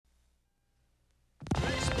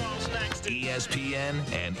ESPN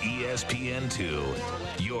and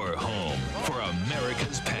ESPN2. Your home for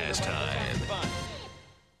America's pastime.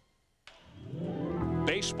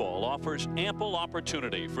 Baseball offers ample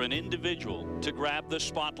opportunity for an individual to grab the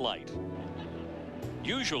spotlight.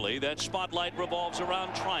 Usually that spotlight revolves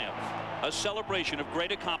around triumph, a celebration of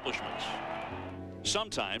great accomplishments.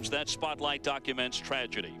 Sometimes that spotlight documents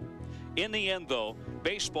tragedy. In the end, though,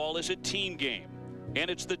 baseball is a team game, and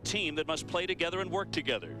it's the team that must play together and work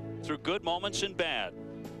together through good moments and bad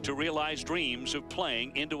to realize dreams of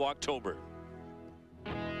playing into October.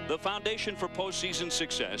 The foundation for postseason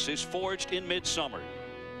success is forged in midsummer.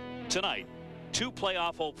 Tonight, two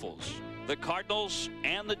playoff hopefuls, the Cardinals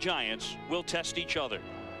and the Giants, will test each other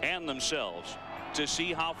and themselves to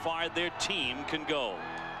see how far their team can go.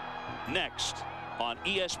 Next on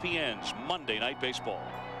ESPN's Monday Night Baseball.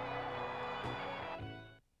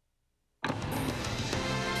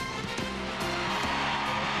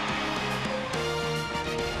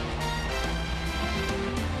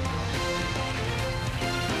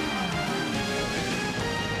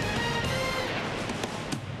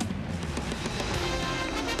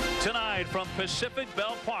 Tonight from Pacific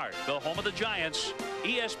Bell Park, the home of the Giants,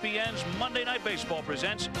 ESPN's Monday Night Baseball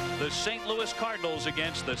presents the St. Louis Cardinals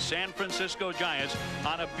against the San Francisco Giants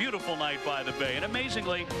on a beautiful night by the Bay. And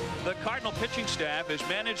amazingly, the Cardinal pitching staff has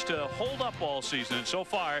managed to hold up all season. And so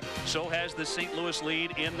far, so has the St. Louis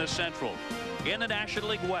lead in the Central. In the National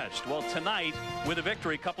League West, well, tonight, with a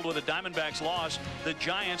victory coupled with a Diamondbacks loss, the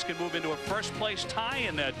Giants can move into a first-place tie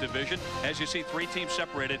in that division. As you see, three teams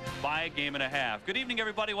separated by a game and a half. Good evening,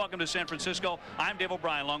 everybody. Welcome to San Francisco. I'm Dave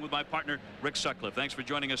O'Brien, along with my partner, Rick Sutcliffe. Thanks for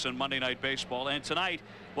joining us on Monday Night Baseball. And tonight,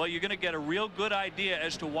 well, you're going to get a real good idea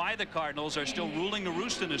as to why the Cardinals are still ruling the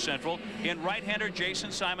roost in the Central in right-hander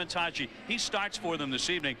Jason Simontacchi. He starts for them this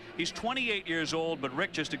evening. He's 28 years old, but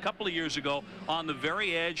Rick, just a couple of years ago, on the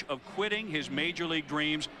very edge of quitting his major league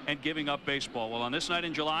dreams and giving up baseball. Well, on this night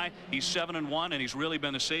in July, he's 7-1, and he's really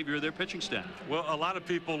been the savior of their pitching staff. Well, a lot of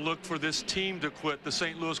people look for this team to quit, the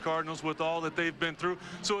St. Louis Cardinals, with all that they've been through.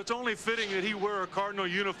 So it's only fitting that he wear a Cardinal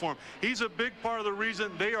uniform. He's a big part of the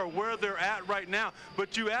reason they are where they're at right now.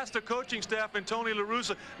 But you ask the coaching staff and Tony La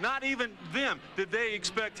Russa, not even them did they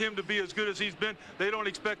expect him to be as good as he's been. They don't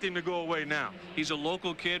expect him to go away now. He's a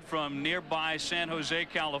local kid from nearby San Jose,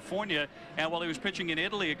 California, and while he was pitching in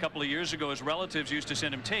Italy a couple of years ago, his relatives used to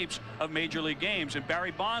send him tapes of major league games, and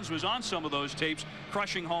Barry Bonds was on some of those tapes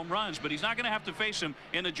crushing home runs. But he's not going to have to face him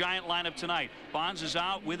in the Giant lineup tonight. Bonds is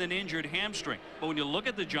out with an injured hamstring. But when you look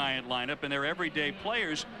at the Giant lineup and their everyday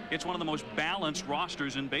players, it's one of the most balanced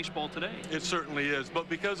rosters in baseball today. It certainly is. But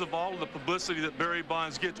because of all of the publicity that Barry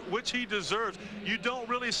Bonds gets, which he deserves, you don't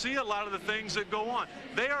really see a lot of the things that go on.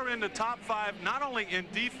 They are in the top 5, not only in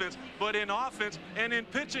defense, but in offense and in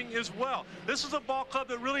pitching as well. This is a ball club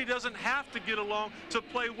that really doesn't have to get along to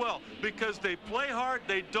play well, because they play hard,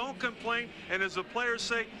 they don't complain, and as the players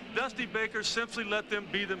say, Dusty Baker simply let them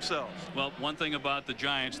be themselves. Well, one thing about the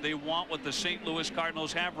Giants, they want what the St. Louis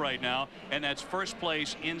Cardinals have right now, and that's first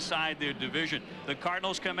place inside their division. The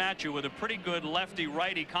Cardinals come at you with a pretty good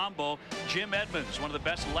lefty-righty combo. Jim Edmonds, one of the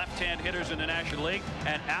best left-hand hitters in the National League,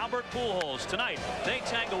 and Albert Pujols. Tonight, they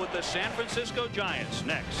tangle with the San Francisco Giants.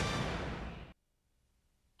 Next.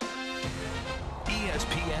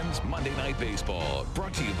 ESPN's Monday Night Baseball,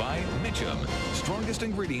 brought to you by Mitchum. Strongest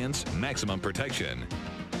ingredients, maximum protection.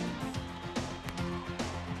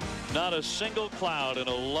 Not a single cloud in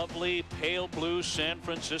a lovely pale blue San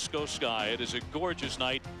Francisco sky. It is a gorgeous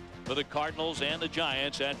night for the Cardinals and the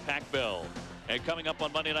Giants at Pac Bell. And coming up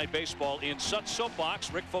on Monday Night Baseball in Sut's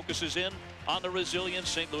Soapbox, Rick focuses in on the resilient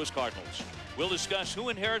St. Louis Cardinals. We'll discuss who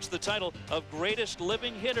inherits the title of greatest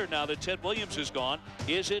living hitter now that Ted Williams is gone.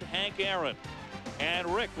 Is it Hank Aaron? And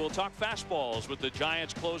Rick will talk fastballs with the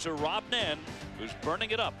Giants closer Rob Nen, who's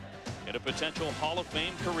burning it up in a potential Hall of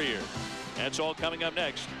Fame career. That's all coming up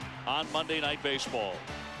next on Monday Night Baseball.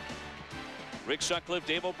 Rick Sutcliffe,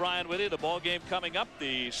 Dave O'Brien with you. The ball game coming up,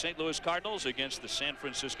 the St. Louis Cardinals against the San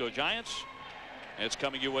Francisco Giants. It's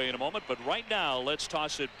coming your way in a moment, but right now let's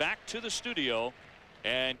toss it back to the studio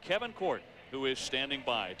and Kevin Court, who is standing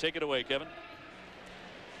by. Take it away, Kevin.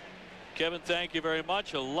 Kevin, thank you very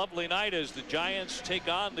much. A lovely night as the Giants take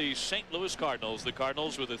on the St. Louis Cardinals. The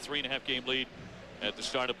Cardinals with a 3.5 game lead at the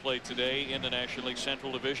start of play today in the National League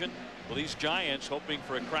Central Division. Well, these Giants hoping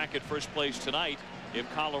for a crack at first place tonight if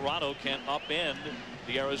Colorado can upend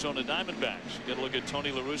the Arizona Diamondbacks. You got to look at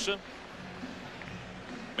Tony La Russa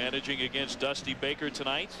managing against Dusty Baker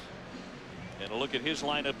tonight. And a look at his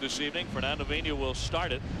lineup this evening. Fernando Vena will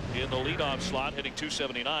start it in the leadoff slot, hitting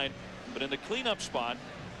 .279. But in the cleanup spot,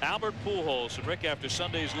 Albert Pujols. And Rick, after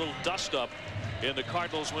Sunday's little dust-up in the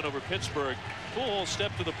Cardinals win over Pittsburgh, Pujols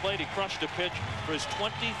stepped to the plate. He crushed a pitch for his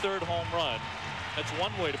 23rd home run. That's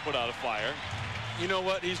one way to put out a fire. You know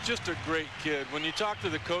what? He's just a great kid. When you talk to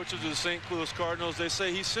the coaches of the St. Louis Cardinals, they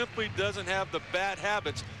say he simply doesn't have the bad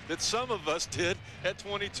habits that some of us did at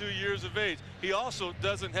 22 years of age. He also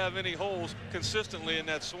doesn't have any holes consistently in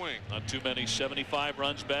that swing. Not too many. 75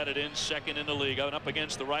 runs batted in, second in the league. Up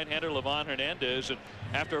against the right-hander Livan Hernandez. And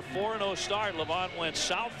after a 4-0 start, Livan went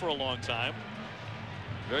south for a long time.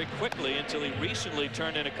 Very quickly until he recently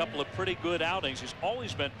turned in a couple of pretty good outings. He's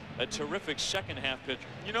always been a terrific second-half pitcher.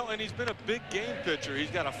 You know, and he's been a big game pitcher.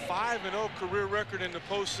 He's got a 5-0 career record in the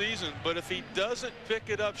postseason, but if he doesn't pick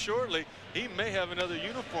it up shortly, he may have another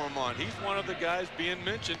uniform on. He's one of the guys being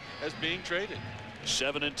mentioned as being traded.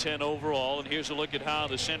 7-10 overall, and here's a look at how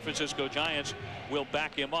the San Francisco Giants will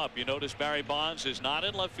back him up. You notice Barry Bonds is not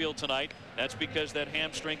in left field tonight. That's because that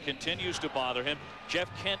hamstring continues to bother him. Jeff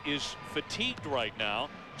Kent is fatigued right now,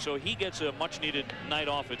 so he gets a much-needed night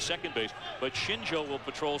off at second base. But Shinjo will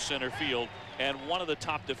patrol center field, and one of the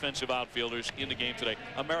top defensive outfielders in the game today,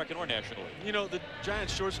 American or National League. You know, the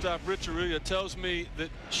Giants shortstop Rich Arulia tells me that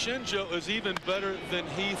Shinjo is even better than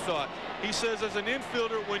he thought. He says as an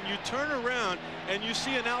infielder, when you turn around and you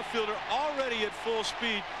see an outfielder already at full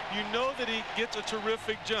speed, you know that he gets a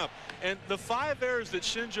terrific jump. And the 5 errors that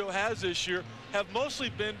Shinjo has this year have mostly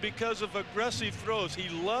been because of aggressive throws. He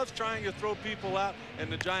loves trying to throw people out,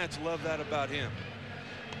 and the Giants love that about him.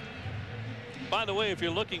 By the way, if you're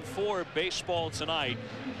looking for baseball tonight,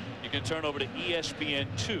 you can turn over to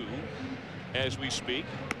ESPN2 as we speak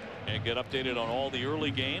and get updated on all the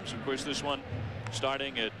early games. Of course, this one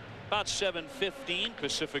starting at about 7:15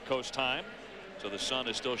 Pacific Coast time, so the sun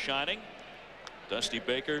is still shining. Dusty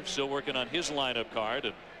Baker still working on his lineup card.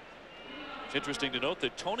 And it's interesting to note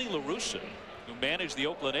that Tony La Russa, who managed the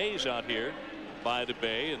Oakland A's out here by the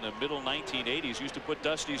Bay in the middle 1980s, used to put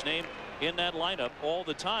Dusty's name in that lineup all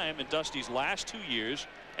the time in Dusty's last 2 years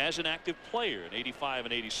as an active player in '85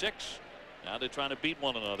 and '86. Now they're trying to beat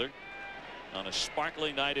one another on a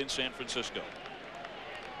sparkling night in San Francisco.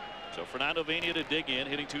 So Fernando Vina to dig in,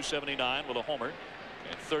 hitting .279 with a homer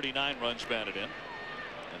and 39 runs batted in.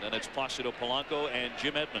 And then it's Placido Polanco and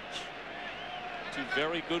Jim Edmonds. Two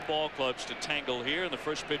very good ball clubs to tangle here. And the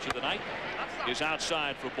first pitch of the night is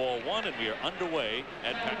outside for ball one, and we are underway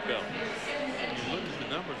at Petco. You look at the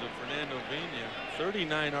numbers of Fernando Vina,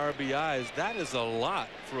 39 RBIs. That is a lot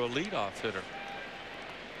for a leadoff hitter.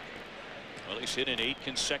 Well, he's hit in 8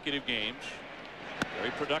 consecutive games.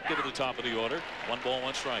 Very productive at the top of the order. 1 ball,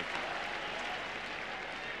 1 strike.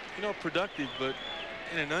 You know, productive, but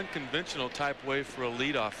in an unconventional type way for a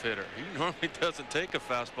leadoff hitter. He normally doesn't take a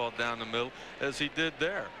fastball down the middle as he did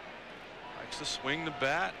there. Likes to swing the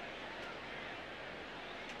bat.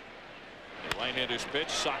 The right-hander's pitch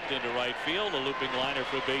socked into right field. A looping liner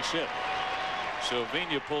for a base hit. So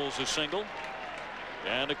Vina pulls a single,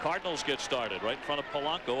 and the Cardinals get started right in front of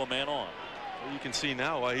Polanco, a man on. Well, you can see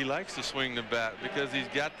now why he likes to swing the bat, because he's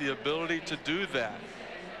got the ability to do that.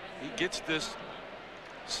 He gets this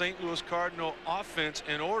St. Louis Cardinal offense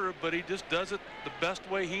in order, but he just does it the best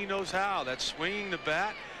way he knows how. That's swinging the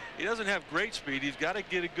bat. He doesn't have great speed. He's got to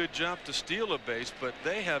get a good jump to steal a base, but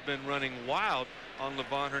they have been running wild on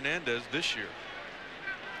Livan Hernandez this year.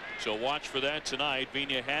 So watch for that tonight.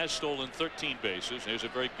 Vina has stolen 13 bases. There's a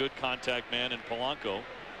very good contact man in Polanco.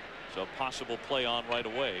 So possible play on right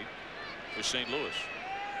away for St. Louis.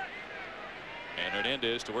 And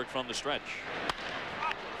Hernandez to work from the stretch.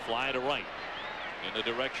 Fly to right in the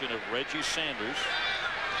direction of Reggie Sanders.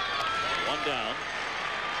 1 down.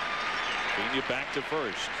 Vina back to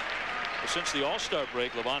first. Well, since the All-Star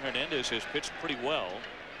break, Livan Hernandez has pitched pretty well,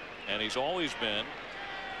 and he's always been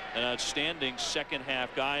an outstanding second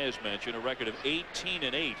half guy, as mentioned, a record of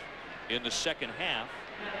 18-8 in the second half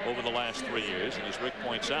over the last 3 years. And as Rick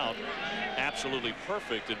points out, absolutely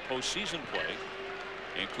perfect in postseason play,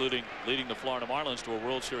 including leading the Florida Marlins to a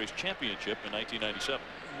World Series championship in 1997.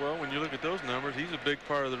 Well, when you look at those numbers, he's a big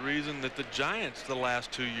part of the reason that the Giants the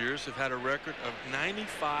last 2 years have had a record of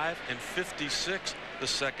 95 and 56 the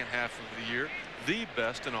second half of the year, the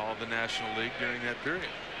best in all of the National League during that period.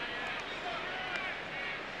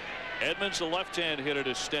 Edmonds, the left-hand hitter,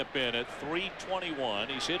 to step in at .321.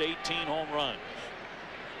 He's hit 18 home runs.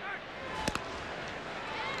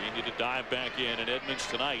 We need to dive back in, and Edmonds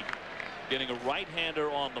tonight getting a right-hander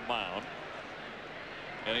on the mound.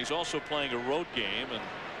 And he's also playing a road game, and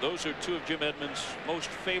those are 2 of Jim Edmonds' most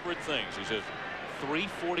favorite things. He's a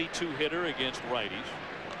 .342 hitter against righties.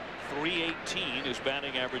 .318 is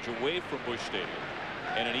batting average away from Busch Stadium.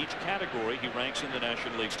 And in each category, he ranks in the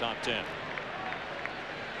National League's top 10.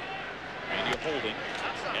 holding,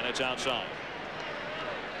 and it's outside.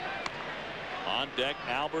 On deck,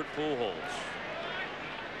 Albert Pujols.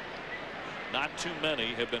 Not too many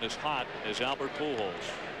have been as hot as Albert Pujols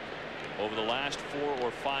over the last 4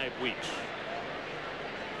 or 5 weeks.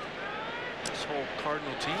 This whole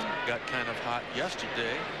Cardinal team got kind of hot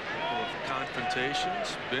yesterday. A couple of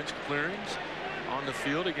confrontations, bench clearings on the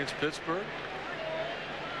field against Pittsburgh.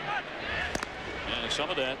 And some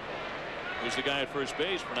of that was the guy at first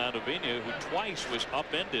base, Fernando Vina, who twice was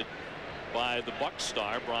upended by the Bucs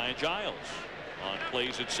star Brian Giles on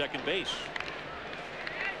plays at second base.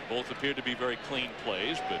 Both appeared to be very clean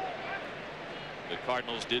plays, but the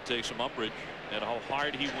Cardinals did take some umbrage at how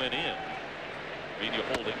hard he went in. Vina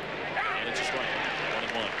holding, and it's a strike.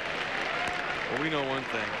 1-1. Well, we know one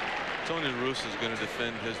thing. Tony La Russa is going to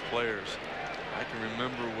defend his players. I can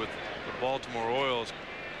remember with the Baltimore Orioles,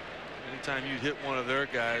 anytime you hit one of their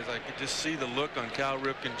guys, I could just see the look on Cal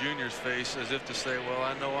Ripken Jr.'s face as if to say, well,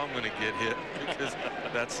 I know I'm going to get hit, because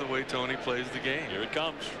that's the way Tony plays the game. Here it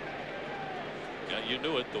comes. Yeah, you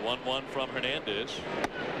knew it. The 1-1 from Hernandez.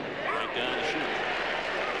 Right down the chute.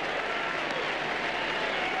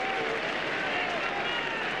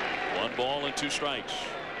 One ball and 2 strikes.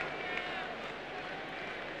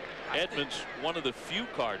 Edmonds, one of the few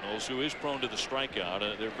Cardinals who is prone to the strikeout.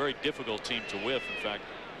 They're a very difficult team to whiff. In fact,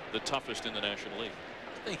 the toughest in the National League.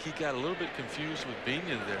 I think he got a little bit confused with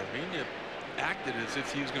Vina there. Vina acted as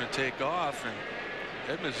if he was going to take off, and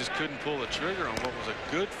Edmonds just couldn't pull the trigger on what was a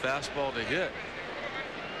good fastball to hit.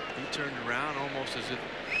 He turned around almost as if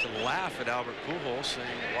to laugh at Albert Pujols, saying,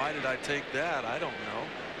 why did I take that? I don't know.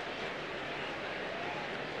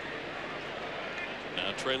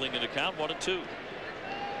 Now trailing in the count, 1-2.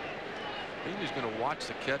 Vina's going to watch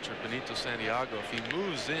the catcher, Benito Santiago. If he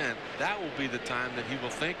moves in, that will be the time that he will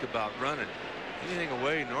think about running. Anything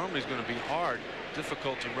away normally is going to be hard,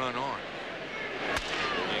 difficult to run on.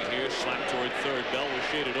 And here, slap toward third. Bell was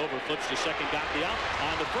shaded over, flips to second, got the out.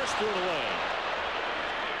 On the first, threw it away.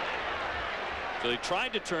 So they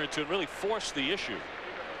tried to turn to and really force the issue.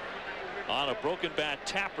 On a broken bat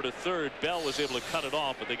tapper to third, Bell was able to cut it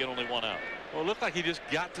off, but they get only 1 out. Well, it looked like he just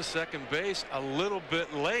got to second base a little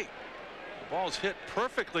bit late. The ball's hit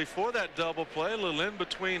perfectly for that double play. A little in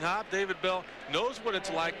between hop. David Bell knows what it's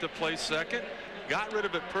like to play second. Got rid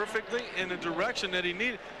of it perfectly in the direction that he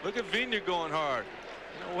needed. Look at Vina going hard.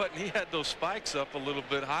 You know what? He had those spikes up a little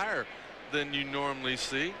bit higher than you normally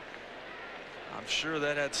see. I'm sure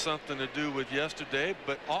that had something to do with yesterday,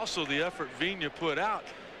 but also the effort Vina put out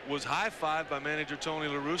was high-fived by manager Tony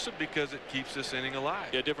La Russa because it keeps this inning alive.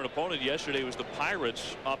 Yeah, different opponent yesterday was the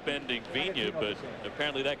Pirates upending Vina, but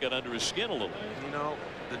apparently that got under his skin a little. You know,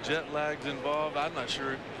 the jet lag's involved. I'm not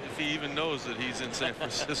sure if he even knows that he's in San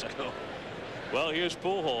Francisco. Well, here's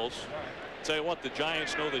Pujols. Tell you what, the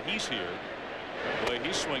Giants know that he's here. The way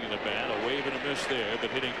he's swinging the bat, a wave and a miss there, but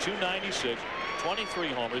hitting .296, 23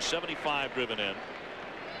 homers, 75 driven in.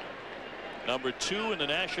 Number 2 in the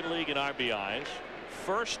National League in RBIs.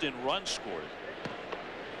 First in runs scored.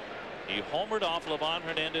 He homered off Livan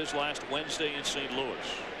Hernandez last Wednesday in St. Louis.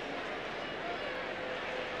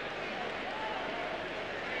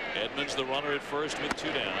 Edmonds the runner at first with 2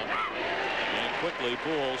 down. And quickly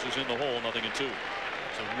Pujols is in the hole, 0-2.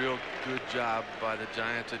 It's a real good job by the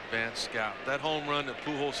Giants advanced scout. That home run that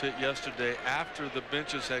Pujols hit yesterday after the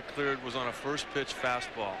benches had cleared was on a first pitch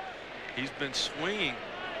fastball. He's been swinging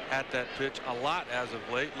at that pitch a lot as of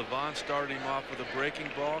late. Livan started him off with a breaking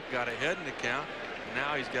ball, got ahead in the count, and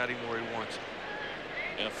now he's got him where he wants him.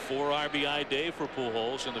 And a 4 RBI day for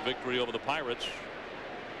Pujols in the victory over the Pirates.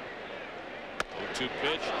 0-2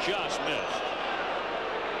 pitch, just missed.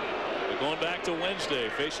 We're going back to Wednesday,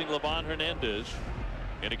 facing Livan Hernandez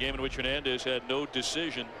in a game in which Hernandez had no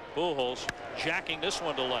decision. Pujols jacking this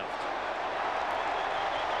one to left.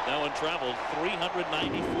 That one traveled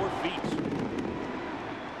 394 feet.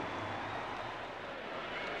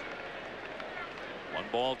 1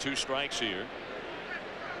 ball, 2 strikes here.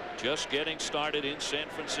 Just getting started in San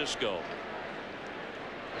Francisco.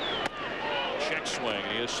 Check swing.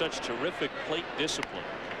 He has such terrific plate discipline.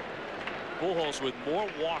 Pujols with more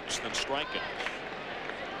walks than strikeouts.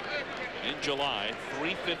 In July,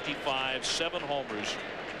 355, 7 homers,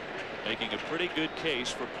 making a pretty good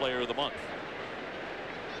case for Player of the Month.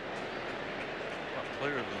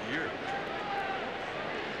 Player of the Year.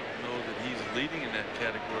 I don't know that he's leading in that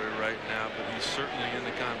category right now, but he's certainly in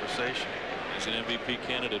the conversation. He's an MVP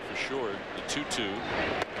candidate for sure. The 2-2.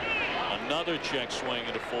 Another check swing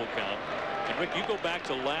at a full count. And Rick, you go back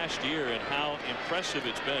to last year and how impressive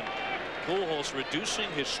it's been. Pujols reducing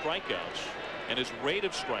his strikeouts and his rate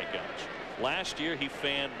of strikeouts. Last year he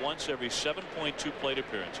fanned once every 7.2 plate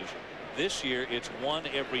appearances. This year it's 1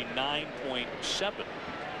 every 9.7.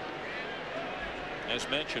 As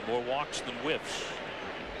mentioned, more walks than whiffs.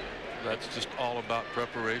 That's just all about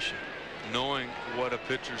preparation, knowing what a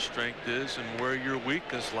pitcher's strength is and where your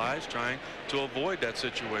weakness lies, trying to avoid that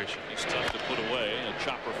situation. He's tough to put away. A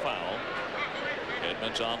chopper foul.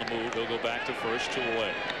 Edmonds on the move. He'll go back to first, 2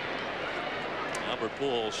 away. Albert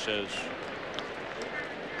Pujols says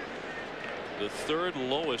the 3rd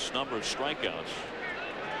lowest number of strikeouts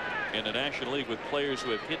in the National League with players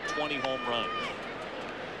who have hit 20 home runs.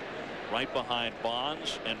 Right behind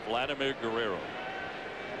Bonds and Vladimir Guerrero.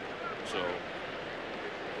 So,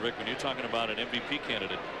 Rick, when you're talking about an MVP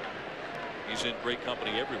candidate, he's in great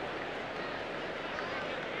company everywhere.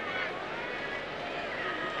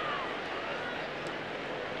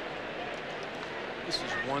 This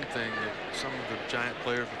is one thing that some of the Giant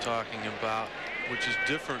players were talking about, which is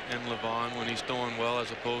different in Livan when he's throwing well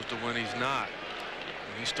as opposed to when he's not.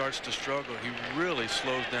 When he starts to struggle, he really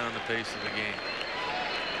slows down the pace of the game.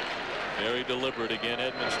 Very deliberate again.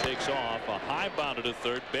 Edmonds takes off. A high bounded to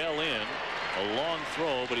third. Bell in. A long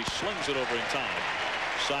throw, but he slings it over in time.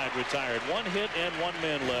 Side retired. 1 hit and 1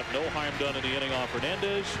 man left. No harm done in the inning off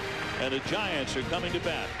Hernandez. And the Giants are coming to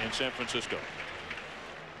bat in San Francisco.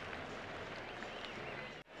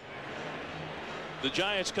 The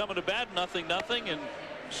Giants coming to bat, 0-0, and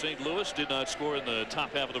St. Louis did not score in the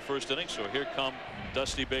top half of the first inning. So here come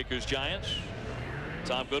Dusty Baker's Giants.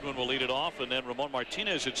 Tom Goodwin will lead it off, and then Ramon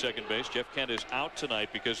Martinez at second base. Jeff Kent is out tonight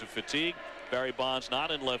because of fatigue. Barry Bonds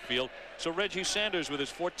not in left field. So Reggie Sanders, with his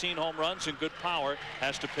 14 home runs and good power,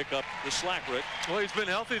 has to pick up the slack, Rick. Well, he's been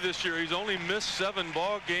healthy this year. He's only missed 7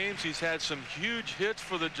 ball games. He's had some huge hits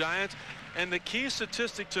for the Giants. And the key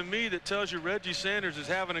statistic to me that tells you Reggie Sanders is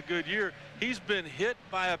having a good year, he's been hit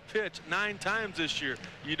by a pitch 9 times this year.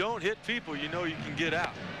 You don't hit people, you know you can get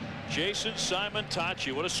out. Jason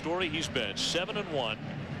Simontacchi, what a story he's been. 7-1.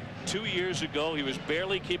 2 years ago, he was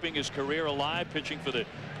barely keeping his career alive, pitching for the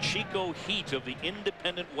Chico Heat of the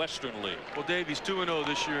Independent Western League. Well, Dave, he's 2-0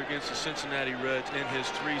 this year against the Cincinnati Reds in his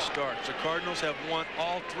 3 starts. The Cardinals have won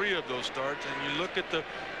all 3 of those starts, and you look at the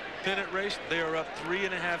pennant race, they are up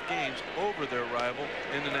 3.5 games over their rival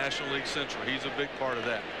in the National League Central. He's a big part of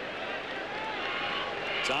that.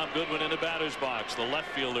 Tom Goodwin in the batter's box, the left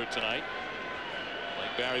fielder tonight.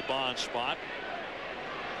 Like Barry Bonds' spot.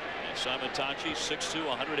 And Simontacchi, 6'2",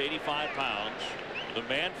 185 pounds. The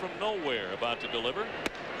man from nowhere about to deliver.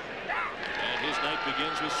 And his night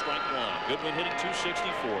begins with strike 1. Goodwin hitting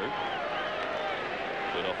 .264.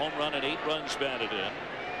 With a home run and 8 runs batted in.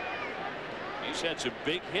 He's had some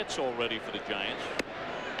big hits already for the Giants.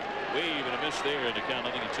 Wave and a miss there to count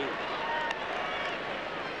 0-2.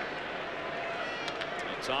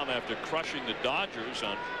 And Tom, after crushing the Dodgers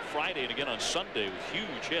on Friday and again on Sunday with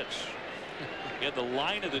huge hits. He had the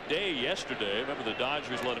line of the day yesterday. Remember, the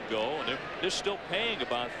Dodgers let him go, and they're still paying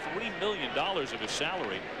about $3 million of his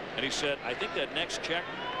salary. And he said, I think that next check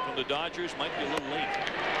from the Dodgers might be a little late.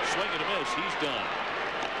 Swing and a miss. He's done.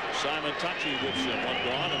 Simontacchi whips in, 1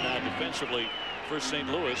 gone, and now defensively for St.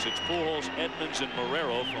 Louis, it's Pujols, Edmonds, and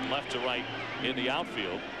Marrero from left to right in the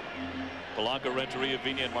outfield. Polanco, Renteria,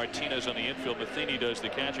 Vina, and Martinez on the infield. Matheny does the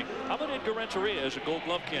catching. How about Edgar Renteria as a Gold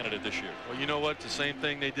Glove candidate this year? Well, you know what? The same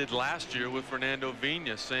thing they did last year with Fernando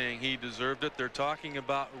Vina, saying he deserved it. They're talking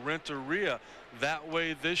about Renteria that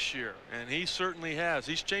way this year, and he certainly has.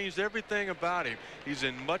 He's changed everything about him. He's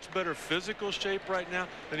in much better physical shape right now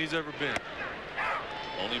than he's ever been.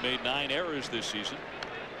 Only made 9 errors this season.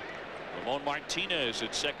 Ramon Martinez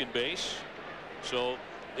at second base. So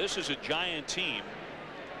this is a Giant team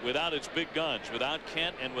without its big guns, without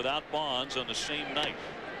Kent and without Bonds on the same night.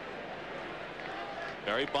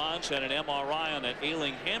 Barry Bonds had an MRI on that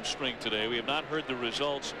ailing hamstring today. We have not heard the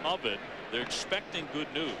results of it. They're expecting good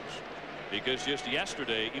news because just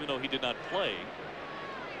yesterday, even though he did not play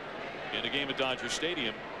in the game at Dodger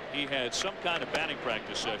Stadium, he had some kind of batting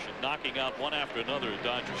practice session, knocking out one after another at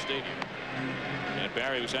Dodger Stadium. And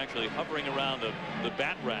Barry was actually hovering around the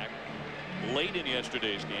bat rack late in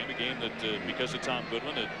yesterday's game, a game that because of Tom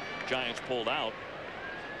Goodwin, the Giants pulled out.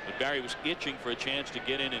 But Barry was itching for a chance to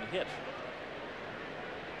get in and hit.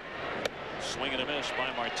 Swing and a miss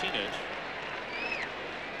by Martinez.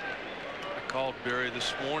 I called Barry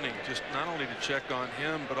this morning just not only to check on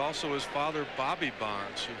him, but also his father, Bobby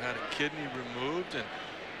Bonds, who had a kidney removed, and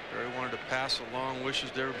Barry wanted to pass along wishes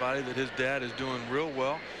to everybody that his dad is doing real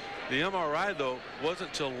well. The MRI, though,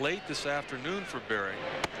 wasn't till late this afternoon for Barry.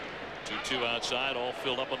 2-2 outside, all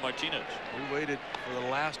filled up on Martinez. We waited for the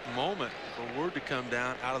last moment for word to come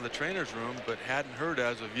down out of the trainer's room, but hadn't heard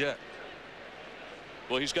as of yet.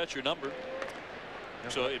 Well, he's got your number.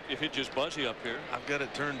 So it hit just buzzy up here. I've got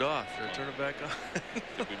it turned off. Should I turn it back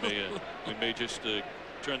on? we may just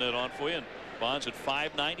turn that on for you. And Bonds at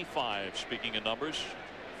 595. Speaking of numbers,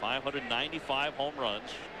 595 home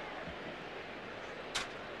runs.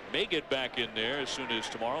 May get back in there as soon as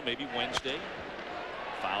tomorrow, maybe Wednesday.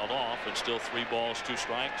 Fouled off, and still 3 balls, 2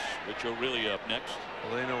 strikes. Rich O'Reilly up next.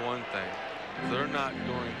 Well, they know one thing. They're not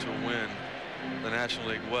going to win the National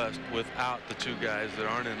League West without the 2 guys that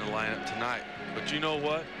aren't in the lineup tonight. But you know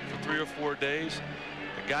what? For 3 or 4 days,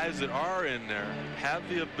 the guys that are in there have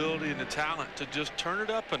the ability and the talent to just turn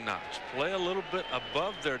it up a notch, play a little bit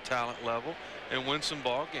above their talent level, and win some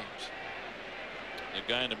ball games.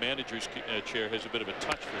 The guy in the manager's chair has a bit of a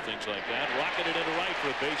touch for things like that. Rocketed into right for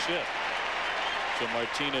a base hit. So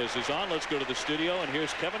Martinez is on. Let's go to the studio, and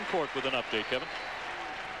here's Kevin Cork with an update. Kevin.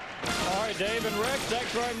 All right, Dave and Rick,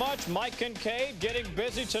 thanks very much. Mike Kincaid getting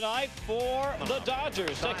busy tonight for the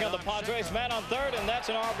Dodgers. Taking on the Padres, man on third, and that's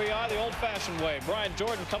an RBI the old-fashioned way. Brian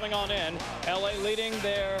Jordan coming on in. L.A. leading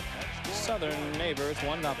their southern neighbors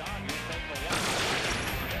 1-0.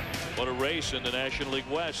 What a race in the National League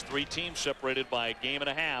West. 3 teams separated by a game and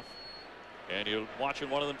a half. And you're watching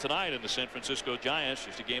one of them tonight in the San Francisco Giants,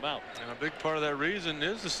 just a game out. And a big part of that reason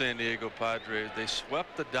is the San Diego Padres. They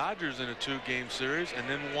swept the Dodgers in a 2-game series and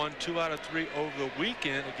then won 2 out of 3 over the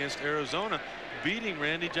weekend against Arizona, beating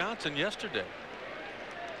Randy Johnson yesterday.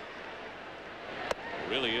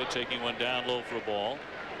 Really taking one down low for a ball.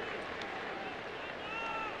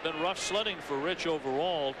 Been rough sledding for Rich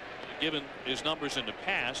overall, given his numbers in the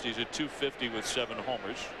past. He's at 250 with 7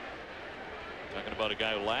 homers. Talking about a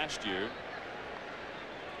guy last year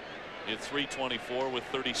hit 324 with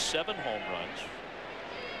 37 home runs.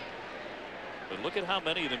 But look at how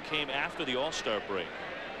many of them came after the All-Star break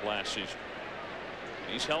last season.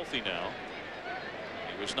 He's healthy now.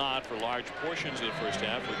 He was not for large portions of the first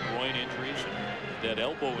half with groin injuries and that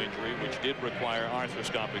elbow injury, which did require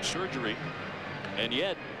arthroscopic surgery. And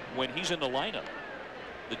yet, when he's in the lineup,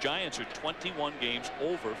 the Giants are 21 games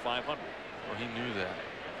over 500. Well, he knew that.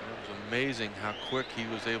 It was amazing how quick he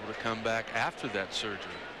was able to come back after that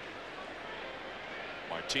surgery.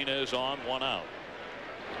 Martinez on, 1 out.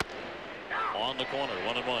 On the corner,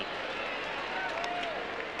 1-1.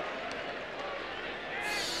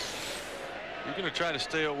 You're going to try to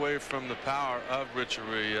stay away from the power of Rich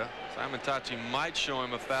O'Reilly. Simontacchi might show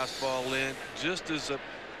him a fastball in just as a,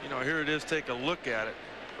 here it is, take a look at it.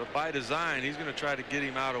 But by design, he's going to try to get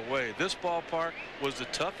him out of the way. This ballpark was the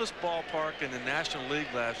toughest ballpark in the National League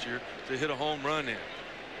last year to hit a home run in.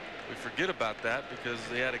 We forget about that because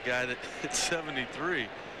they had a guy that hit 73.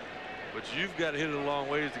 But you've got to hit it a long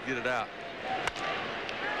ways to get it out.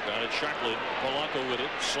 Got it sharply. Polanco with it.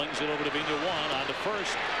 Slings it over to Vina 1 on to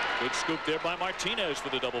first. Good scoop there by Martinez for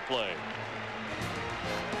the double play.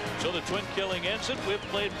 So the twin killing ends it. We've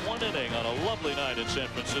played 1 inning on a lovely night in San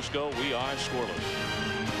Francisco. We are scoreless.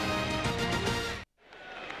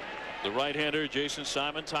 The right-hander Jason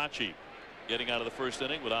Simontacchi getting out of the first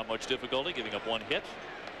inning without much difficulty, giving up 1 hit.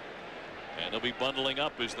 And they'll be bundling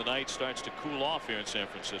up as the night starts to cool off here in San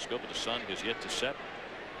Francisco, but the sun has yet to set.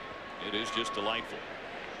 It is just delightful.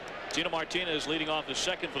 Tino Martinez leading off the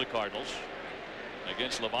second for the Cardinals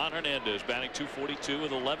against Livan Hernandez, batting .242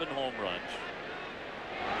 with 11 home runs.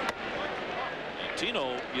 And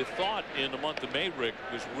Tino, you thought in the month of May, Rick,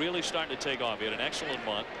 was really starting to take off. He had an excellent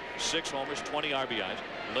month, 6 homers, 20 RBIs,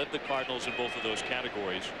 led the Cardinals in both of those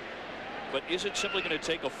categories. But is it simply going to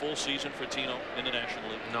take a full season for Tino in the National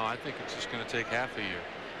League? No, I think it's just going to take half a year.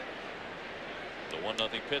 The 1-0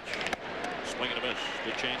 pitch. Swing and a miss.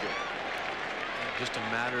 Good changeup. Just a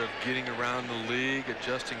matter of getting around the league,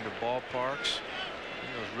 adjusting the ballparks.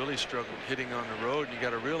 Tino's really struggled hitting on the road. And you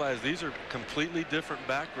got to realize these are completely different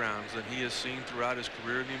backgrounds than he has seen throughout his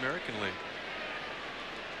career in the American League.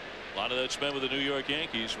 A lot of that spent with the New York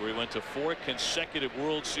Yankees, where he went to 4 consecutive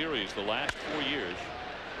World Series the last 4 years.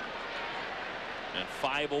 And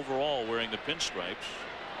 5 overall wearing the pinstripes.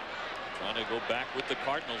 Trying to go back with the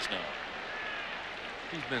Cardinals now.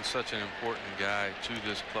 He's been such an important guy to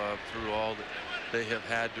this club through all that they have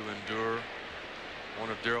had to endure. One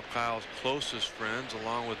of Darryl Kyle's closest friends,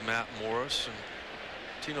 along with Matt Morris. And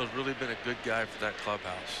Tino's really been a good guy for that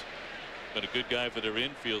clubhouse. Been a good guy for their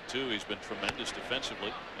infield, too. He's been tremendous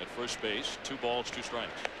defensively at first base. 2 balls, 2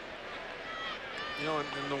 strikes.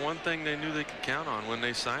 And the one thing they knew they could count on when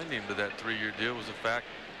they signed him to that 3-year deal was the fact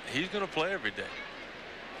he's going to play every day.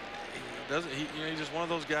 He's just one of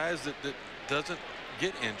those guys that doesn't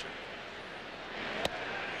get injured.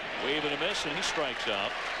 Wave and a miss, and he strikes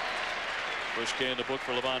out. First K in the book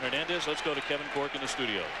for Livan Hernandez. Let's go to Kevin Cork in the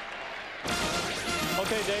studio. Well,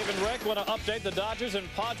 Okay, Dave and Rick want to update the Dodgers and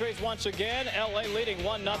Padres once again. L.A. leading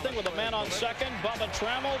 1-0 with a man on second. Bubba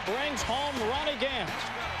Trammell brings home Ronnie Gant.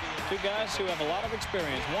 Two guys who have a lot of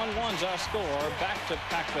experience. 1-1's our score. Back to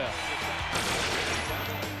Packville.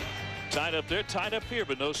 Tied up there, tied up here,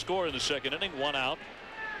 but no score in the second inning. One out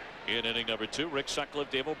in inning number 2. Rick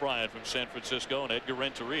Sutcliffe, Dave O'Brien from San Francisco, and Edgar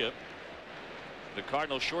Renteria, the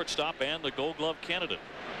Cardinals shortstop and the Gold Glove candidate,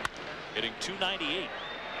 hitting .298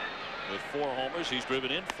 with 4 homers. He's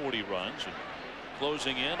driven in 40 runs and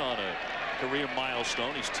closing in on a career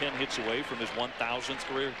milestone. He's 10 hits away from his 1,000th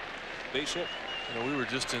career base hit. You know, we were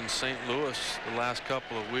just in St. Louis the last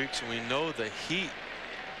couple of weeks, and we know the heat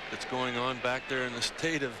that's going on back there in the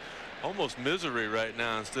state of almost misery right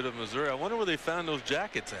now instead of Missouri. I wonder where they found those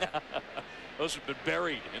jackets at. Those have been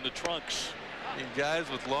buried in the trunks. I mean,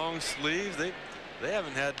 guys with long sleeves, they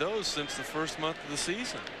haven't had those since the first month of the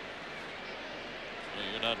season. Well,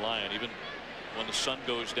 you're not lying. Even when the sun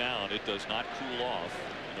goes down, it does not cool off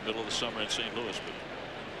in the middle of the summer in St. Louis.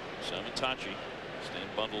 But Simontacchi staying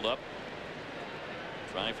bundled up,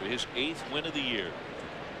 trying for his 8th win of the year.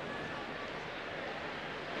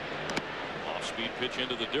 Off-speed pitch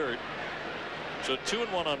into the dirt. So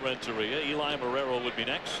 2-1 on Renteria. Eli Marrero would be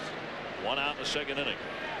next. 1 out in the second inning.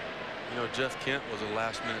 You know, Jeff Kent was a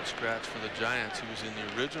last-minute scratch for the Giants. He was in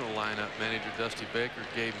the original lineup manager Dusty Baker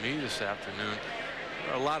gave me this afternoon.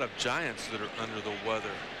 There are a lot of Giants that are under the weather.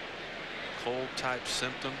 Cold-type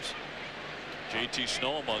symptoms. JT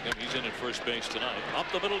Snow among them. He's in at first base tonight.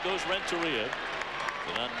 Up the middle goes Renteria.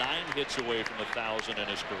 And 9 hits away from 1,000 in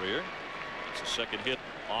his career. It's the second hit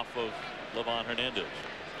off of Livan Hernandez.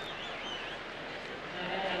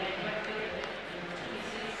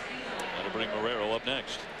 That'll bring Marrero up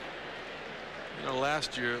next. You know,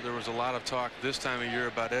 last year there was a lot of talk this time of year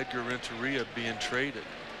about Edgar Renteria being traded.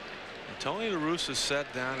 And Tony La Russa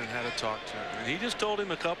sat down and had a talk to him. And he just told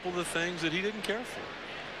him a couple of the things that he didn't care for.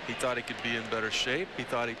 He thought he could be in better shape. He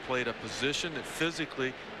thought he played a position that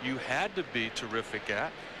physically you had to be terrific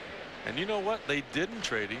at. And you know what? They didn't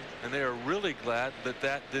trade him, and they are really glad that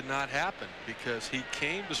that did not happen, because he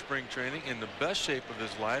came to spring training in the best shape of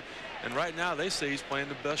his life. And right now they say he's playing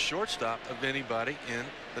the best shortstop of anybody in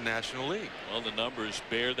the National League. Well, the numbers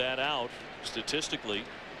bear that out statistically.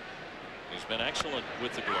 He's been excellent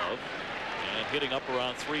with the glove and hitting up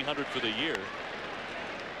around 300 for the year.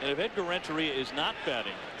 And if Edgar Renteria is not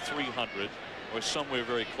batting 300 or somewhere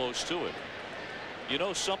very close to it, you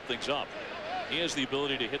know something's up. He has the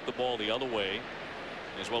ability to hit the ball the other way,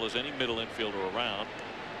 as well as any middle infielder around.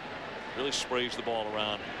 Really sprays the ball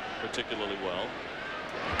around particularly well.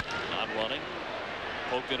 Not running.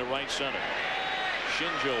 Poked into right center.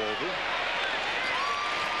 Shinjo over.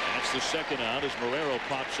 That's the second out as Marrero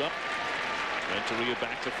pops up. Renteria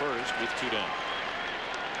back to first with 2 down.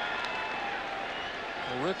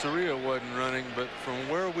 Well, Renteria wasn't running, but from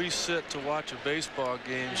where we sit to watch a baseball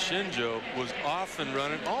game, Shinjo was off and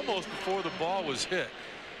running almost before the ball was hit.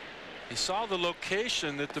 He saw the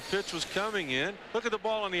location that the pitch was coming in. Look at the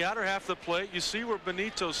ball on the outer half of the plate. You see where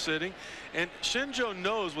Benito's sitting. And Shinjo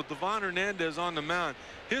knows with Livan Hernandez on the mound,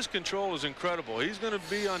 his control is incredible. He's going to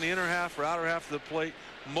be on the inner half or outer half of the plate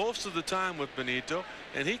most of the time with Benito,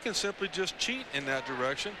 and he can simply just cheat in that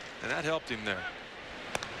direction, and that helped him there.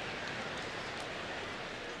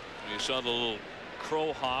 You saw the little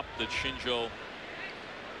crow hop that Shinjo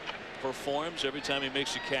performs every time he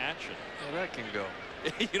makes a catch. Well, that can go.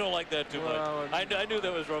 You don't like that too much. I knew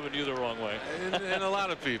that was rubbing you the wrong way. And a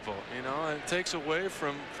lot of people, you know, it takes away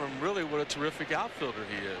from really what a terrific outfielder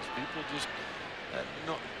he is. People just,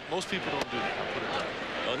 no, most people don't do that. I'll put it that way.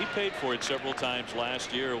 Well, he paid for it several times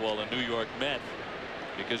last year while a New York Met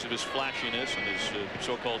because of his flashiness and his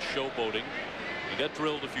so-called showboating. He got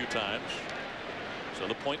drilled a few times. So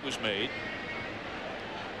the point was made.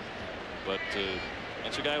 But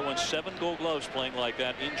that's a guy who won 7 Gold Gloves playing like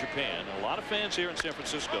that in Japan. A lot of fans here in San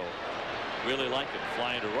Francisco really like him.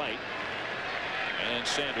 Flying to right. And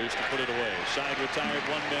Sanders to put it away. Side retired, 1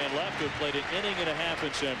 man left, who played an inning and a half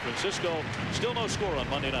in San Francisco. Still no score on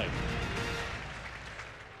Monday night.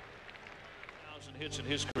 1,000 hits in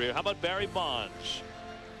his career. How about Barry Bonds?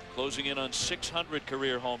 Closing in on 600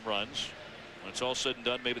 career home runs. When it's all said and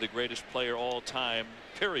done, maybe the greatest player all time,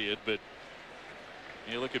 period. But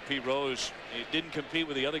you look at Pete Rose, he didn't compete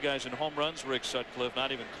with the other guys in home runs, Rick Sutcliffe,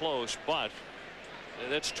 not even close. But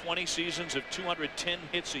that's 20 seasons of 210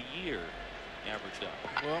 hits a year averaged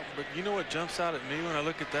out. Well, but you know what jumps out at me when I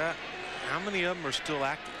look at that? How many of them are still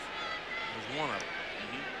active? There's one of them.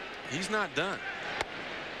 He's not done.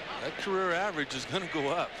 That career average is going to go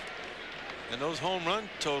up. And those home run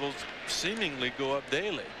totals seemingly go up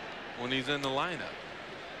daily when he's in the lineup.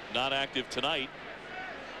 Not active tonight.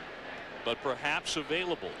 but perhaps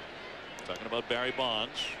available. Talking about Barry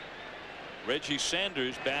Bonds. Reggie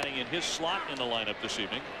Sanders batting in his slot in the lineup this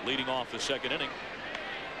evening, leading off the second inning.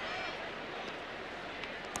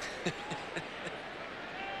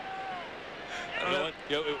 You know what?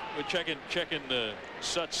 We're checking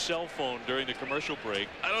Sut's cell phone during the commercial break.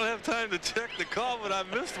 I don't have time to check the call, but I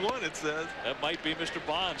missed one, it says. That might be Mr.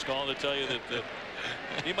 Bonds calling to tell you that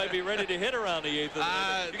he might be ready to hit around the 8th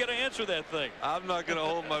inning. You got to answer that thing. I'm not going to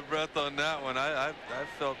hold my breath on that one. I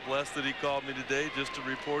felt blessed that he called me today just to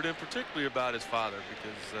report in, particularly about his father,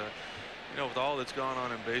 because you know, with all that's gone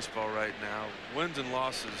on in baseball right now, wins and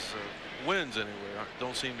losses, wins anyway,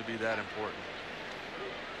 don't seem to be that important.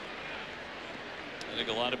 I think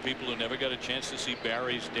a lot of people who never got a chance to see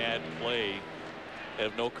Barry's dad play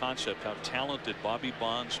have no concept how talented Bobby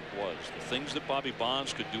Bonds was. The things that Bobby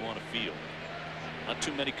Bonds could do on a field, not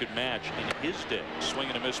too many could match in his day. Swing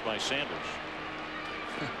and a miss by Sanders.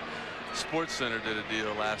 Sports Center did a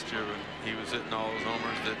deal last year when he was hitting all those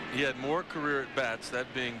homers that he had more career at bats, that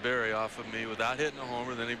being Barry, off of me without hitting a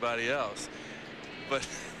homer than anybody else. But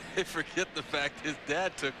they forget the fact his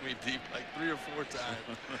dad took me deep like 3 or 4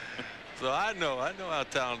 times. So I know how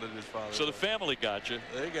talented his father was. So the family got you.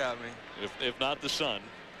 They got me. If not the son.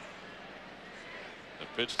 The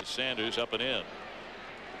pitch to Sanders, up and in.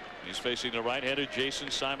 He's facing the right-hander Jason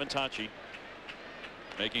Simontacchi,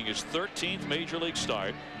 making his 13th major league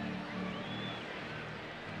start.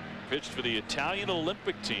 Pitched for the Italian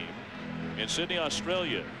Olympic team in Sydney,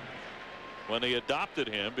 Australia, when they adopted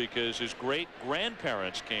him because his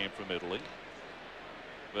great-grandparents came from Italy.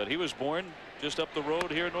 But he was born just up the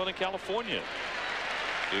road here in Northern California.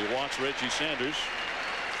 He walks Reggie Sanders,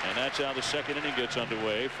 and that's how the second inning gets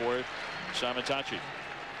underway for Simontacchi.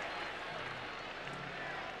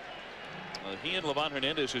 He and Livan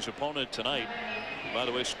Hernandez, his opponent tonight, by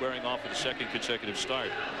the way, squaring off for the second consecutive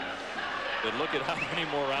start. But look at how many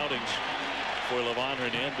more outings for Livan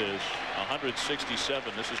Hernandez.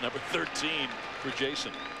 167. This is number 13 for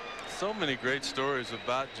Jason. So many great stories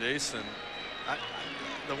about Jason.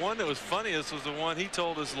 The one that was funniest was the one he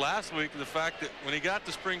told us last week, the fact that when he got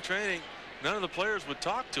to spring training, none of the players would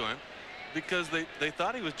talk to him because they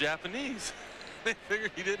thought he was Japanese. They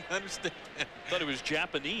figured he didn't understand. Thought he was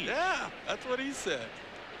Japanese. Yeah, that's what he said.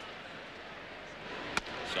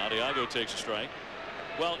 Santiago takes a strike.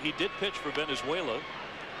 Well, he did pitch for Venezuela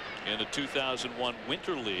in the 2001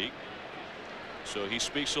 Winter League, so he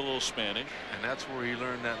speaks a little Spanish. And that's where he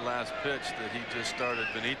learned that last pitch that he just started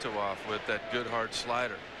Benito off with, that good hard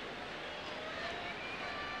slider.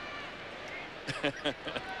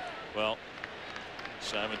 Well,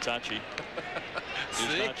 Simontacchi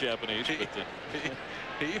is not Japanese,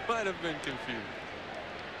 but he might have been confused.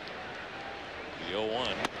 The 0-1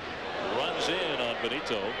 runs in on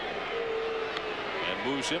Benito and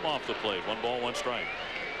moves him off the plate. 1 ball, 1 strike.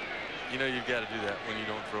 You know, you've got to do that when you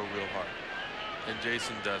don't throw real hard, and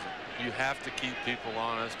Jason doesn't. You have to keep people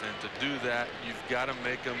honest, and to do that, you've got to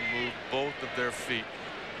make them move both of their feet.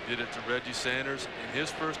 He did it to Reggie Sanders in his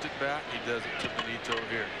first at bat. He does it to Benito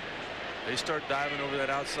here. They start diving over that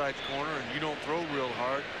outside corner, and you don't throw real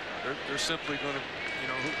hard, they're simply going to, you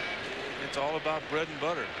know, it's all about bread and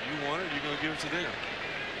butter. You want it, you're going to give it to them.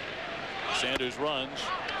 Sanders runs.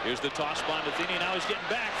 Here's the toss by Matheny. Now he's getting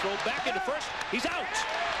back. Throw back into first. He's out.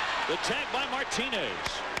 The tag by Martinez.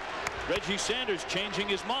 Reggie Sanders changing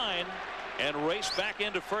his mind and raced back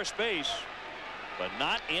into first base, but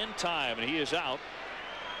not in time, and he is out.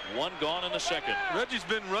 1 gone in the second. Reggie's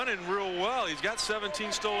been running real well. He's got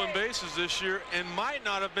 17 stolen bases this year and might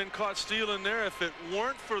not have been caught stealing there if it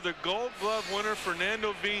weren't for the Gold Glove winner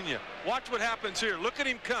Fernando Vina. Watch what happens here. Look at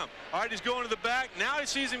him come. All right, he's going to the back. Now he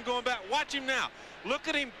sees him going back. Watch him now. Look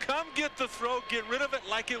at him come, get the throw, get rid of it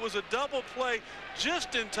like it was a double play,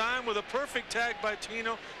 just in time with a perfect tag by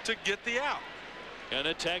Tino to get the out. And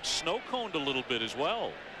it tagged snow-coned a little bit as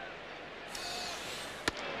well.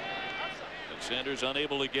 Sanders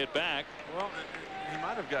unable to get back. Well, he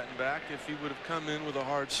might have gotten back if he would have come in with a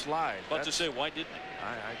hard slide. But to say, why didn't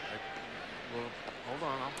he? Well, hold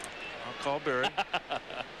on. I'll call Barry.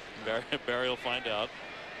 Barry will find out.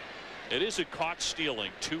 It is a caught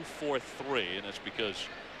stealing 2-4-3, and that's because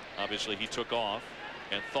obviously he took off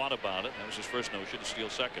and thought about it. That was his first notion to steal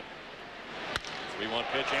second. 3-1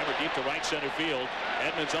 pitch, hammered deep to right center field.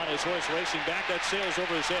 Edmonds on his horse racing back. That sails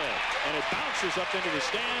over his head, and it bounces up into the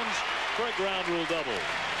stands for a ground rule double.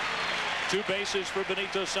 2 bases for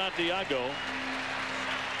Benito Santiago.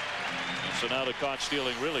 And so now the caught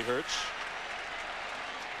stealing really hurts.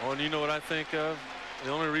 Oh, and you know what I think of?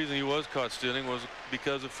 The only reason he was caught stealing was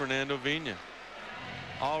because of Fernando Vina.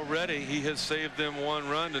 Already he has saved them 1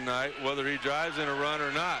 run tonight, whether he drives in a run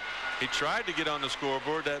or not. He tried to get on the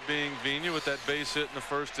scoreboard, that being Vigna, with that base hit in the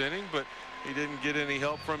first inning, but he didn't get any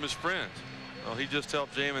help from his friends. Well, he just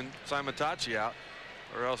helped Jason Simontacchi out,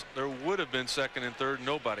 or else there would have been second and third,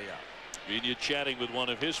 nobody out. Vigna chatting with one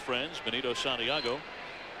of his friends, Benito Santiago,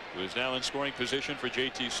 who is now in scoring position for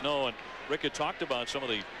JT Snow. And Rick had talked about some of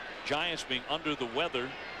the Giants being under the weather.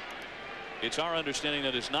 It's our understanding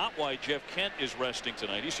that is not why Jeff Kent is resting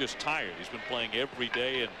tonight. He's just tired. He's been playing every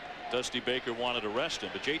day, and Dusty Baker wanted to rest him.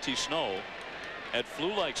 But JT Snow had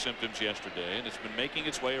flu-like symptoms yesterday, and it's been making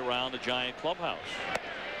its way around the Giant clubhouse.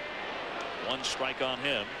 One strike on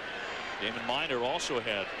him. Damon Minor also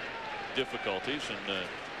had difficulties, and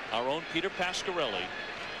our own Peter Pasquarelli,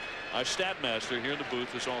 our stat master here in the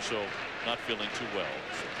booth, is also not feeling too well.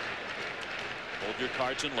 So hold your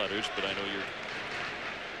cards and letters, but I know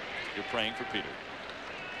you're praying for Peter.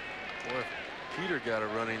 Boy, if Peter got a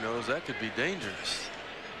runny nose, that could be dangerous.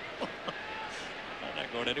 I'm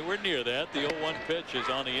not going anywhere near that. The 0-1 pitch is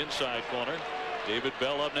on the inside corner. David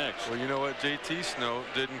Bell up next. Well, you know what? JT Snow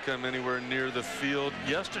didn't come anywhere near the field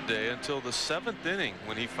yesterday until the 7th inning,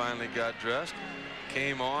 when he finally got dressed,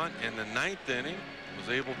 came on in the 9th inning, was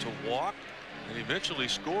able to walk, and eventually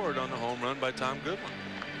scored on the home run by Tom Goodwin.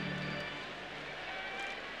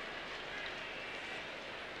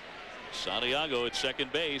 Santiago at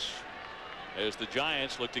second base as the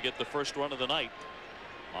Giants look to get the first run of the night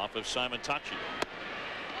off of Simontacchi.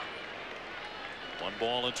 1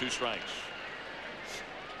 ball and 2 strikes.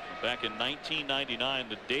 Back in 1999,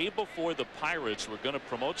 the day before the Pirates were going to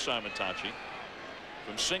promote Simontacchi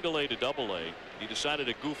from single A to double A, he decided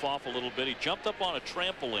to goof off a little bit. He jumped up on a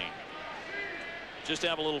trampoline just to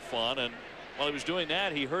have a little fun, and while he was doing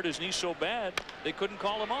that, he hurt his knee so bad they couldn't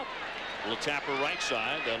call him up. A little tapper right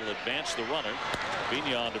side that'll advance the runner.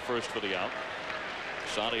 Vigna on to first for the out.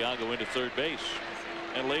 Santiago into third base.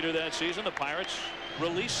 And later that season, the Pirates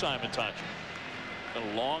released Simontacchi.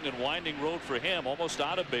 A long and winding road for him, almost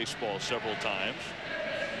out of baseball several times.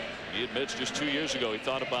 He admits just 2 years ago he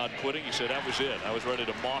thought about quitting. He said that was it. I was ready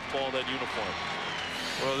to mothball that uniform.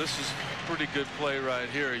 Well, this is pretty good play right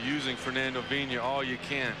here, using Fernando Vigna all you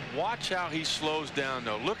can. Watch how he slows down,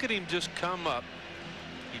 though. Look at him just come up.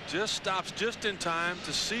 He just stops just in time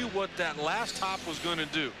to see what that last hop was going to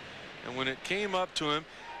do. And when it came up to him,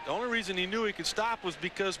 the only reason he knew he could stop was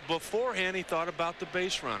because beforehand he thought about the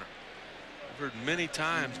base runner. I've heard many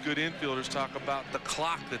times good infielders talk about the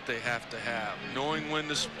clock that they have to have, knowing when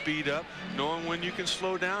to speed up, knowing when you can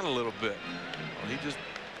slow down a little bit. Well, he just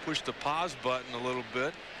pushed the pause button a little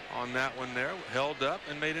bit on that one there, held up,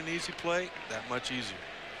 and made an easy play that much easier.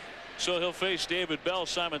 So he'll face David Bell.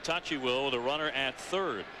 Simontacchi will, with a runner at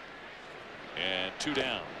third. And 2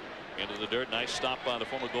 down. Into the dirt. Nice stop by the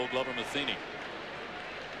former Gold Glover Matheny.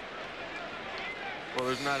 Well,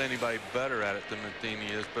 there's not anybody better at it than Matheny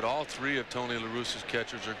is, but all 3 of Tony La Russa's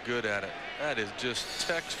catchers are good at it. That is just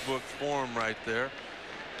textbook form right there.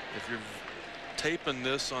 If you're taping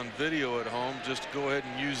this on video at home, just go ahead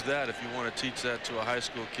and use that if you want to teach that to a high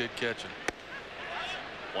school kid catching.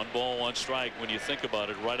 1 ball, 1 strike. When you think about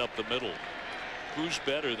it, right up the middle. Who's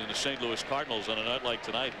better than the St. Louis Cardinals on a night like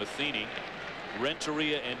tonight? Matheny,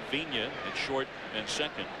 Renteria, and Vigna at short and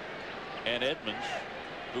second, and Edmonds,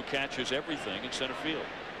 who catches everything in center field.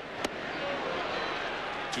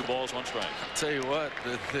 2 balls, 1 strike. I'll tell you what,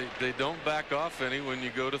 they don't back off any when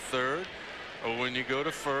you go to third, or when you go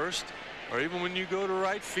to first, or even when you go to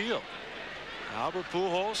right field. Albert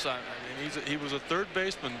Pujols, I mean, he was a third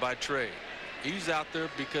baseman by trade. He's out there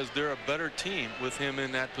because they're a better team with him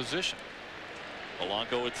in that position.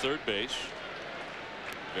 Polanco at third base.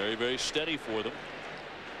 Very, very steady for them.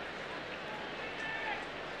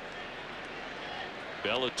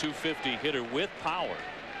 Bell, a .250 hitter with power.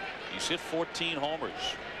 He's hit 14 homers.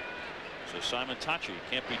 So Simontacchi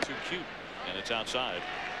can't be too cute, and it's outside.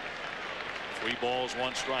 3 balls,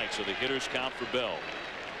 1 strike. So the hitters count for Bell.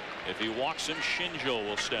 If he walks him, Shinjo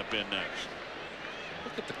will step in next.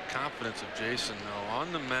 Look at the confidence of Jason, though,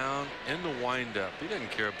 on the mound, in the windup. He doesn't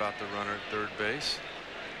care about the runner at third base.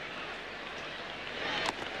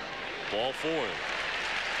 Ball 4.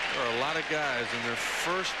 There are a lot of guys in their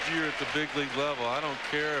first year at the big league level. I don't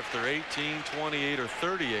care if they're 18, 28, or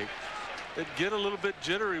 38. They get a little bit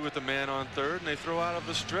jittery with the man on third, and they throw out of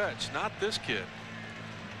the stretch. Not this kid.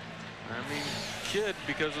 I mean, kid,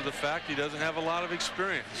 because of the fact he doesn't have a lot of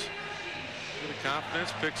experience. Bit of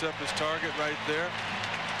confidence, picks up his target right there.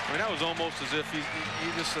 I mean, that was almost as if he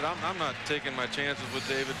just said, I'm not taking my chances with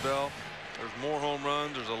David Bell. There's more home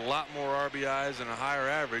runs, there's a lot more RBIs and a higher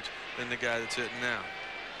average than the guy that's hitting now.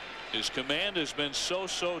 His command has been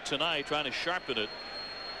so-so tonight, trying to sharpen it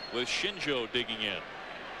with Shinjo digging in.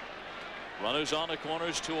 Runners on the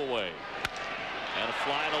corners, 2 away. And a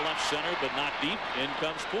fly to left center, but not deep. In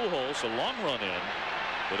comes Pujols, a long run in,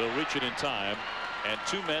 but he'll reach it in time, and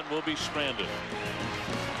 2 men will be stranded.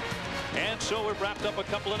 And so we've wrapped up a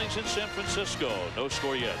couple innings in San Francisco. No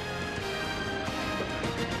score yet.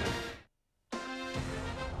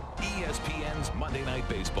 ESPN's Monday Night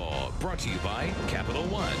Baseball, brought to you by Capital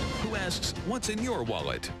One, who asks, what's in your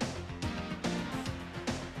wallet?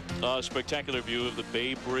 A spectacular view of the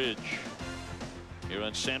Bay Bridge here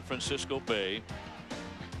on San Francisco Bay.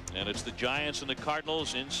 And it's the Giants and the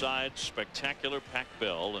Cardinals inside spectacular Pac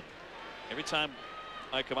Bell. And every time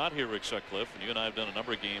I come out here, Rick Sutcliffe, and you and I have done a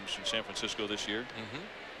number of games in San Francisco this year,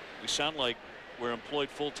 we sound like we're employed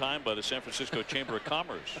full-time by the San Francisco Chamber of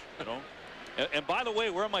Commerce, you know. And by the way,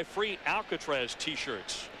 where are my free Alcatraz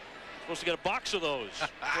t-shirts? Supposed to get a box of those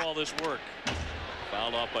for all this work.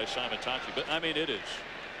 Fouled off by Simontacchi. But I mean, it is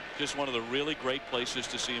just one of the really great places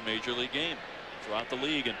to see a major league game throughout the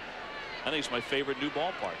league. And I think it's my favorite new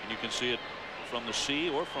ballpark, and you can see it from the sea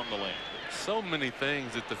or from the land. So many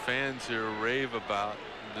things that the fans here rave about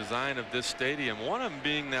the design of this stadium. One of them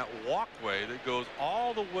being that walkway that goes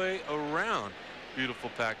all the way around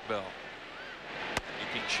beautiful Pac Bell.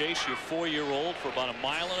 You can chase your 4-year-old for about 1.5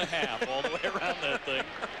 miles all the way around that thing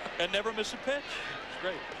and never miss a pitch. It's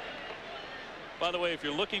great. By the way, if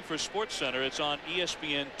you're looking for SportsCenter, it's on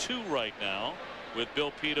ESPN2 right now with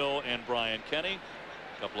Bill Pito and Brian Kenny.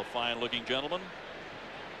 A couple of fine-looking gentlemen.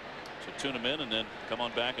 So tune them in and then come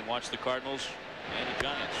on back and watch the Cardinals and the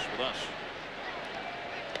Giants with us.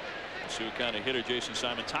 Let's see what kind of hitter Jason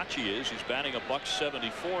Simontacchi is. He's batting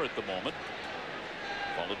 $174 at the moment,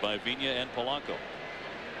 followed by Vina and Polanco.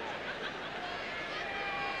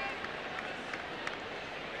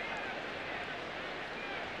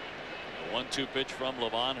 A 1-2 pitch from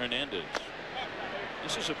Livan Hernandez.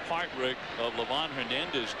 This is a part, Rick, of Livan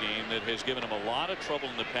Hernandez's game that has given him a lot of trouble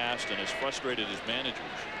in the past and has frustrated his managers.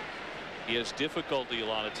 He has difficulty a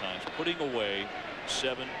lot of times putting away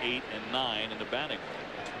 7, 8, and 9 in the batting.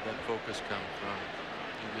 That's where that focus comes from.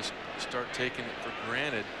 You just start taking it for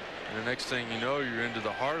granted, and the next thing you know, you're into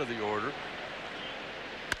the heart of the order.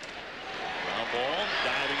 Ground ball,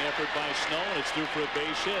 diving effort by Snow, and it's through for a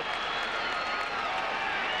base hit.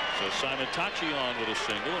 So Simontacchi on with a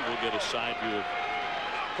single, and we'll get a side view of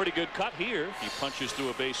pretty good cut here. He punches through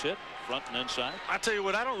a base hit, front and inside. I tell you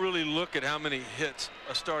what, I don't really look at how many hits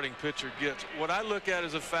a starting pitcher gets. What I look at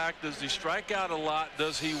is the fact, does he strike out a lot?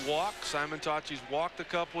 Does he walk? Simontacchi's walked a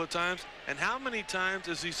couple of times. And how many times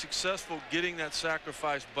is he successful getting that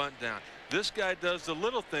sacrifice bunt down? This guy does the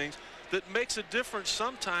little things that makes a difference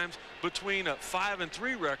sometimes between a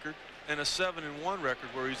 5-3 record and a 7-1 record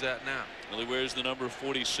where he's at now. Well, he wears the number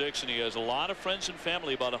 46, and he has a lot of friends and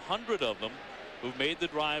family, about 100 of them, who've made the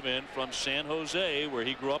drive in from San Jose, where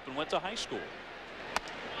he grew up and went to high school.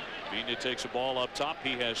 Vina takes a ball up top.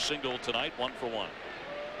 He has singled tonight, 1 for 1.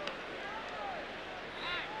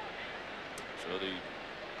 So the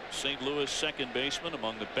St. Louis second baseman,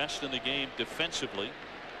 among the best in the game defensively,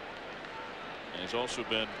 and has also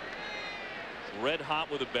been red hot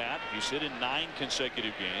with a bat. He's hit in 9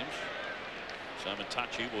 consecutive games.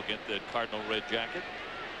 Simontacchi will get the Cardinal red jacket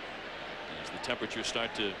as the temperatures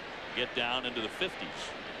start to get down into the 50s.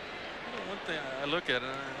 You know, one thing I look at,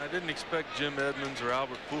 and I didn't expect Jim Edmonds or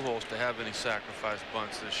Albert Pujols to have any sacrifice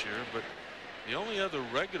bunts this year, but the only other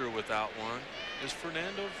regular without one is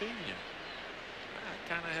Fernando Vina.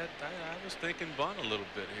 I was thinking bunt a little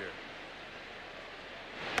bit here.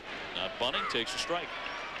 Not bunting, takes a strike.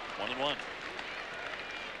 1-1. Well,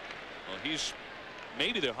 he's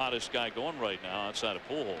maybe the hottest guy going right now outside of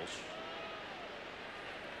Pujols.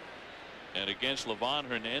 And against Livan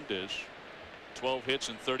Hernandez, 12 hits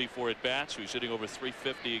and 34 at bats. So he's hitting over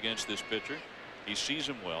 350 against this pitcher. He sees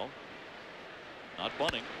him well. Not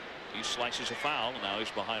bunting. He slices a foul, and now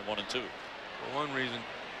he's behind 1-2. For one reason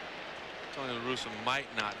Tony La Russa might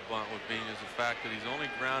not bunt with Vina is the fact that he's only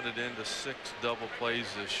grounded into 6 double plays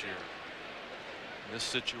this year. In this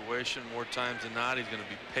situation, more times than not, he's going to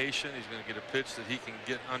be patient. He's going to get a pitch that he can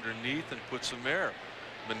get underneath and put some air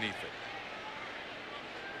beneath it.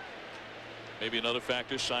 Maybe another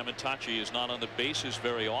factor, Simontacchi is not on the bases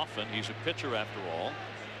very often. He's a pitcher after all,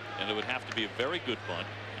 and it would have to be a very good bunt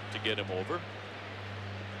to get him over.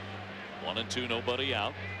 1-2, nobody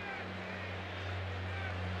out.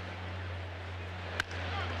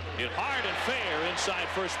 Hit hard and fair inside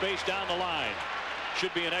first base down the line.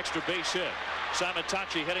 Should be an extra base hit.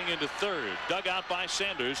 Simontacchi heading into third, dug out by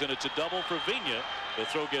Sanders, and it's a double for Vina. The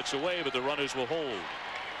throw gets away, but the runners will hold.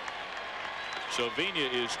 So Vina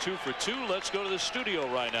is 2 for 2. Let's go to the studio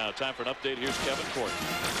right now. Time for an update. Here's Kevin Court.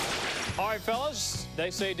 All right, fellas,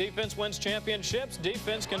 they say defense wins championships.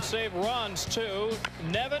 Defense can save runs, too.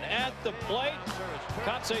 Nevin at the plate.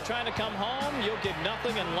 Kotze trying to come home. You'll get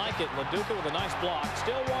nothing and like it. LaDuca with a nice block.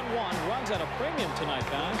 Still 1-1. Runs at a premium tonight,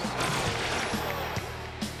 guys.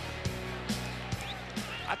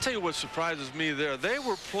 I tell you what surprises me there. They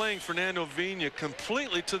were playing Fernando Vina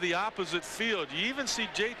completely to the opposite field. You even see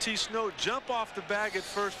J.T. Snow jump off the bag at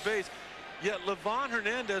first base. Yet Livan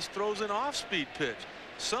Hernandez throws an off-speed pitch.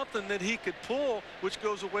 Something that he could pull, which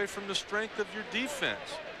goes away from the strength of your defense.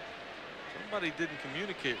 Somebody didn't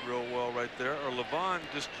communicate real well right there, or Livan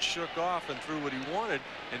just shook off and threw what he wanted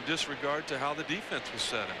in disregard to how the defense was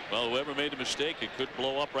set up. Well, whoever made the mistake, it could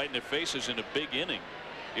blow up right in their faces in a big inning.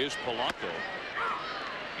 Here's Polanco.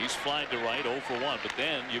 He's flying to right, 0 for 1, but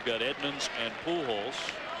then you've got Edmonds and Pujols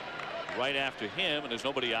right after him, and there's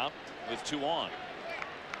nobody out with 2 on.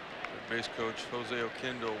 Base coach Jose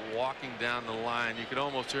Oquendo walking down the line. You could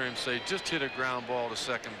almost hear him say, just hit a ground ball to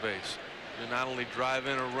second base. You'll not only drive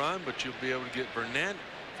in a run, but you'll be able to get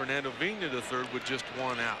Fernando Vina to third with just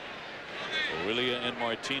 1 out. Aurelia and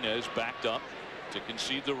Martinez backed up to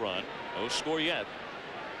concede the run. No score yet.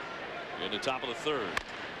 In the top of the 3rd.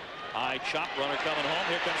 High chop, runner coming home.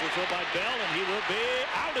 Here comes the throw by Bell, and he will be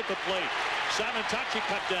out at the plate. Simontacchi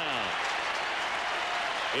cut down.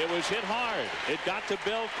 It was hit hard. It got to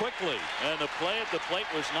Bell quickly, and the play at the plate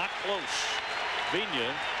was not close.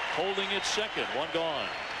 Vina holding it second. 1 gone.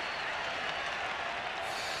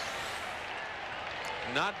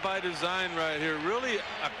 Not by design right here. Really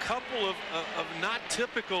a couple of not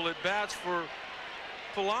typical at bats for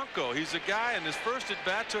Polanco. He's a guy in his first at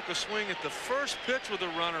bat took a swing at the first pitch with a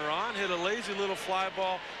runner on, hit a lazy little fly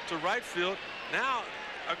ball to right field. Now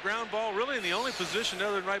a ground ball really in the only position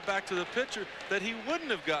other than right back to the pitcher that he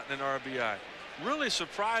wouldn't have gotten an RBI. Really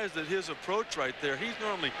surprised at his approach right there. He's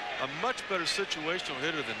normally a much better situational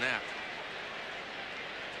hitter than that.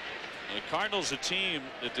 The Cardinals, a team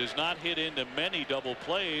that does not hit into many double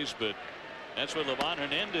plays, but that's what Livan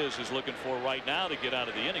Hernandez is looking for right now to get out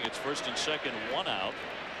of the inning. It's 1st and 2nd, 1 out,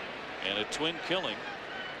 and a twin killing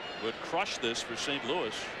would crush this for St.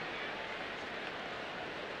 Louis.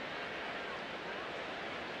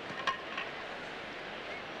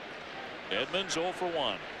 Edmonds 0 for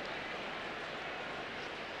 1.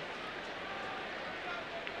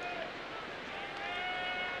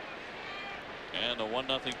 And a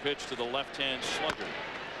 1-0 pitch to the left-hand slugger.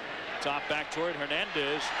 Top back toward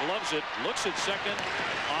Hernandez, gloves it, looks at second,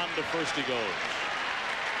 on to first he goes.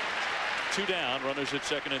 2 down, runners at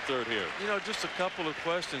second and third here. You know, just a couple of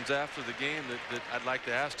questions after the game that I'd like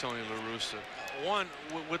to ask Tony La Russa. One,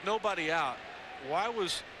 with nobody out, why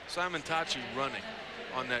was Simontacchi running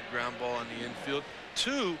on that ground ball in the infield?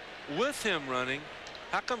 2, with him running,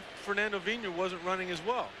 how come Fernando Vina wasn't running as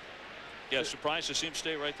well? Yeah, surprised to see him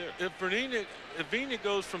stay right there. If Vina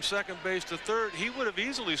goes from second base to third, he would have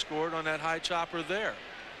easily scored on that high chopper there.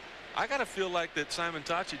 I got to feel like that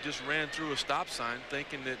Simontacchi just ran through a stop sign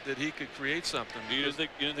thinking that he could create something. You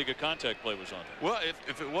didn't think a contact play was on there? Well,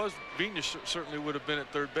 if it was, Vina certainly would have been at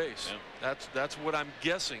third base. Yeah. That's what I'm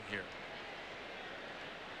guessing here.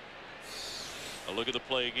 A look at the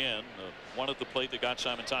play again. One at the plate that got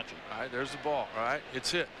Simontacchi. All right, there's the ball. All right,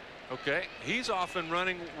 it's hit. Okay, he's off and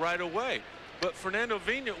running right away. But Fernando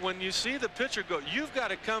Vina, when you see the pitcher go, you've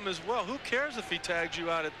got to come as well. Who cares if he tags you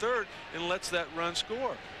out at third and lets that run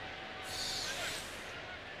score?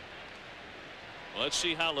 Well, let's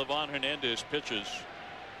see how Livan Hernandez pitches.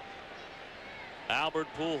 Albert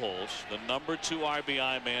Pujols, the number 2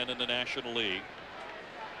 RBI man in the National League,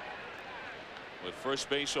 with first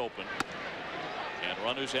base open and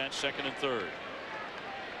runners at second and third.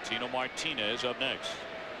 Tino Martinez up next.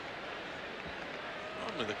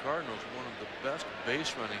 The Cardinals, one of the best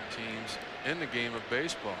base running teams in the game of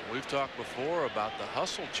baseball. We've talked before about the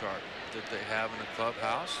hustle chart that they have in the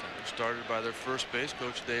clubhouse. It started by their first base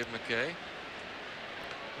coach, Dave McKay.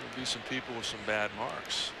 There'll be some people with some bad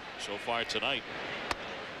marks. So far tonight,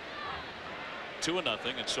 2-0,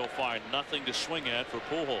 and so far nothing to swing at for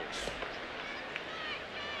Pujols.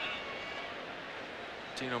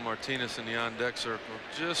 Tino Martinez in the on-deck circle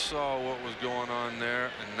just saw what was going on there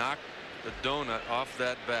and knocked the donut off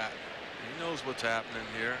that bat. He knows what's happening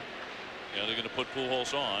here. Yeah, they're going to put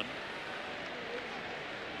Pujols on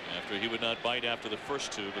after he would not bite after the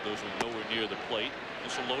first 2, but those were nowhere near the plate.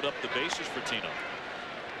 This will load up the bases for Tino.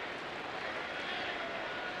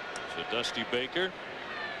 So Dusty Baker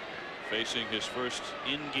facing his first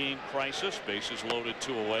in-game crisis. Bases loaded,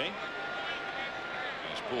 2 away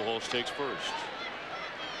as Pujols takes first.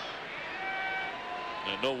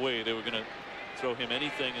 And no way they were going to throw him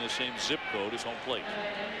anything in the same zip code as home plate.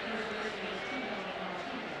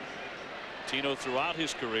 Tino throughout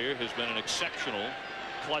his career has been an exceptional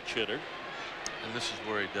clutch hitter. And this is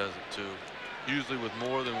where he does it too. Usually with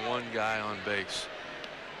more than one guy on base.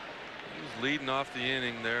 He was leading off the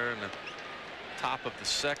inning there in the top of the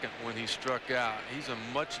second when he struck out. He's a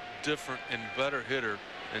much different and better hitter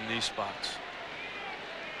in these spots.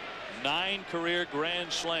 9 career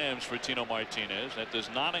grand slams for Tino Martinez. That does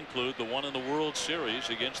not include the one in the World Series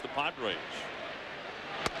against the Padres.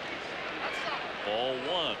 Ball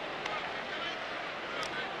 1.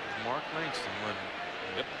 Mark Langston, wasn't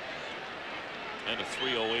it? Yep. And a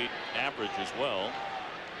 308 average as well.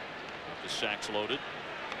 With the sacks loaded.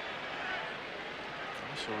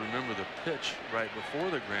 Also remember the pitch right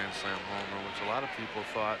before the grand slam home run, which a lot of people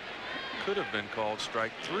thought could have been called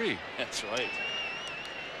strike 3. That's right.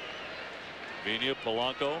 Vina,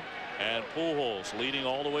 Polanco, and Pujols leading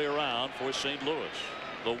all the way around for St. Louis.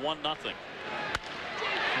 The 1-0.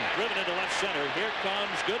 Driven into left center. Here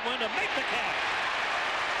comes Goodwin to make the catch.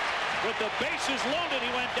 With the bases loaded, he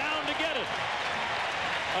went down to get it.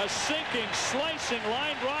 A sinking, slicing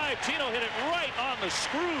line drive. Tino hit it right on the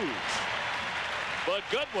screws. But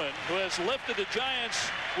Goodwin, who has lifted the Giants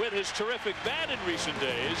with his terrific bat in recent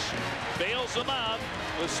days, bails them out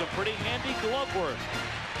with some pretty handy glove work.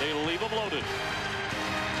 They leave him loaded.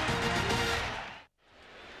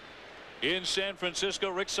 In San Francisco,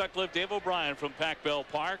 Rick Sutcliffe, Dave O'Brien from Pac-Bell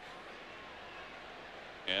Park.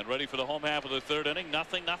 And ready for the home half of the 3rd inning.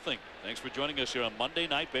 0-0. Thanks for joining us here on Monday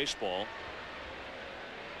Night Baseball.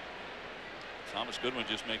 Thomas Goodwin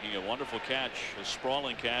just making a wonderful catch, a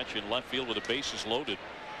sprawling catch in left field with the bases loaded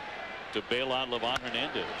to bail out Livan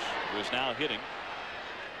Hernandez, who is now hitting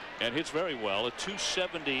and hits very well. A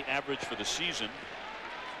 .270 average for the season.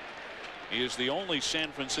 He is the only San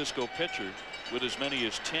Francisco pitcher with as many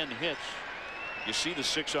as 10 hits. You see the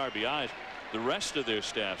 6 RBIs. The rest of their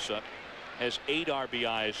staff has 8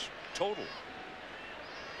 RBIs total.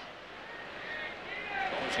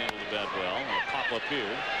 Always handled the bat well. And a pop up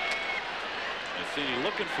here. Matheny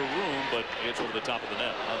looking for room, but it's over the top of the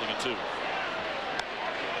net. 0-2.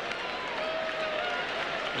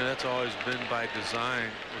 And that's always been by design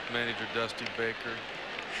with manager Dusty Baker,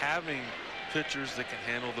 having pitchers that can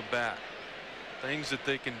handle the bat, things that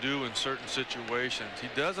they can do in certain situations. He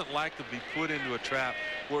doesn't like to be put into a trap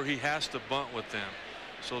where he has to bunt with them.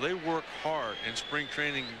 So they work hard in spring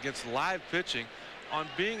training against live pitching on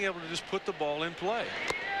being able to just put the ball in play.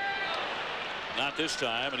 Not this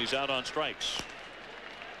time, and he's out on strikes.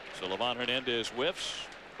 So Livan Hernandez whiffs.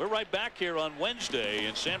 We're right back here on Wednesday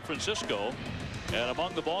in San Francisco. And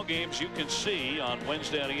among the ball games you can see on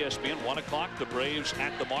Wednesday on ESPN, 1 o'clock, the Braves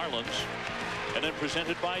at the Marlins. And then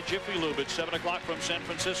presented by Jiffy Lube at 7 o'clock from San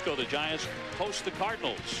Francisco, the Giants host the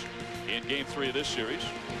Cardinals in Game 3 of this series.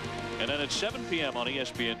 And then at 7 p.m. on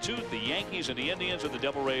ESPN2, the Yankees and the Indians and the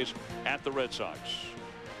Devil Rays at the Red Sox.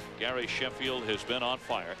 Gary Sheffield has been on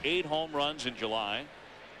fire. 8 home runs in July,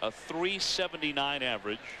 a .379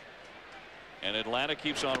 average. And Atlanta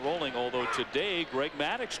keeps on rolling, although today Greg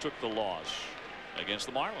Maddux took the loss against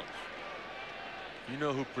the Marlins. You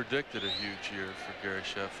know who predicted a huge year for Gary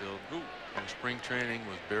Sheffield? Who? In spring training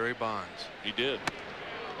was Barry Bonds. He did.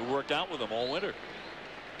 Who worked out with him all winter.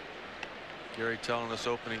 Gary telling us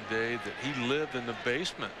opening day that he lived in the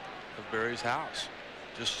basement of Barry's house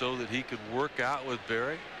just so that he could work out with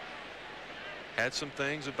Barry. Had some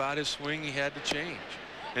things about his swing he had to change.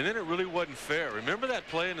 And then it really wasn't fair. Remember that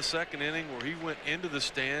play in the 2nd inning where he went into the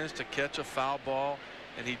stands to catch a foul ball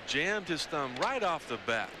and he jammed his thumb right off the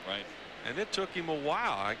bat. Right. And it took him a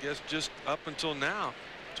while, I guess, just up until now,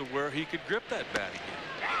 to where he could grip that bat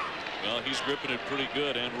again. Well, he's gripping it pretty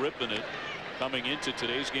good and ripping it coming into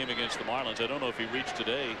today's game against the Marlins. I don't know if he reached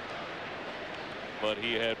today, but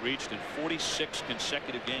he had reached in 46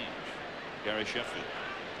 consecutive games. Gary Sheffield.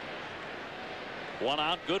 1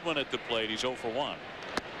 out. Goodwin at the plate. He's 0 for 1.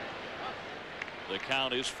 The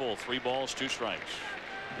count is full. 3 balls, 2 strikes.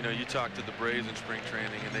 You know, you talked to the Braves in spring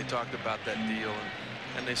training and they talked about that deal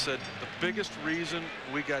and they said the biggest reason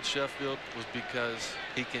we got Sheffield was because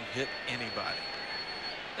he can hit anybody.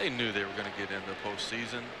 They knew they were going to get into the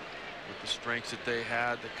postseason with the strengths that they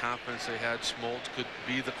had, the confidence they had. Smoltz could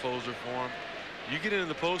be the closer for them. You get into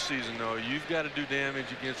the postseason, though, you've got to do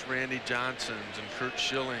damage against Randy Johnsons and Kurt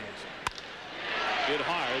Schillings. Hit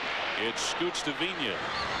hard. It scoots to Vina.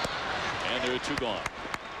 And there are 2 gone.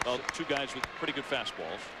 Well, 2 guys with pretty good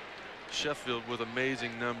fastballs. Sheffield with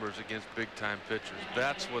amazing numbers against big-time pitchers.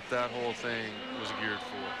 That's what that whole thing was geared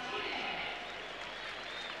for.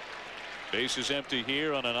 Base is empty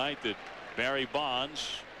here on a night that Barry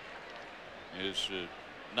Bonds is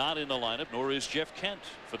not in the lineup, nor is Jeff Kent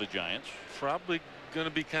for the Giants. Probably going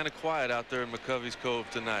to be kind of quiet out there in McCovey's Cove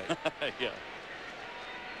tonight. Yeah.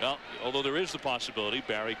 Well, although there is the possibility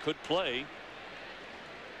Barry could play.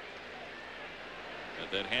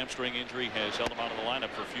 That hamstring injury has held him out of the lineup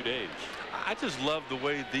for a few days. I just love the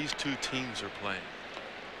way these two teams are playing.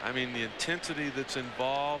 I mean, the intensity that's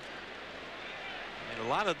involved. And a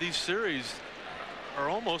lot of these series are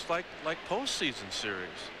almost like postseason series.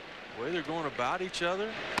 The way they're going about each other.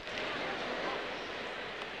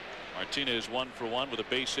 Martinez 1 for 1 with a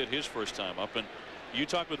base hit his first time up. And you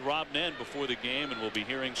talked with Rob Nen before the game, and we'll be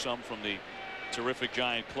hearing some from the terrific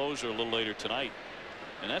Giant closer a little later tonight.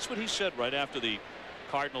 And that's what he said right after the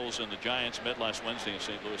Cardinals and the Giants met last Wednesday in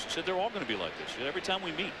St. Louis. He said they're all going to be like this. Every time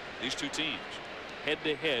we meet these two teams head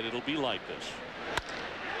to head, it'll be like this.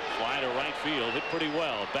 Fly to right field, hit pretty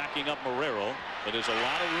well, backing up Marrero, but there's a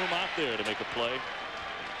lot of room out there to make a play.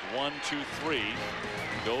 1, 2, 3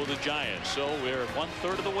 go the Giants. So we're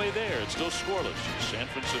 1/3 of the way there. It's still scoreless in San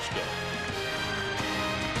Francisco.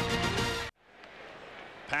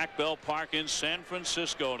 Pac Bell Park in San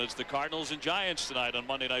Francisco, and it's the Cardinals and Giants tonight on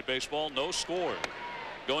Monday Night Baseball. No score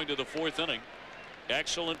going to the 4th inning.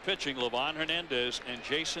 Excellent pitching, Livan, Hernandez and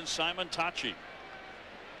Jason Simontacchi.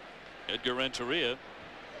 Edgar Renteria,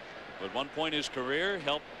 at one point in his career,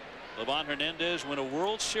 helped Livan Hernandez win a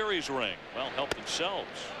World Series ring. Well, helped themselves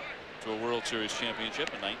to a World Series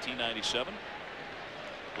championship in 1997.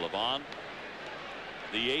 Livan,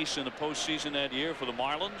 the ace in the postseason that year for the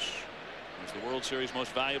Marlins, was the World Series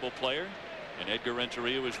most valuable player, and Edgar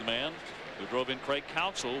Renteria was the man who drove in Craig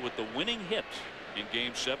Counsell with the winning hit in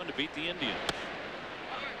Game 7 to beat the Indians.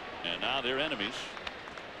 And now they're enemies,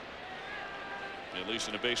 at least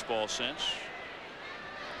in a baseball sense.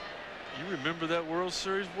 You remember that World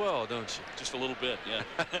Series well, don't you? Just a little bit, yeah.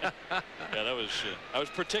 Yeah, that was. I was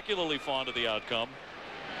particularly fond of the outcome,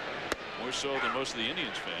 more so than most of the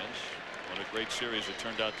Indians fans. What a great series it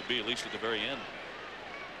turned out to be, at least at the very end.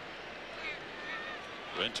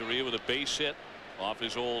 Renteria with a base hit off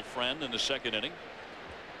his old friend in the 2nd inning.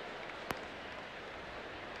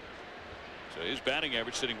 So his batting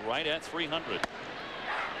average sitting right at 300.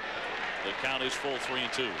 The count is full,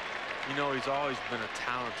 3-2. You know, he's always been a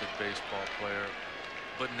talented baseball player,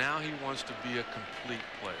 but now he wants to be a complete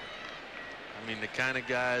player. I mean, the kind of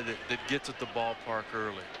guy that gets at the ballpark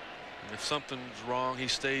early. And if something's wrong, he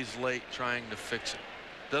stays late trying to fix it.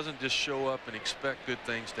 Doesn't just show up and expect good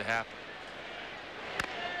things to happen.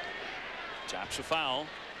 Taps a foul.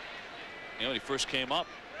 You know, when he first came up,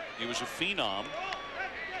 he was a phenom.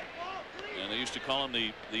 And they used to call him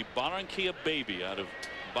the Barranquilla baby out of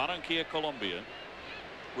Barranquilla, Colombia,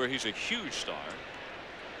 where he's a huge star.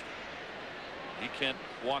 He can't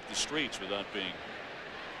walk the streets without being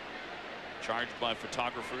charged by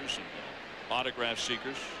photographers and autograph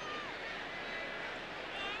seekers.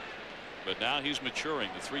 But now he's maturing.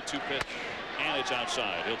 The 3-2 pitch, and it's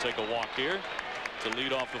outside. He'll take a walk here to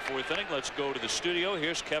lead off the 4th inning. Let's go to the studio.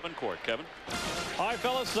 Here's Kevin Court. Kevin. All right,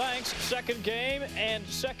 fellas, thanks. Second game and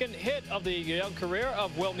second hit of the young career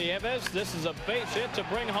of Will Nieves. This is a base hit to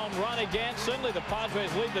bring home Ronnie Suddenly the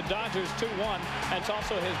Padres lead the Dodgers 2-1. And it's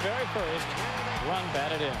also his very first run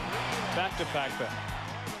batted in. Back to Pac Bell.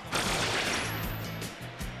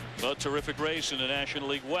 A terrific race in the National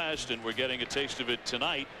League West, and we're getting a taste of it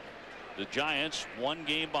tonight. The Giants 1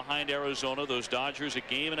 game behind Arizona. Those Dodgers a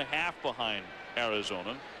game and a half behind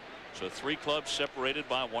Arizona. So 3 clubs separated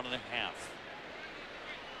by 1.5.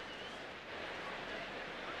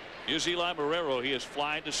 Here's Eli Marrero. He has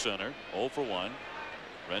flied to center. 0 for 1.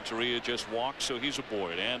 Renteria just walked, so he's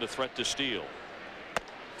aboard, and a threat to steal.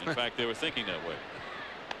 In fact, they were thinking that way.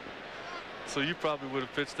 So you probably would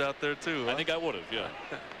have pitched out there too, huh? I think I would have, yeah.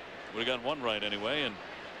 Would have gotten one right anyway. And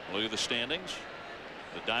look at the standings.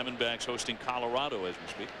 The Diamondbacks hosting Colorado as we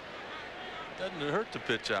speak. Doesn't hurt to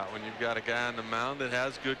pitch out when you've got a guy on the mound that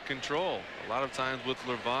has good control. A lot of times with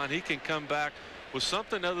Livan, he can come back with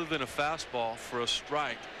something other than a fastball for a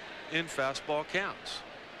strike in fastball counts.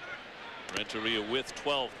 Renteria with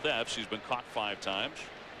 12 thefts. He's been caught 5 times.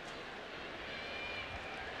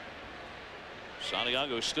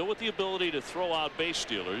 Santiago still with the ability to throw out base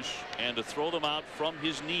stealers and to throw them out from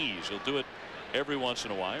his knees. He'll do it every once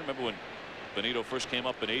in a while. Remember when Benito first came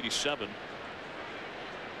up in '87,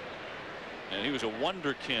 and he was a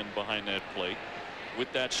wonderkin behind that plate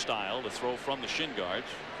with that style to throw from the shin guards.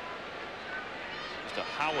 Just a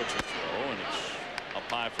howitzer throw, and it's up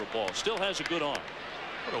high for a ball. Still has a good arm.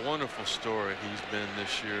 What a wonderful story he's been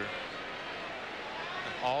this year.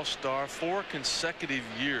 An all-star 4 consecutive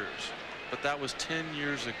years, but that was 10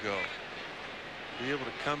 years ago. Be able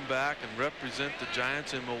to come back and represent the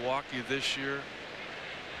Giants in Milwaukee this year.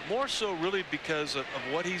 more so really because of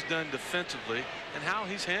what he's done defensively and how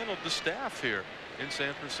he's handled the staff here in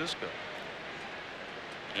San Francisco.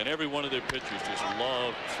 And every one of their pitchers just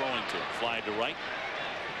love throwing to him. Fly to right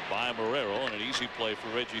by Marrero, and an easy play for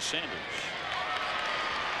Reggie Sanders.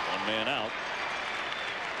 One man out.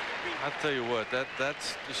 I'll tell you what,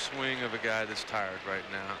 that's the swing of a guy that's tired right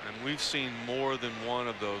now, and we've seen more than one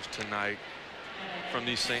of those tonight from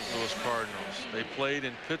these St. Louis Cardinals. They played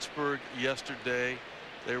in Pittsburgh yesterday.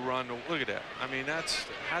 They were on the, look at that. I mean, that's,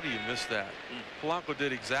 how do you miss that? Polanco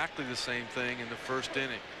did exactly the same thing in the first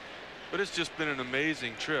inning. But it's just been an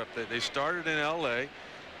amazing trip. They started in LA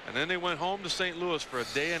and then they went home to St. Louis for a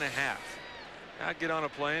day and a half. Now get on a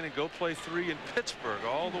plane and go play 3 in Pittsburgh,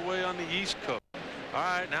 all the way on the East Coast. All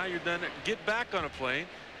right, now you're done. Get back on a plane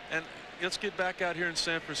and let's get back out here in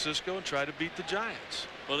San Francisco and try to beat the Giants.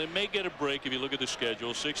 Well, they may get a break if you look at the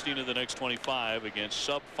schedule. 16 of the next 25 against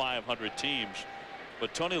sub 500 teams.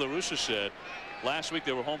 But Tony La Russa said last week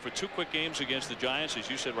they were home for 2 quick games against the Giants, as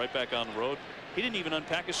you said, right back on the road. He didn't even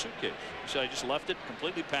unpack his suitcase. He said, I just left it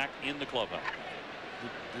completely packed in the clubhouse.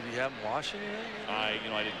 Did he have him wash anything? I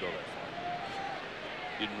didn't go that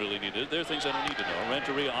far. Didn't really need it. There are things I don't need to know.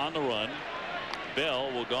 Renteria on the run.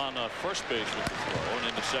 Bell will go on first base with the throw, and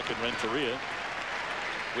into second Renteria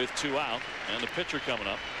with 2 out, and the pitcher coming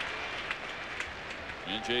up.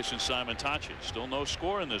 And Jason Simontacchi. Still no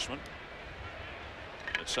score in this one.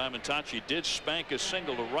 But Simontacchi did spank a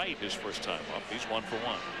single to right his first time up. He's 1 for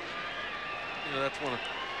 1. You know, that's one of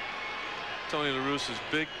Tony La Russa's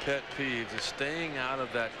big pet peeves, is staying out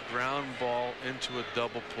of that ground ball into a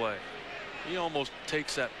double play. He almost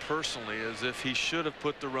takes that personally, as if he should have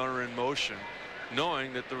put the runner in motion,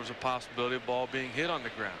 knowing that there was a possibility of ball being hit on the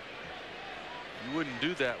ground. You wouldn't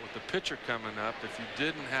do that with the pitcher coming up if you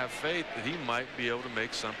didn't have faith that he might be able to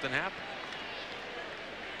make something happen.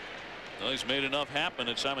 Well, he's made enough happen,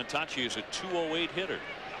 and Simontacchi is a 208 hitter.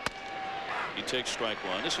 He takes strike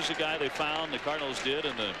 1. This is a guy they found, the Cardinals did,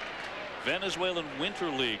 in the Venezuelan Winter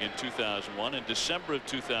League in 2001. In December of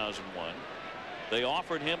 2001, they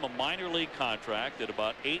offered him a minor league contract at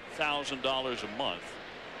about $8,000 a month,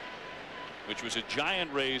 which was a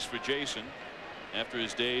giant raise for Jason after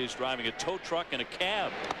his days driving a tow truck and a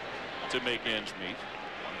cab to make ends meet.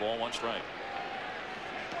 1 ball, 1 strike.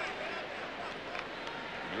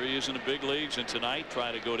 Here he is in the big leagues, and tonight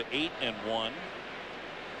try to go to 8-1.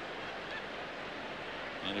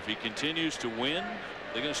 And if he continues to win,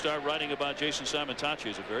 they're going to start writing about Jason Simontacchi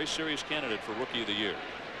as a very serious candidate for Rookie of the Year,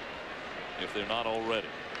 if they're not already.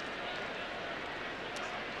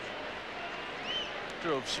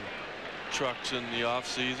 Drove some trucks in the off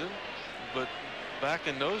season, but back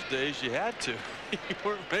in those days you had to. You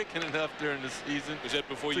weren't making enough during the season. Was that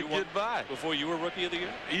before you get by? Before you were Rookie of the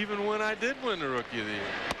Year? Even when I did win the Rookie of the Year.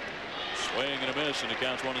 Swing and a miss, and it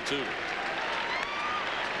counts 1-2.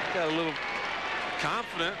 Got a little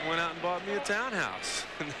confident, went out and bought me a townhouse.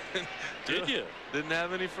 Did you? Didn't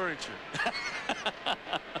have any furniture.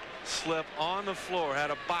 Slept on the floor,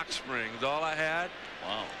 had a box spring, is all I had.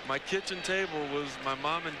 Wow. My kitchen table was my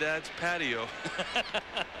mom and dad's patio.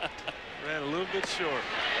 Ran a little bit short.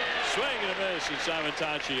 Swing and a miss, and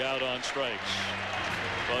Simontacchi out on strikes.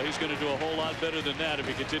 Well, he's going to do a whole lot better than that if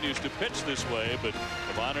he continues to pitch this way, but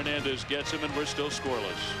Livan Hernandez gets him, and we're still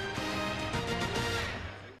scoreless.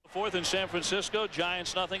 4th in San Francisco,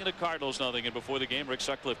 Giants nothing and the Cardinals nothing. And before the game, Rick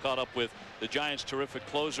Sutcliffe caught up with the Giants' terrific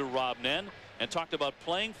closer Rob Nen and talked about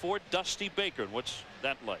playing for Dusty Baker. And what's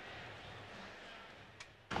that like?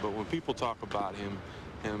 But when people talk about him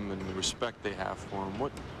and the respect they have for him,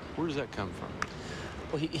 where does that come from?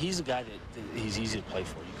 Well, he's a guy that he's easy to play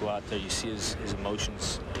for. You go out there, you see his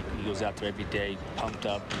emotions. He goes out there every day, pumped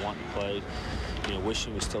up, wanting to play. You know,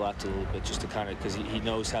 wishing he was still out there a little bit, just to kind of, because he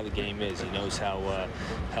knows how the game is. He knows how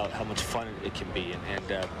much fun it can be,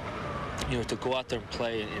 and you know, to go out there and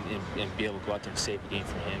play and be able to go out there and save a game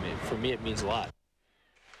for him. For me, it means a lot.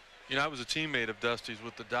 You know, I was a teammate of Dusty's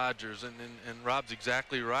with the Dodgers, and Rob's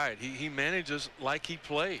exactly right. He manages like he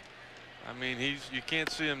played. I mean, you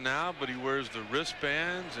can't see him now, but he wears the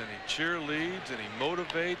wristbands and he cheerleads and he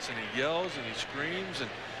motivates and he yells and he screams, and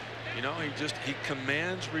you know, he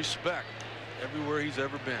commands respect everywhere he's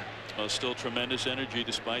ever been. Well, still tremendous energy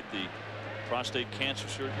despite the prostate cancer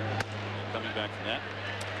surgery. Coming back from that.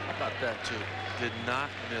 How about that too? Did not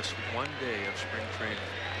miss 1 day of spring training.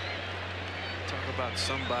 Talk about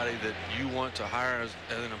somebody that you want to hire as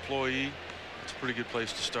an employee. It's a pretty good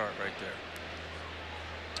place to start right there.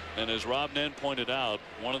 And as Rob Nen pointed out,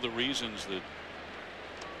 one of the reasons that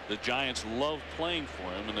the Giants love playing for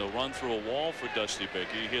him, and they'll run through a wall for Dusty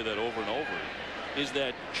Baker, you hear that over and over, is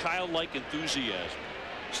that childlike enthusiasm.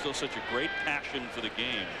 Still such a great passion for the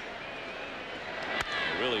game.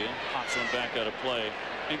 Really pops one back out of play.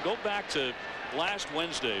 And go back to last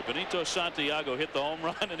Wednesday. Benito Santiago hit the home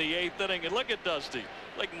run in the 8th inning. And look at Dusty,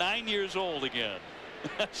 like 9 years old again,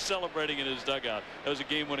 celebrating in his dugout. That was a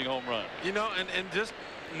game-winning home run. You know, and just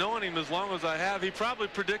knowing him as long as I have, he probably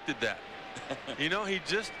predicted that. You know, he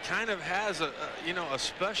just kind of has a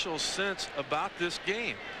special sense about this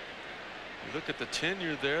game. You look at the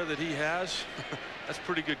tenure there that he has. That's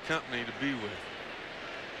pretty good company to be with.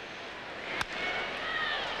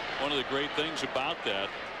 One of the great things about that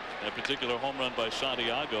particular home run by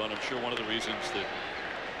Santiago, and I'm sure one of the reasons that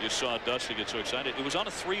you saw Dusty get so excited, it was on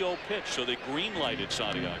a 3-0 pitch, so they green lighted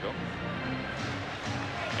Santiago,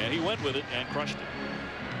 and he went with it and crushed it.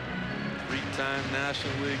 3-time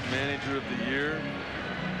National League Manager of the Year.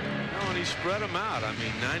 And he spread them out. I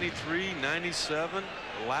mean, 93, 97,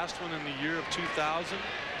 the last one in the year of 2000.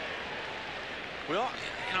 Well,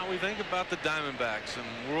 we think about the Diamondbacks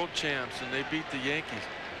and world champs, and they beat the Yankees.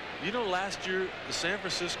 You know, last year the San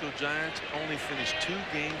Francisco Giants only finished 2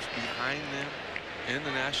 games behind them in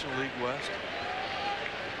the National League West.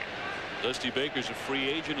 Dusty Baker's a free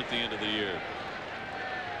agent at the end of the year.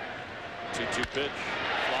 2-2 pitch.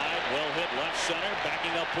 Fly, well hit left center.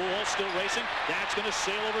 Backing up Pujols, still racing. That's going to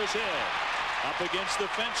sail over his head. Up against the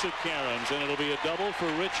fence of Cairns, and it'll be a double for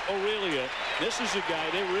Rich Aurelia. This is a guy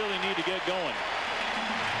they really need to get going.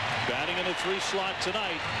 Batting in the 3 slot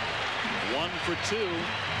tonight. 1 for 2.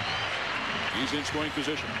 He's in scoring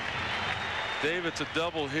position. Dave, it's a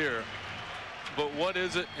double here. But what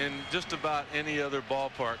is it in just about any other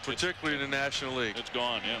ballpark, particularly in the National League? It's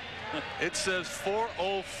gone, yeah. It says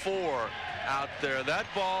 404 out there. That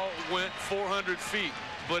ball went 400 feet,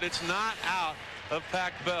 but it's not out of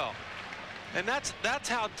Pac Bell. And that's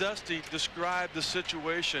how Dusty described the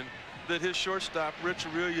situation that his shortstop, Rich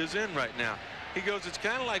Aurelia, is in right now. He goes, it's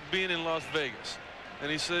kind of like being in Las Vegas.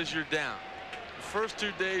 And he says you're down. The first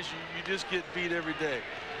 2 days, you just get beat every day.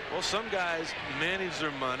 Well, some guys manage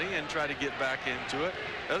their money and try to get back into it.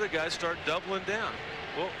 Other guys start doubling down.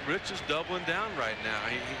 Well, Rich is doubling down right now.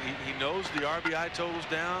 He knows the RBI total's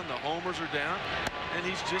down, the homers are down, and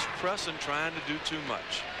he's just pressing, trying to do too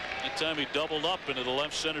much. That time he doubled up into the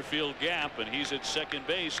left center field gap, and he's at second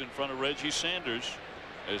base in front of Reggie Sanders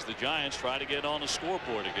as the Giants try to get on the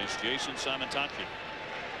scoreboard against Jason Simontacchi.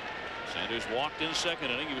 Sanders walked in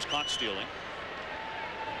second inning. He was caught stealing.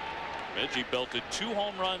 Reggie belted 2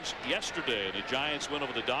 home runs yesterday in the Giants win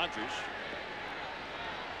over the Dodgers.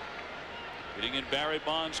 Hitting in Barry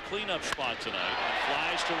Bonds' cleanup spot tonight.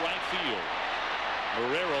 Flies to right field.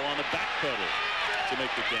 Marrero on the back pedal to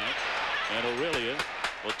make the catch. And Aurelia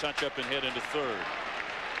will touch up and head into third.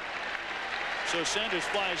 So Sanders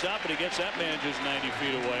flies out, but he gets that man just 90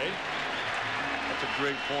 feet away. That's a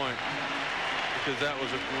great point, because that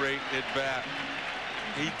was a great at-bat.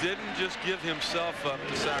 He didn't just give himself up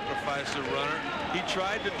to sacrifice a runner. He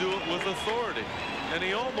tried to do it with authority, and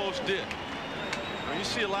he almost did. Now, you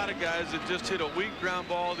see a lot of guys that just hit a weak ground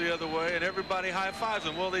ball the other way, and everybody high-fives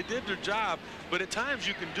them. Well, they did their job, but at times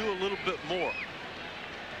you can do a little bit more.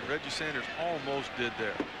 Reggie Sanders almost did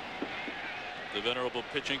there. The venerable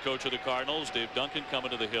pitching coach of the Cardinals, Dave Duncan,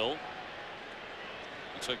 coming to the hill.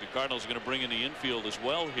 Looks like the Cardinals are going to bring in the infield as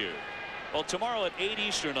well here. Well, tomorrow at 8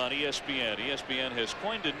 Eastern on ESPN. ESPN has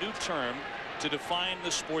coined a new term to define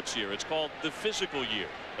the sports year. It's called the physical year,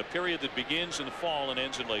 a period that begins in the fall and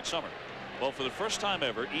ends in late summer. Well, for the first time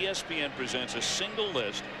ever, ESPN presents a single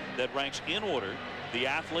list that ranks in order the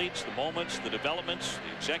athletes, the moments, the developments,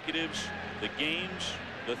 the executives, the games,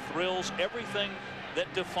 the thrills, everything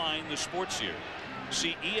that define the sports year.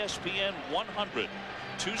 See ESPN 100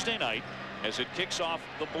 Tuesday night as it kicks off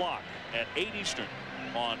the block at 8 Eastern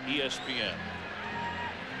on ESPN.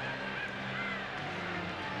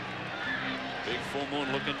 Big full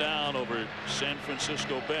moon looking down over San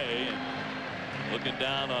Francisco Bay and looking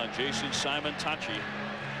down on Jason Simontacchi,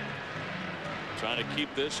 trying to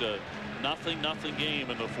keep this a 0-0 game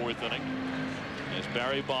in the 4th inning as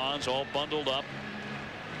Barry Bonds, all bundled up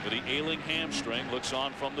with the ailing hamstring, looks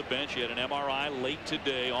on from the bench. He had an MRI late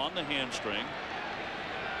today on the hamstring.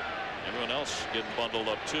 Everyone else getting bundled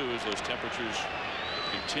up too as those temperatures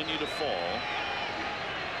continue to fall.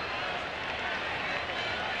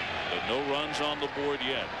 But no runs on the board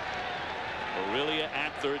yet. Aurelia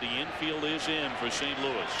at third. The infield is in for St.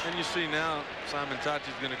 Louis. And you see now Simontacchi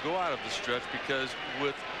is going to go out of the stretch, because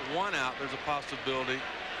with 1 out there's a possibility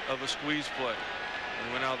of a squeeze play.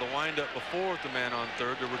 And when out of the windup before with the man on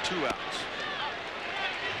third, there were 2 outs.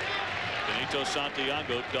 Benito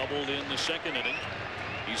Santiago doubled in the 2nd inning.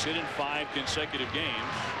 He's hit in 5 consecutive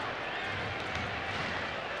games.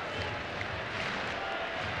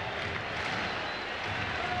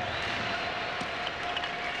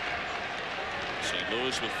 St.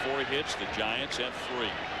 Louis with 4 hits. The Giants have 3.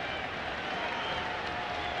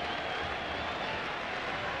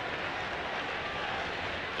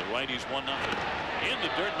 The righties 1-0. In the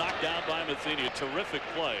dirt, knocked down by Matheny. A terrific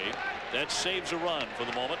play that saves a run for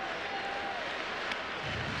the moment.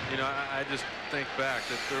 You know, I just think back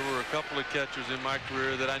that there were a couple of catchers in my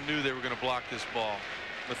career that I knew they were going to block this ball.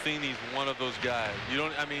 Matheny's one of those guys. You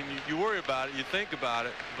don't, I mean, you worry about it, you think about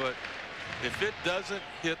it, but if it doesn't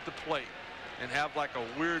hit the plate and have like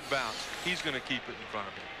a weird bounce, he's going to keep it in front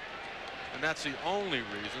of him. And that's the only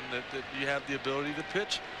reason that you have the ability to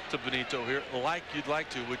pitch to Benito here like you'd like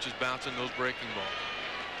to, which is bouncing those breaking balls.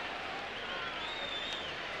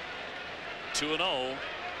 2-0.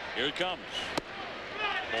 Here it comes.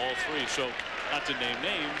 Ball 3. So, not to name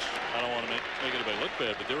names, I don't want to make anybody look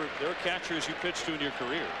bad, but there are catchers you pitched to in your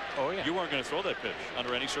career. Oh yeah. You weren't going to throw that pitch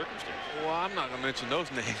under any circumstance. Well, I'm not going to mention those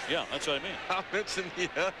names. Yeah, that's what I mean. I'll mention the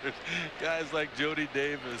others. Guys like Jody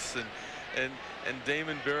Davis and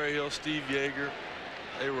Damon Berryhill, Steve Yeager.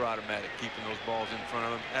 They were automatic keeping those balls in front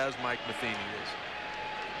of them, as Mike Matheny is.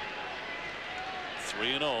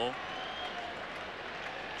 3-0.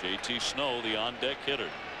 JT Snow, the on-deck hitter.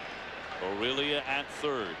 Aurelia at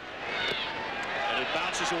third. And it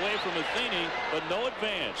bounces away from Matheny, but no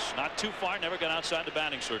advance. Not too far, never got outside the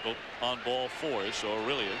batting circle on ball 4. So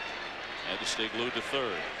Aurelia had to stay glued to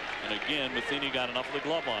third. And again, Matheny got enough of the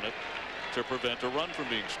glove on it to prevent a run from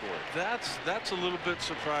being scored. That's a little bit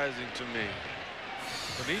surprising to me.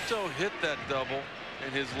 Benito hit that double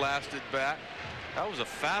in his last at bat. That was a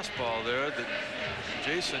fastball there that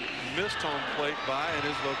Jason missed home plate by in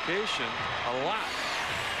his location a lot.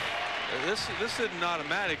 This isn't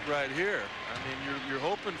automatic right here. I mean, you're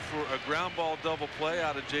hoping for a ground ball double play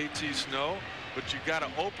out of JT Snow, but you got to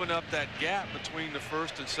open up that gap between the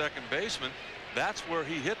first and second baseman. That's where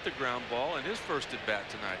he hit the ground ball in his first at bat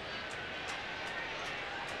tonight.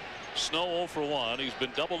 Snow 0 for 1. He's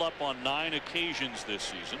been doubled up on 9 occasions this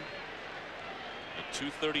season. A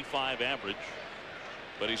 .235 average.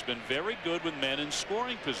 But he's been very good with men in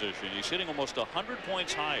scoring position. He's hitting almost 100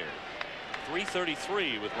 points higher.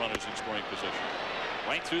 .333 with runners in scoring position.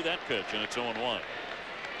 Right through that pitch, and it's 0-1.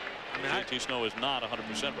 JT Snow is not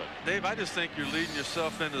 100% right. Dave, I just think you're leading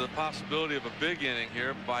yourself into the possibility of a big inning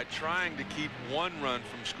here by trying to keep 1 run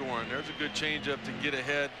from scoring. There's a good changeup to get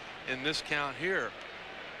ahead in this count here.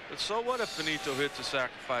 But so what if Benito hits a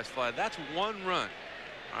sacrifice fly? That's 1 run.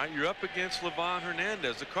 All right, you're up against Livan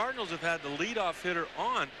Hernandez. The Cardinals have had the leadoff hitter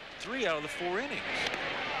on 3 out of the 4 innings.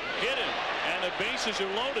 Hit him, and the bases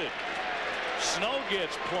are loaded. Snow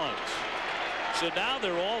gets plunged. So now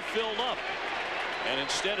they're all filled up. And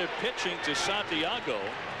instead of pitching to Santiago,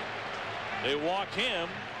 they walk him.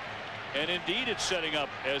 And indeed, it's setting up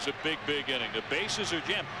as a big inning. The bases are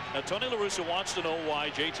jammed. Now, Tony La Russa wants to know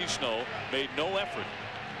why JT Snow made no effort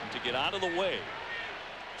to get out of the way.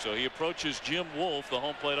 So he approaches Jim Wolf, the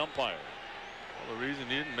home plate umpire. Well, the reason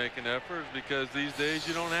he didn't make an effort is because these days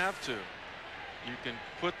you don't have to. You can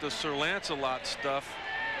put the Sir Lancelot stuff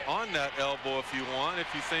on that elbow if you want, if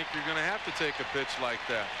you think you're going to have to take a pitch like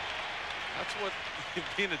that. That's what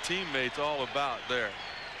being a teammate's all about there.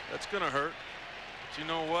 That's going to hurt. But you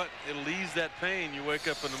know what? It'll ease that pain. You wake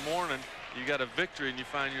up in the morning, you got a victory, and you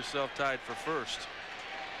find yourself tied for first.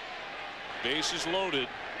 Bases loaded,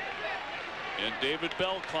 and David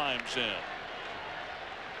Bell climbs in.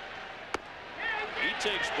 He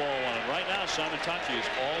takes ball 1, and right now Simontacchi is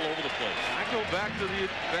all over the place. I go back to the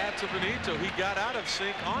at-bat to Benito. He got out of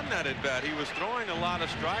sync on that at-bat. He was throwing a lot of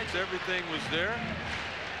strikes. Everything was there.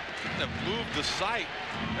 Couldn't have moved the sight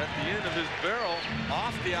at the end of his barrel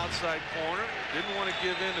off the outside corner. Didn't want to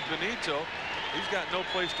give in to Benito. He's got no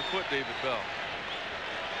place to put David Bell.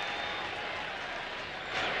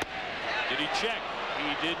 Did he check?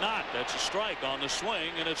 He did not. That's a strike on the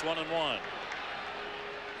swing, and it's 1-1.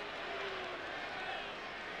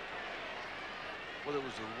 Whether it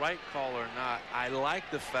was the right call or not, I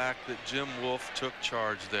like the fact that Jim Wolf took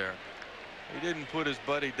charge there. He didn't put his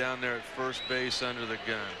buddy down there at first base under the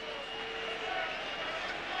gun.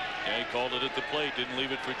 Yeah, he called it at the plate, didn't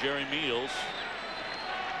leave it for Jerry Meals.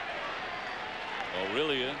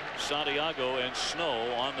 Aurelia, Santiago, and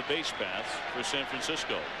Snow on the base paths for San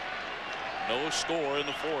Francisco. No score in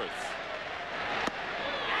the 4th.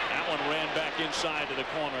 That one ran back inside to the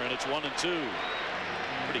corner, and it's 1-2.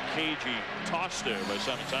 Pretty cagey toss there by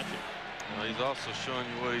Simontacchi. Well, he's also showing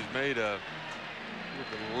you what he's made of. With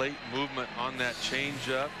the late movement on that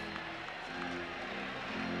changeup.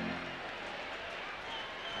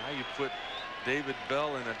 Now you put David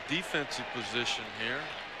Bell in a defensive position here.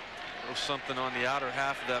 Throw something on the outer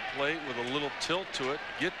half of that plate with a little tilt to it.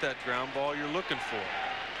 Get that ground ball you're looking for.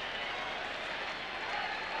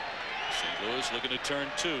 St. Louis looking to turn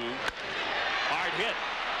 2. Hard hit.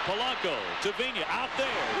 Polanco to Vigna out there.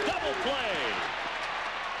 Double play.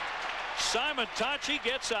 Simontacchi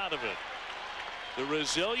gets out of it. The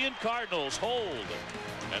resilient Cardinals hold.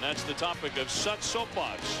 And that's the topic of Sut's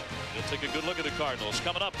Soapbox. We'll take a good look at the Cardinals.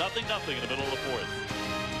 Coming up, 0-0 in the middle of the 4th.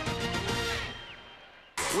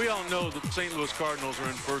 We all know that the St. Louis Cardinals are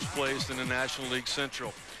in first place in the National League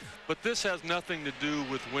Central. But this has nothing to do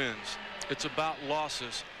with wins. It's about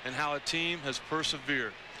losses and how a team has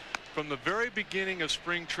persevered. From the very beginning of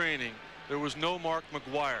spring training, there was no Mark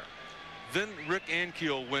McGwire. Then Rick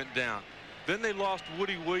Ankiel went down. Then they lost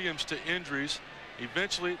Woody Williams to injuries.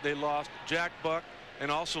 Eventually, they lost Jack Buck and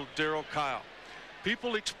also Darryl Kyle.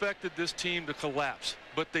 People expected this team to collapse,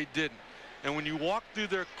 but they didn't. And when you walk through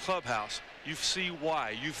their clubhouse, you see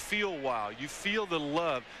why. You feel why. You feel the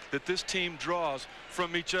love that this team draws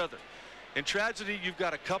from each other. In tragedy, you've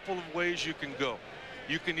got a couple of ways you can go.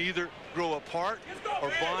 You can either grow apart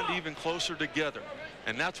or bond even closer together.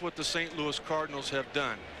 And that's what the St. Louis Cardinals have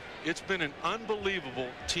done. It's been an unbelievable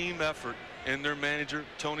team effort in their manager,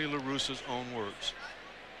 Tony La Russa's own words.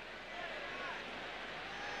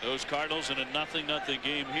 Those Cardinals in a 0-0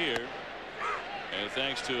 game here. And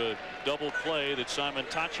thanks to a double play that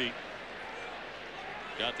Simontacchi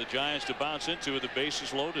got the Giants to bounce into with the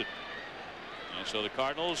bases loaded. And so the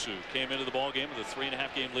Cardinals, who came into the ball game with a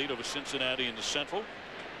 3.5 game lead over Cincinnati in the Central,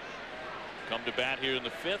 come to bat here in the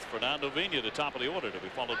 5th. Fernando Vigna, the top of the order, to be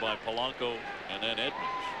followed by Polanco and then Edmonds.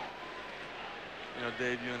 You know,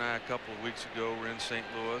 Dave, you and I a couple of weeks ago were in St.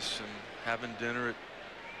 Louis and having dinner at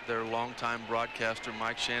their longtime broadcaster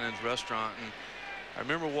Mike Shannon's restaurant, and I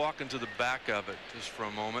remember walking to the back of it just for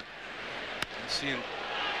a moment and seeing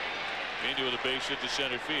Vigna with a base hit to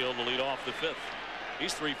center field to lead off the 5th.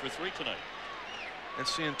 He's 3 for 3 tonight. And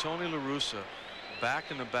seeing Tony La Russa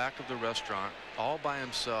back in the back of the restaurant all by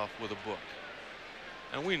himself with a book.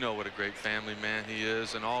 And we know what a great family man he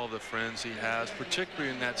is and all of the friends he has, particularly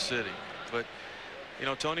in that city. But you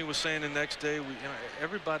know, Tony was saying the next day,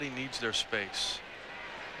 everybody needs their space.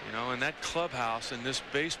 You know, and that clubhouse and this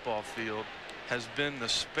baseball field has been the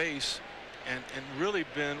space and really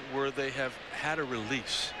been where they have had a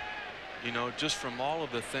release, you know, just from all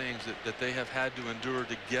of the things that they have had to endure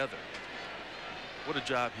together. What a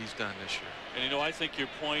job he's done this year. And, you know, I think your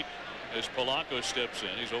point as Polanco steps in,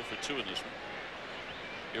 he's 0 for 2 in this one.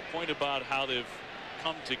 Your point about how they've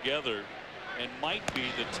come together and might be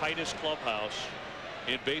the tightest clubhouse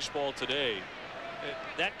in baseball today,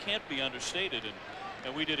 that can't be understated.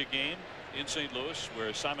 And we did a game in St. Louis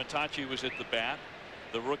where Simontacchi was at the bat,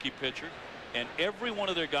 the rookie pitcher, and every one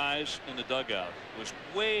of their guys in the dugout was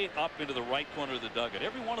way up into the right corner of the dugout.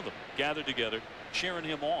 Every one of them gathered together, cheering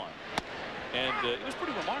him on. And it was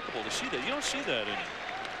pretty remarkable to see that. You don't see that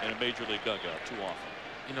in a major league dugout too often.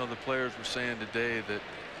 You know, the players were saying today that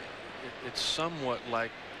it's somewhat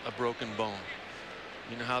like a broken bone.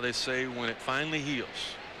 You know how they say when it finally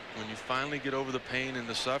heals, when you finally get over the pain and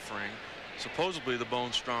the suffering, supposedly the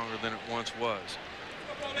bone's stronger than it once was.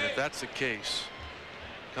 And if that's the case,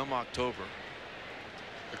 come October,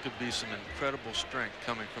 there could be some incredible strength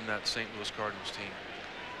coming from that St. Louis Cardinals team.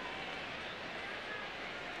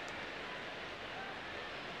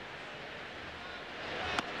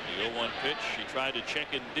 The 0-1 pitch, he tried to check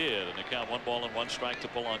and did, and the count 1 ball and 1 strike to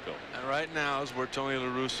Polanco. And right now is where Tony La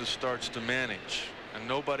Russa starts to manage, and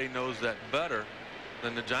nobody knows that better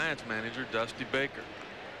than the Giants manager Dusty Baker.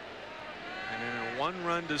 And in a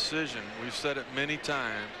 1-run decision, we've said it many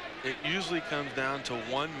times, it usually comes down to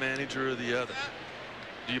one manager or the other.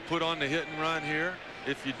 Do you put on the hit and run here?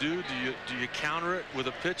 If you do you counter it with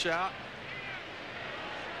a pitch out?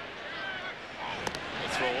 The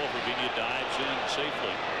throw over, Vigna dives in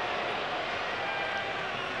safely.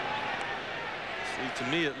 See,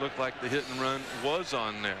 to me it looked like the hit and run was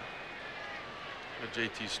on there.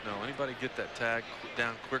 JT Snow, anybody get that tag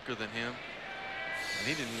down quicker than him? And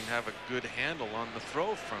he didn't even have a good handle on the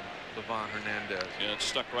throw from Livan Hernandez. Yeah, it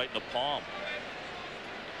stuck right in the palm.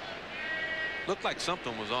 Looked like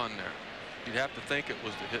something was on there. You'd have to think it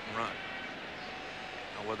was the hit and run.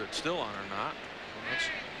 Now, whether it's still on or not, well, that's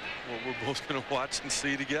what we're both going to watch and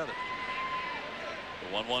see together.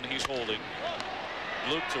 The 1-1 he's holding.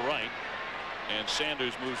 Luke to right, and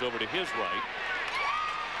Sanders moves over to his right.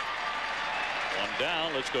 1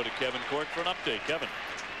 down. Let's go to Kevin Court for an update. Kevin.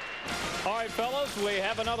 All right, fellas, we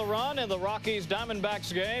have another run in the Rockies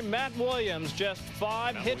Diamondbacks game. Matt Williams, just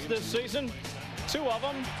 5 hits this season, 2 of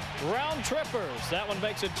them round trippers. That one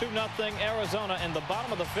makes it 2-0 Arizona in the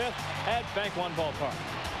bottom of the 5th at Bank One Ballpark.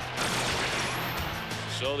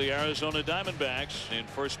 So the Arizona Diamondbacks in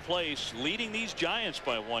first place, leading these Giants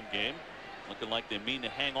by 1 game. looking like they mean to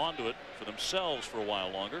hang on to it for themselves for a while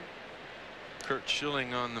longer. Kurt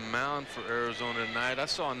Schilling on the mound for Arizona tonight. I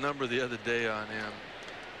saw a number the other day on him.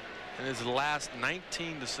 In his last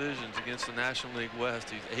 19 decisions against the National League West,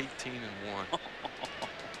 he's 18-1.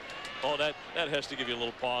 Oh, that has to give you a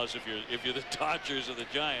little pause if you're the Dodgers or the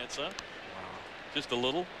Giants, huh? Wow. Just a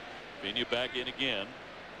little. Pena back in again.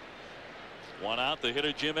 One out, the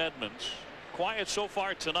hitter Jim Edmonds. Quiet so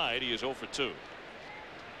far tonight. He is 0 for 2.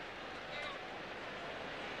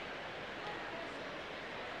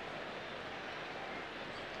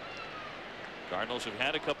 Cardinals have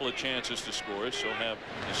had a couple of chances to score, so have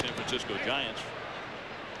the San Francisco Giants.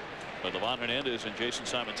 But Livan Hernandez and Jason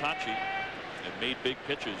Simontacchi have made big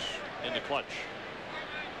pitches in the clutch.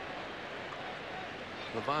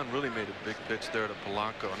 Livan really made a big pitch there to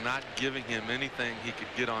Polanco, not giving him anything he could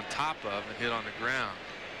get on top of and hit on the ground.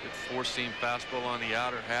 Good four-seam fastball on the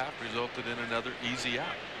outer half resulted in another easy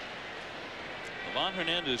out. Livan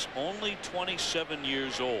Hernandez only 27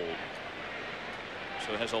 years old,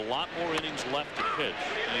 so has a lot more innings left to pitch,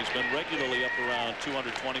 and he's been regularly up around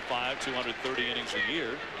 225, 230 innings a year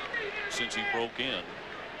since he broke in.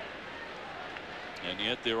 And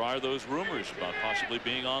yet there are those rumors about possibly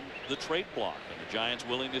being on the trade block and the Giants'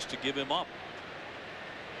 willingness to give him up.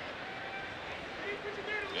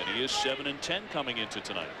 And he is 7-10 coming into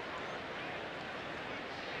tonight.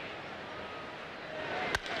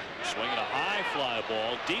 Swinging a high fly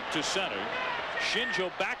ball deep to center.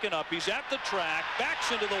 Shinjo backing up. He's at the track,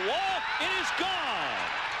 backs into the wall. It is gone.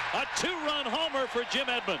 A 2-run homer for Jim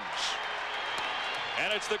Edmonds.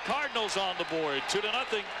 And it's the Cardinals on the board,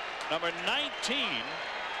 2-0. Number 19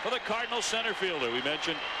 for the Cardinals center fielder. We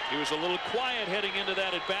mentioned he was a little quiet heading into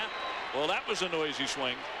that at bat. Well, that was a noisy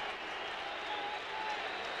swing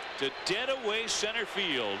to dead away center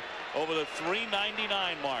field over the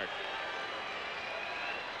 399 mark.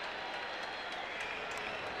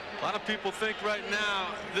 A lot of people think right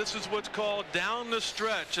now this is what's called down the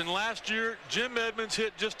stretch, and last year Jim Edmonds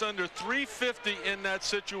hit just under 350 in that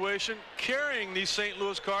situation, carrying the St.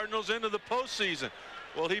 Louis Cardinals into the postseason.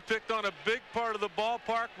 Well, he picked on a big part of the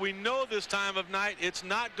ballpark. We know this time of night it's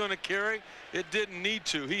not going to carry. It didn't need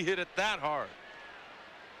to. He hit it that hard.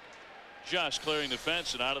 Just clearing the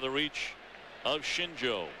fence and out of the reach of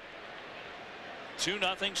Shinjo.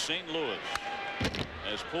 2-0 St. Louis.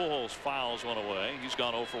 As Pujols fouls one away. He's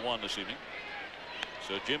gone 0 for 1 this evening.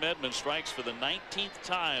 So Jim Edmonds strikes for the 19th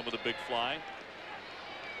time with a big fly.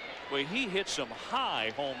 Well, he hit some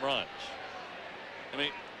high home runs. I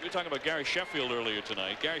mean, we were talking about Gary Sheffield earlier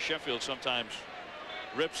tonight. Gary Sheffield sometimes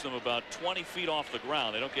rips them about 20 feet off the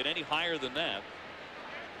ground. They don't get any higher than that.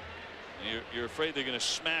 And you're afraid they're going to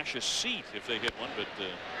smash a seat if they hit one, but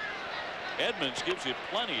Edmonds gives you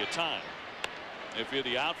plenty of time. If you're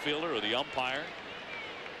the outfielder or the umpire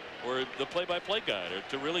or the play-by-play guy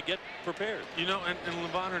to really get prepared. You know, and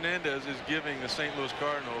Livan Hernandez is giving the St. Louis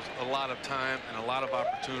Cardinals a lot of time and a lot of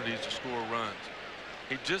opportunities to score runs.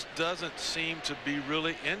 He just doesn't seem to be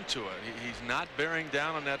really into it. He's not bearing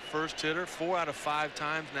down on that first hitter. 4 out of 5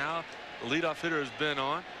 times now the leadoff hitter has been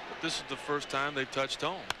on, but this is the first time they've touched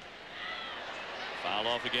home. Foul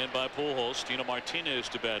off again by Pujols. Tino Martinez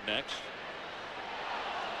to bat next.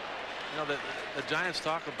 You know, the Giants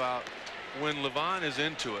talk about when Livan is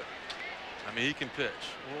into it. I mean, he can pitch.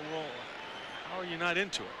 Well, how are you not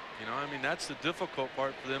into it? You know, I mean, that's the difficult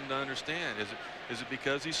part for them to understand. Is it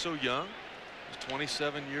because he's so young? He's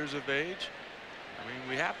 27 years of age. I mean,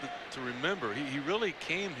 we have to remember he really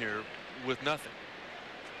came here with nothing.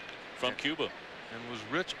 From Cuba. And was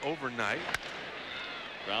rich overnight.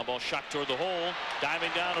 Ground ball shot toward the hole.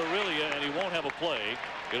 Diving down Aurelia, and he won't have a play.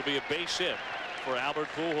 It'll be a base hit for Albert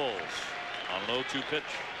Pujols on an 0-2 pitch.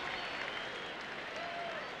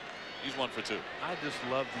 He's 1 for 2. I just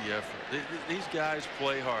love the effort. These guys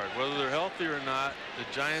play hard, whether they're healthy or not.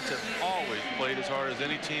 The Giants have always played as hard as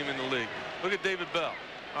any team in the league. Look at David Bell.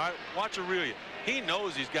 All right, watch Aurelia. He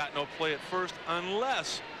knows he's got no play at first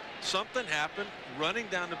unless something happened running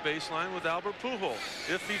down the baseline with Albert Pujols.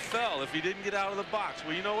 If he fell, if he didn't get out of the box.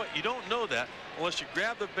 Well, you know what? You don't know that unless you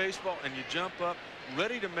grab the baseball and you jump up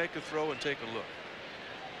ready to make a throw and take a look.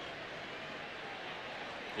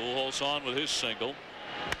 Pujols on with his single.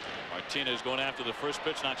 Martinez going after the first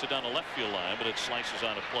pitch, knocks it down the left field line, but it slices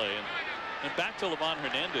out of play. And back to Livan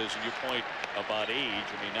Hernandez and your point about age.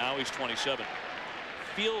 I mean, now he's 27.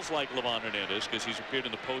 Feels like Livan Hernandez because he's appeared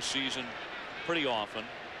in the postseason pretty often.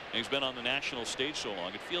 And he's been on the national stage so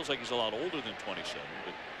long. It feels like he's a lot older than 27.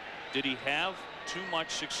 But did he have too much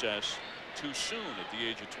success too soon at the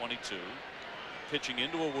age of 22? Pitching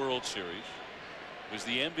into a World Series. Was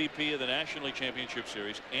the MVP of the National League Championship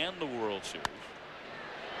Series and the World Series.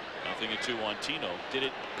 Nothing at 2 on Tino. Did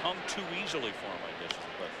it come too easily for him, I guess, is the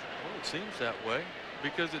question. Well, it seems that way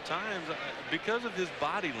because at times, because of his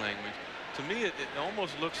body language, to me it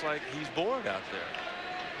almost looks like he's bored out there.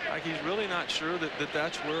 Like he's really not sure that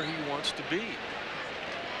that's where he wants to be.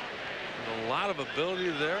 There's a lot of ability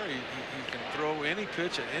there. He can throw any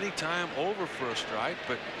pitch at any time over for a strike,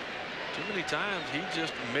 but too many times he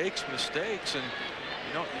just makes mistakes, and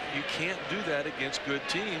you know you can't do that against good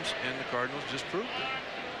teams, and the Cardinals just proved it.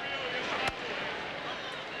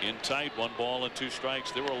 In tight, 1 ball and 2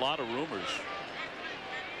 strikes. There were a lot of rumors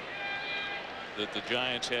that the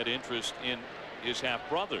Giants had interest in his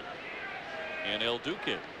half-brother, in El Duque.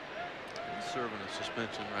 He's serving a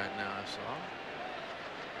suspension right now, I saw.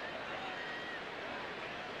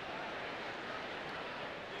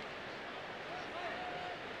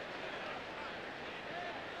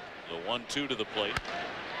 The 1-2 to the plate.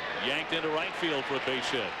 Yanked into right field for a base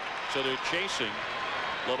hit. So they're chasing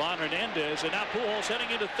Livan Hernandez, and now Pujols heading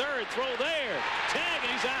into third. Throw there. Tag,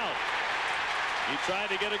 and he's out. He tried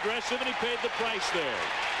to get aggressive, and he paid the price there.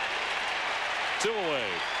 2 away.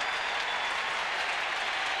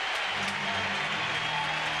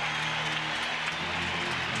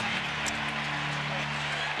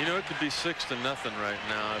 You know, it could be 6-0 right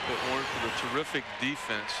now if it weren't for the terrific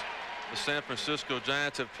defense the San Francisco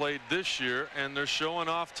Giants have played this year, and they're showing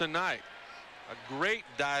off tonight. A great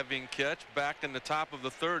diving catch back in the top of the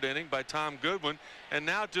 3rd inning by Tom Goodwin, and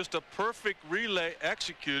now just a perfect relay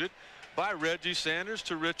executed by Reggie Sanders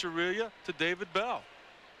to Rich Aurilia to David Bell.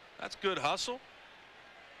 That's good hustle.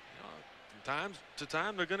 You know, from time to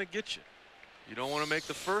time they're going to get you. You don't want to make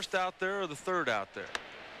the 1st out there or the 3rd out there.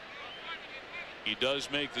 He does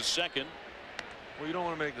make the 2nd. Well, you don't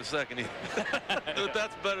want to make the 2nd either.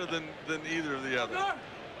 That's better than either of the other.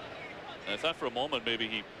 I thought for a moment maybe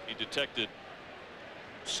he detected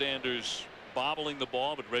Sanders bobbling the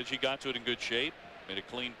ball, but Reggie got to it in good shape, made a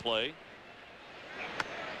clean play.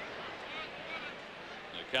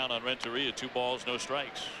 The count on Renteria, 2 balls, no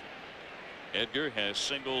strikes. Edgar has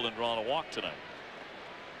singled and drawn a walk tonight.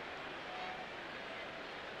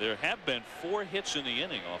 There have been 4 hits in the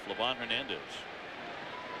inning off Livan Hernandez.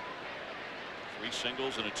 3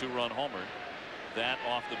 singles and a 2-run homer. That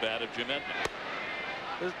off the bat of Jim Edmonds.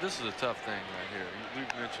 This is a tough thing right here.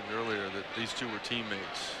 We've mentioned earlier that these 2 were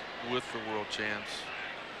teammates with the world champs.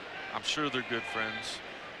 I'm sure they're good friends.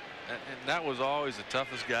 And that was always the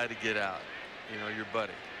toughest guy to get out. You know, your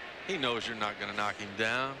buddy. He knows you're not going to knock him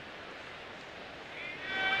down.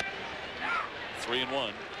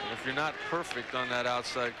 3-1. If you're not perfect on that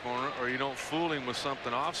outside corner, or you don't fool him with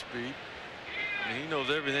something off speed, I mean, he knows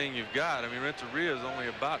everything you've got. I mean, Renteria is only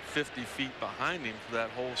about 50 feet behind him for that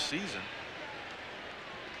whole season.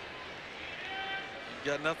 You've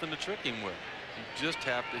got nothing to trick him with. You just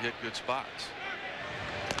have to hit good spots,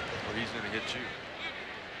 or he's going to hit you.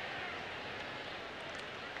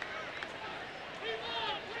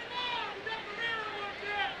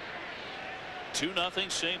 Two 2-0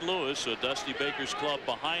 St. Louis, so Dusty Baker's club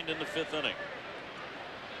behind in the 5th inning.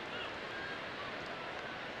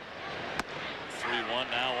 3-1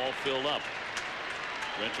 now, all filled up.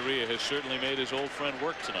 Renteria has certainly made his old friend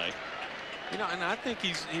work tonight. You know, and I think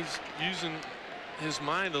he's using his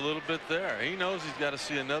mind a little bit there. He knows he's got to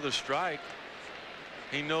see another strike.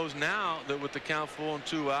 He knows now that with the count full and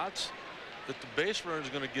 2 outs, that the base runner is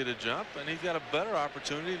going to get a jump, and he's got a better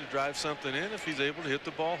opportunity to drive something in if he's able to hit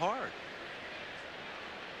the ball hard.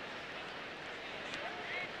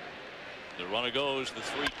 The runner goes, the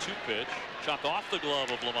 3-2 pitch, chopped off the glove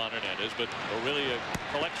of Livan Hernandez, but really a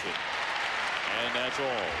collection, and that's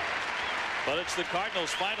all. But it's the Cardinals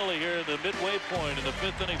finally here in the midway point in the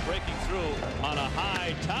 5th inning, breaking through on a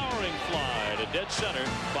high towering fly to dead center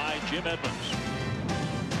by Jim Edmonds.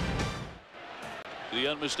 The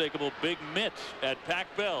unmistakable big mitt at Pac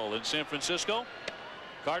Bell in San Francisco.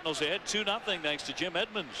 Cardinals ahead 2-0 thanks to Jim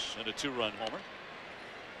Edmonds and a 2-run homer.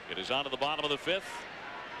 It is on to the bottom of the 5th.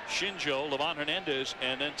 Shinjo, Livan Hernandez,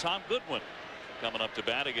 and then Tom Goodwin coming up to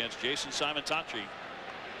bat against Jason Simontacchi.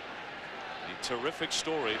 A terrific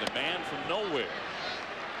story, the man from nowhere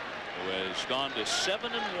who has gone to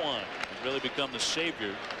 7-1 and really become the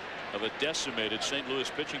savior of a decimated St. Louis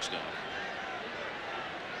pitching staff.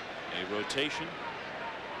 A rotation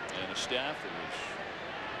and a staff that was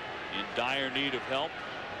in dire need of help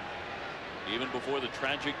even before the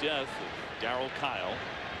tragic death of Darryl Kyle.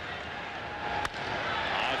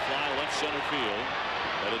 High fly left center field,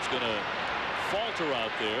 but it's going to falter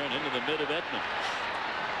out there and into the mid of Edmonds.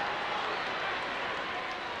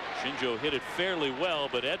 Shinjo hit it fairly well,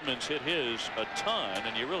 but Edmonds hit his a ton,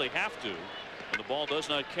 and you really have to when the ball does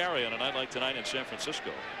not carry on a night like tonight in San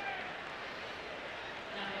Francisco.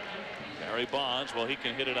 Barry Bonds, well, he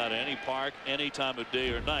can hit it out of any park, any time of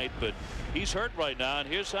day or night, but he's hurt right now, and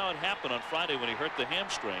here's how it happened on Friday when he hurt the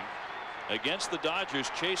hamstring against the Dodgers,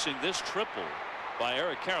 chasing this triple by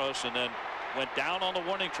Eric Karros, and then went down on the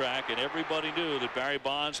warning track, and everybody knew that Barry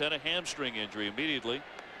Bonds had a hamstring injury immediately.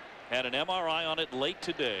 Had an MRI on it late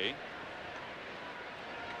today.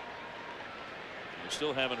 We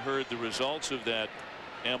still haven't heard the results of that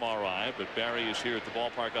MRI, but Barry is here at the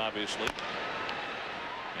ballpark, obviously.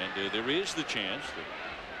 And there is the chance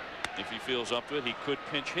that if he feels up to it, he could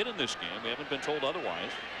pinch hit in this game. We haven't been told otherwise.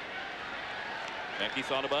 Mackey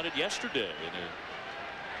thought about it yesterday in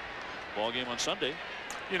a ball game on Sunday.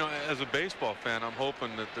 You know, as a baseball fan, I'm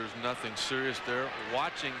hoping that there's nothing serious there.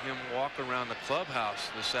 Watching him walk around the clubhouse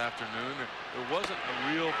this afternoon, there wasn't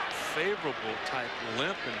a real favorable type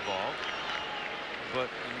limp involved. But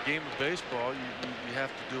in the game of baseball, you have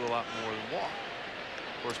to do a lot more than walk.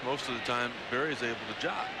 Of course, most of the time, Barry's able to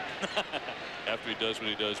jog. After he does what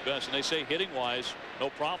he does best. And they say hitting-wise,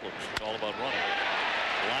 no problems. It's all about running.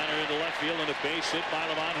 Liner into left field and a base hit by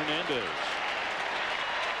Livan Hernandez.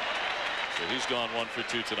 So he's gone 1 for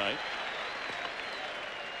 2 tonight.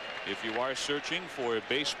 If you are searching for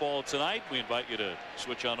baseball tonight, we invite you to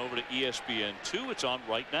switch on over to ESPN2. It's on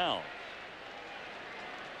right now.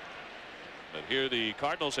 But here the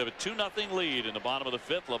Cardinals have a 2-0 lead in the bottom of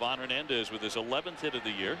the 5th. Livan Hernandez with his 11th hit of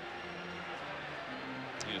the year.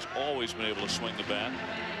 He has always been able to swing the bat.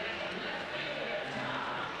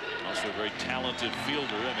 Also a very talented fielder.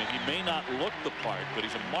 I mean, he may not look the part, but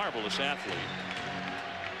he's a marvelous athlete.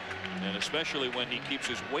 And especially when he keeps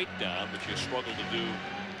his weight down, which he has struggled to do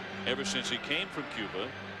ever since he came from Cuba.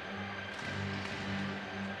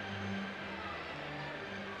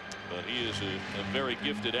 But he is a very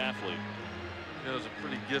gifted athlete. You know, he's a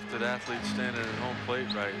pretty gifted athlete standing at home plate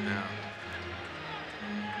right now.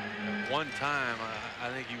 At one time, I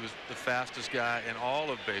think he was the fastest guy in all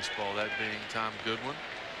of baseball, that being Tom Goodwin.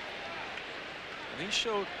 And he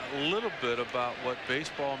showed a little bit about what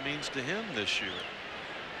baseball means to him this year.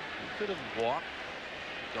 He could have walked,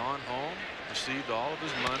 gone home, received all of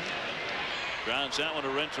his money. Grounds that one to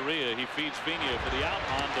Renteria. He feeds Pena for the out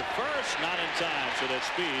on the first. Not in time, so that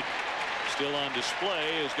speed still on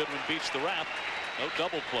display as Goodwin beats the wrap. No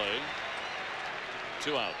double play.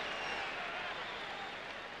 2 out.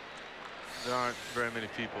 There aren't very many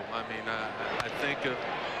people. I mean, I think of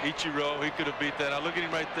Ichiro. He could have beat that. I look at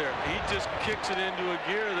him right there. He just kicks it into a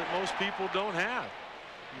gear that most people don't have.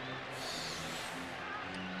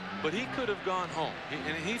 But he could have gone home.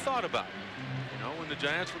 And he thought about it. You know, when the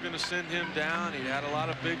Giants were going to send him down, he had a lot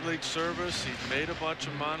of big league service. He'd made a bunch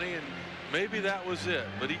of money, and maybe that was it.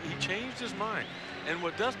 But he changed his mind. And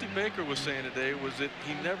what Dusty Baker was saying today was that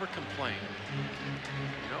he never complained.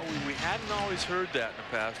 You know, we hadn't always heard that in the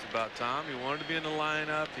past about Tom. He wanted to be in the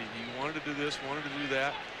lineup. He wanted to do this, wanted to do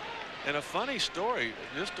that. And a funny story,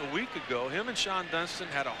 just a week ago, him and Sean Dunston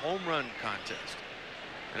had a home run contest.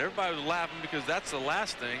 And everybody was laughing because that's the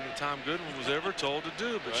last thing that Tom Goodwin was ever told to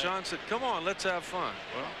do. But Sean said, come on, let's have fun.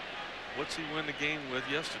 Well, what's he win the game with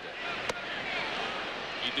yesterday?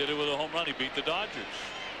 He did it with a home run. He beat the Dodgers,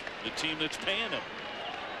 the team that's paying him.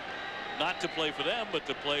 Not to play for them, but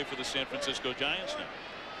to play for the San Francisco Giants now.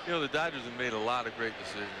 You know, the Dodgers have made a lot of great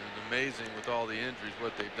decisions. It's amazing with all the injuries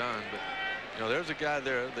what they've done. But, you know, there's a guy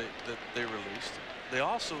there that they released. They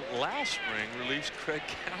also, last spring, released Craig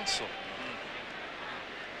Counsell.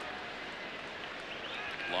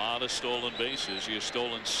 A lot of stolen bases. He has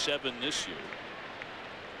stolen 7 this year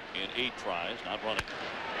in 8 tries, not running.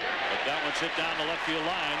 But that one's hit down the left field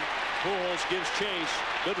line. Pujols gives chase.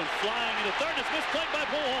 Goodwin flying into third. It's misplayed by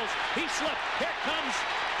Pujols. He slipped. Here comes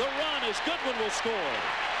the run as Goodwin will score.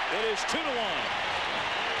 It is 2-1.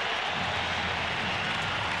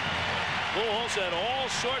 Pujols had all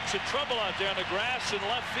sorts of trouble out there on the grass in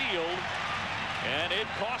left field, and it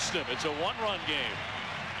cost him. It's a 1-run game.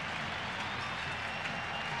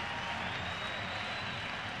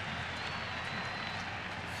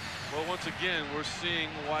 Well, once again, we're seeing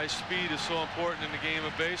why speed is so important in the game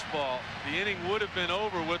of baseball. The inning would have been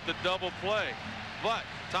over with the double play, but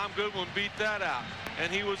Tom Goodwin beat that out.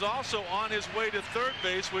 And he was also on his way to third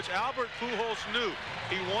base, which Albert Pujols knew.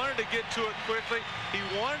 He wanted to get to it quickly. He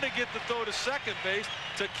wanted to get the throw to second base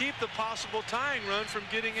to keep the possible tying run from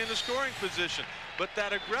getting into scoring position. But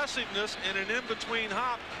that aggressiveness and an in-between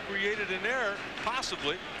hop created an error,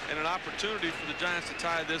 possibly, and an opportunity for the Giants to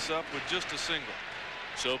tie this up with just a single.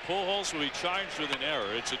 So Pujols will be charged with an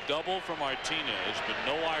error. It's a double for Martinez, but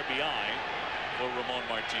no RBI for Ramon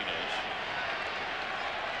Martinez.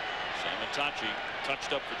 Simontacchi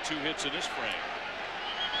touched up for 2 hits in this frame.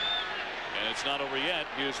 And it's not over yet.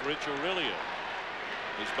 Here's Rich Aurelio.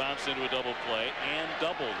 He's bounced into a double play and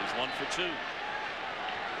doubled. He's 1 for 2.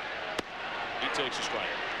 He takes a strike.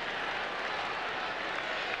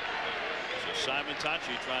 So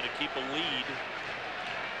Simontacchi trying to keep a lead.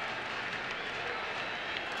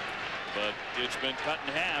 But it's been cut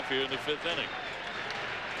in half here in the 5th inning.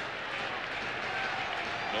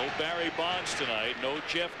 No Barry Bonds tonight. No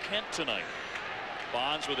Jeff Kent tonight.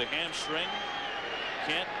 Bonds with a hamstring.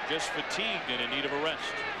 Kent just fatigued and in need of a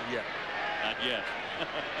rest. Yeah. Not yet.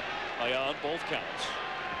 On both counts.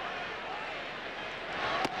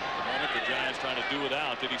 The moment the Giants trying to do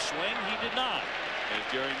without. Did he swing? He did not.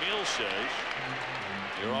 As Jerry Meals says,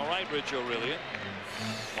 you're all right, Rich Aurelian.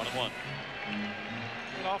 1-1.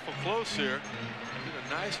 Awful close here. Did a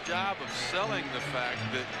nice job of selling the fact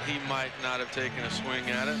that he might not have taken a swing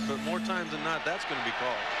at it, but more times than not, that's going to be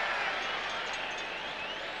called.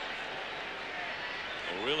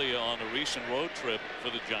 Aurelia on the recent road trip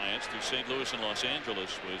for the Giants through St. Louis and Los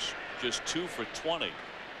Angeles was just 2 for 20.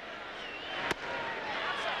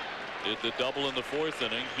 Did the double in the 4th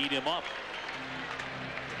inning heat him up.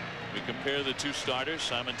 We compare the two starters,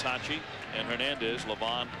 Simontacchi and Hernandez.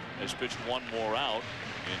 Livan has pitched 1 more out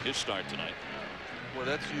in his start tonight. Well,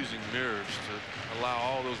 that's using mirrors to allow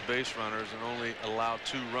all those base runners and only allow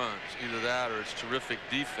 2 runs. Either that or it's terrific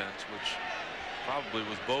defense, which probably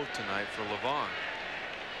was both tonight for Livan.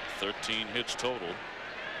 13 hits total.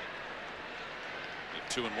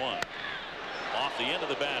 2-1. Off the end of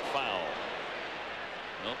the bat, foul.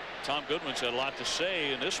 Well, Tom Goodwin's had a lot to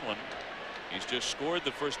say in this one. He's just scored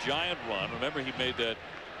the first Giant run. Remember, he made that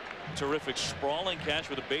terrific sprawling catch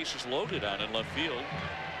with the bases loaded out in left field.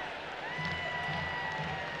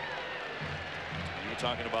 You're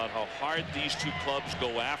talking about how hard these two clubs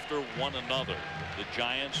go after one another, the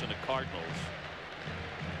Giants and the Cardinals.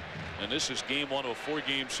 And this is game 1 of a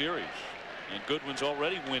 4-game series. And Goodwin's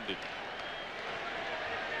already winded.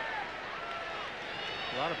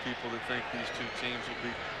 A lot of people that think these two teams will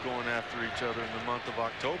be going after each other in the month of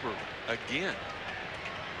October again.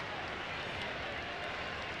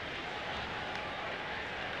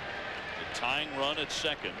 The tying run at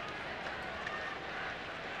second.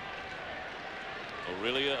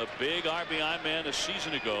 Aurelia, a big RBI man a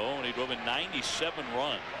season ago, and he drove in 97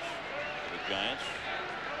 runs for the Giants.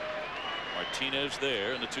 Martinez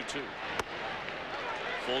there in the 2-2.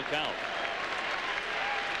 Full count.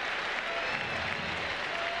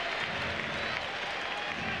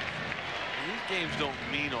 These games don't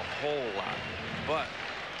mean a whole lot, but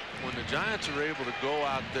when the Giants are able to go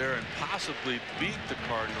out there and possibly beat the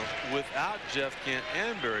Cardinals without Jeff Kent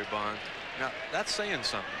and Barry Bonds, now that's saying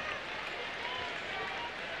something.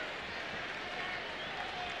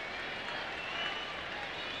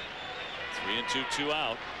 Three and two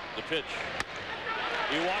out. The pitch.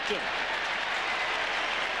 He walked him.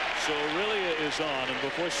 So Aurelia is on, and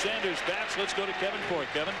before Sanders bats, let's go to Kevin Court.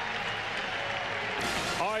 Kevin.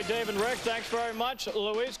 All right, Dave and Rick, thanks very much.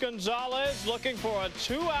 Luis Gonzalez looking for a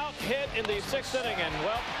 2-out hit in the 6th inning, and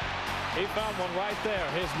well, he found one right there.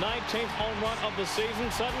 His 19th home run of the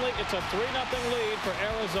season. Suddenly, it's a 3-0 lead for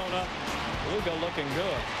Arizona. Lugo looking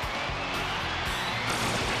good.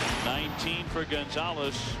 19 for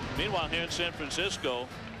Gonzalez. Meanwhile, here in San Francisco,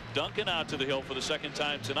 Duncan out to the hill for the 2nd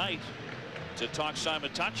time tonight to talk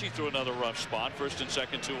Simontacchi through another rough spot. 1st and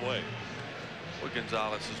 2nd, 2 away. Well,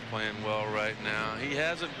 Gonzalez is playing well right now. He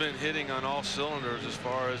hasn't been hitting on all cylinders as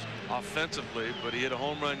far as offensively, but he hit a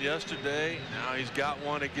home run yesterday. Now he's got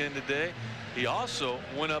one again today. He also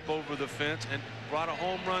went up over the fence and brought a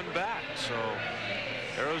home run back. So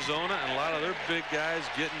Arizona and a lot of their big guys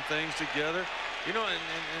getting things together. You know,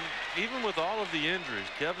 and even with all of the injuries,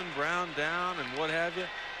 Kevin Brown down and what have you,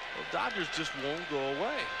 well, Dodgers just won't go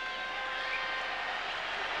away.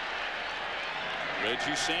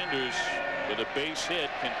 Reggie Sanders with a base hit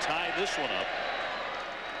can tie this one up.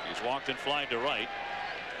 He's walked and flied to right.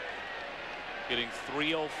 Getting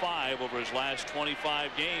 305 over his last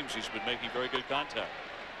 25 games. He's been making very good contact.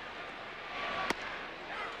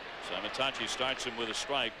 Simontacchi starts him with a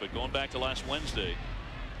strike, but going back to last Wednesday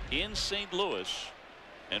in St. Louis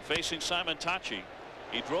and facing Simontacchi,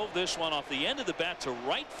 he drove this one off the end of the bat to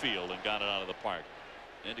right field and got it out of the park.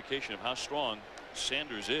 An indication of how strong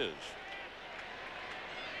Sanders is.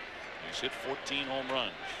 He's hit 14 home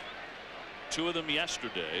runs. 2 of them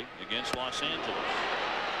yesterday against Los Angeles.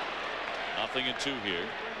 0-2 here.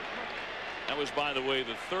 That was, by the way,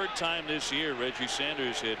 the 3rd time this year Reggie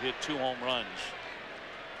Sanders had hit 2 home runs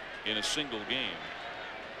in a single game.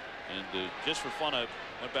 And just for fun, I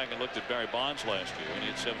went back and looked at Barry Bonds last year, and he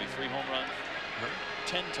had 73 home runs.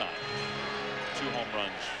 10 times 2 home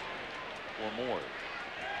runs or more.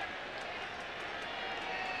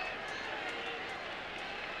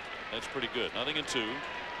 That's pretty good. 0-2.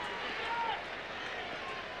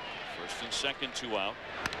 First and second, 2 out.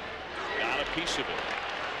 Got a piece of it.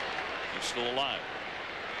 He's still alive.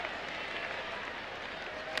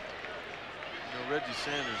 You know, Reggie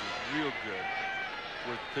Sanders is real good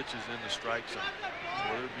with pitches in the strike zone,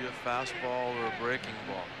 whether it be a fastball or a breaking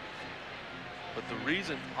ball. But the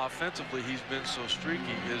reason offensively he's been so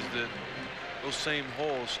streaky is that those same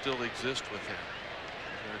holes still exist with him.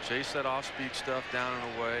 You're going to chase that off-speed stuff down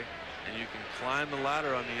and away, and you can climb the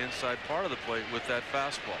ladder on the inside part of the plate with that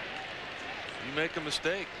fastball. You make a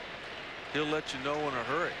mistake, he'll let you know in a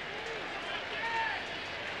hurry.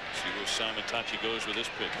 See where Simontacchi goes with this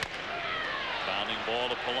pitch. Bounding ball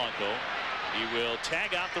to Polanco. He will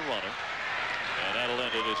tag out the runner, and that'll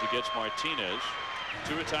end it as he gets Martinez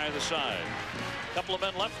to retire the side. Couple of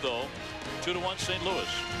men left though. 2-1 St. Louis.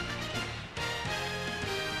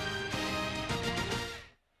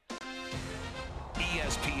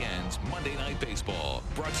 ESPN's Monday Night Baseball,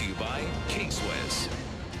 brought to you by K-Swiss.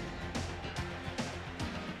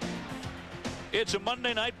 It's a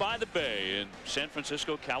Monday night by the Bay in San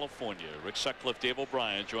Francisco, California. Rick Sutcliffe, Dave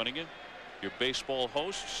O'Brien joining you, your baseball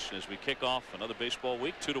hosts, as we kick off another baseball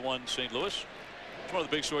week. 2-1 St. Louis. It's one of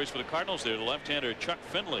the big stories for the Cardinals there. The left-hander Chuck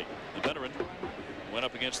Finley, the veteran, went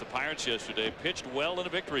up against the Pirates yesterday, pitched well in a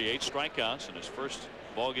victory, 8 strikeouts in his first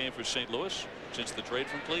ball game for St. Louis since the trade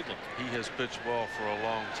from Cleveland. He has pitched well for a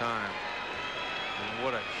long time, and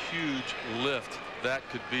what a huge lift that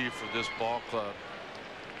could be for this ball club.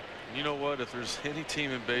 And you know what, if there's any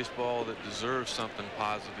team in baseball that deserves something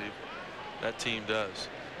positive, that team does.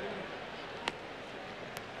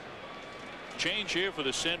 Change here for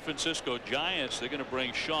the San Francisco Giants. They're going to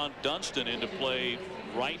bring Sean Dunston into play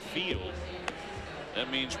right field. That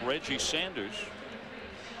means Reggie Sanders,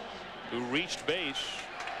 who reached base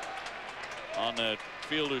on that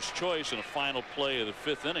fielder's choice in a final play of the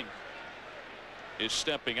 5th inning, is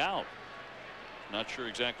stepping out. Not sure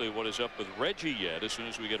exactly what is up with Reggie yet. As soon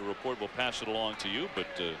as we get a report, we'll pass it along to you, but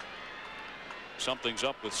something's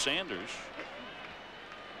up with Sanders.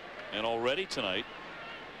 And already tonight,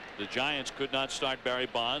 the Giants could not start Barry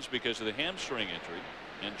Bonds because of the hamstring injury,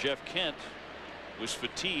 and Jeff Kent was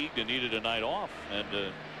fatigued and needed a night off. And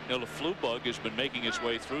you know, the flu bug has been making its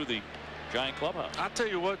way through the Giant clubhouse. I'll tell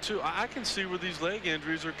you what, too, I can see where these leg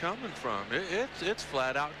injuries are coming from. It's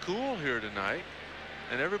flat out cool here tonight,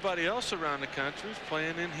 and everybody else around the country is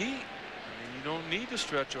playing in heat. I mean, you don't need to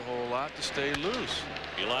stretch a whole lot to stay loose.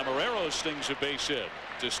 Eli Marrero stings a base hit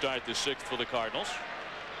to start the 6th for the Cardinals.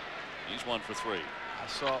 He's 1 for 3. I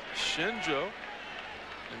saw Shinjo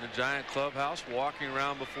in the Giant clubhouse walking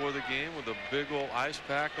around before the game with a big old ice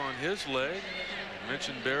pack on his leg. I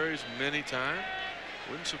mentioned Barry's many times.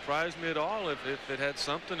 Wouldn't surprise me at all if it had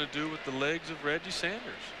something to do with the legs of Reggie Sanders.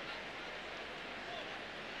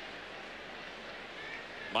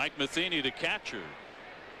 Mike Matheny, the catcher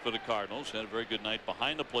for the Cardinals, had a very good night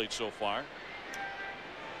behind the plate so far.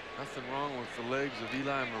 Nothing wrong with the legs of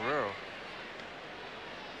Eli Marrero.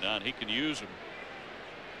 Now, and he can use them.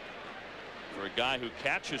 For a guy who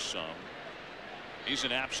catches some, he's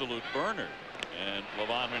an absolute burner, and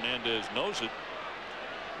Livan Hernandez knows it.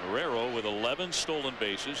 Marrero with 11 stolen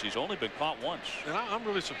bases. He's only been caught once. And I'm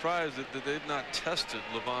really surprised that they've not tested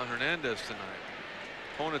Livan Hernandez tonight.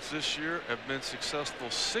 Opponents this year have been successful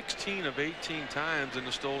 16 of 18 times in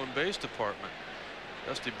the stolen base department.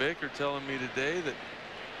 Dusty Baker telling me today that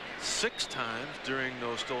 6 times during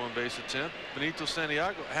those stolen base attempts, Benito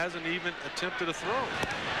Santiago hasn't even attempted a throw.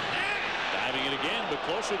 Diving it again, but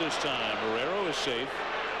closer this time. Marrero is safe,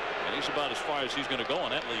 and he's about as far as he's going to go on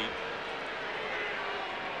that lead.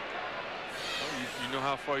 Well, you know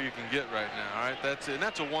how far you can get right now. All right, that's it. And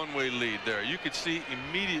that's a one-way lead there. You could see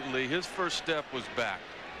immediately his first step was back,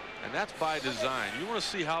 and that's by design. You want to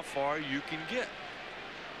see how far you can get.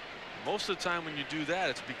 Most of the time when you do that,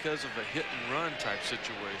 it's because of a hit and run type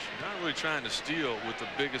situation. You're not really trying to steal with the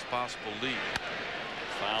biggest possible lead.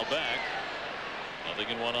 Foul back.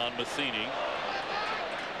 0-1 on Matheny.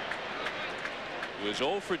 He was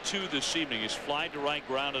 0 for 2 this evening. He's fly to right,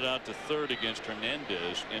 grounded out to third against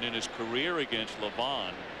Hernandez, and in his career against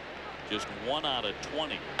Livan, just 1 out of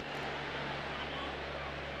 20.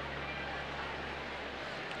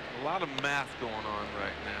 A lot of math going on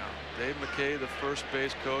right now. Dave McKay, the first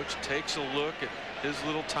base coach, takes a look at his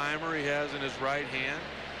little timer he has in his right hand,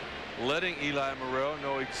 letting Eli Marrero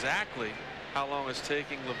know exactly how long it's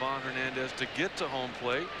taking Livan Hernandez to get to home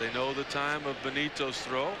plate. They know the time of Benito's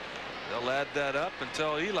throw. They'll add that up and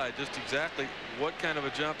tell Eli just exactly what kind of a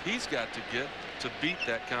jump he's got to get to beat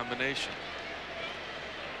that combination.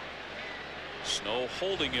 Snow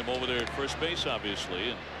holding him over there at first base, obviously,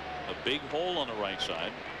 and a big hole on the right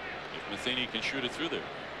side. Matheny can shoot it through there.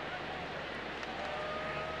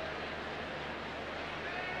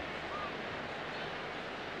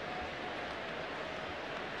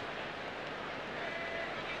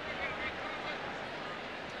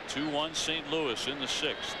 (2-1) St. Louis in the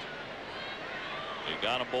 6th. They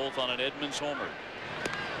got them both on an Edmonds homer.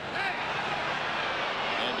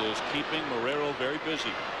 And is keeping Marrero very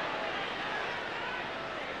busy.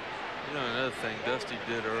 You know, another thing Dusty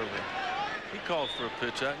did early, he called for a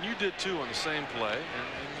pitch out, and you did too on the same play, and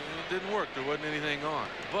it didn't work. There wasn't anything on,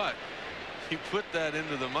 but he put that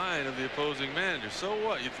into the mind of the opposing manager. So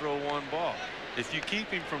what? You throw one ball. If you keep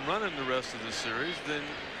him from running the rest of the series, then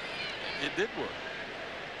it did work.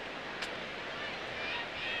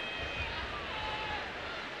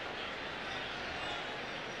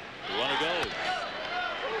 The runner goes.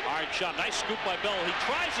 Hard shot. Nice scoop by Bell. He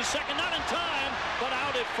tries the second, not in time, but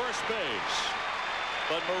out at first base.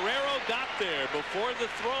 But Marrero got there before the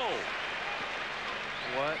throw.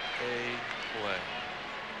 What a play.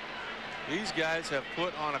 These guys have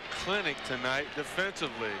put on a clinic tonight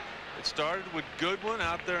defensively. It started with Goodwin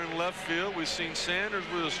out there in left field. We've seen Sanders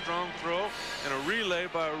with a strong throw and a relay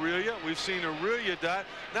by Aurelia. We've seen Aurelia dot.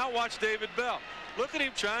 Now watch David Bell. Look at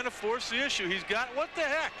him trying to force the issue. He's got, what the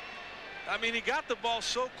heck? I mean, he got the ball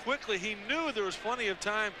so quickly. He knew there was plenty of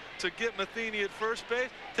time to get Matheny at first base.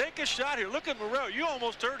 Take a shot here. Look at Marrero. You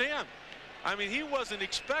almost hurt him. I mean, he wasn't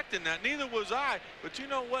expecting that. Neither was I. But you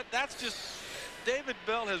know what? That's just, David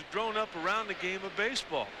Bell has grown up around the game of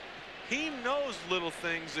baseball. He knows little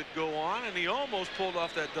things that go on, and he almost pulled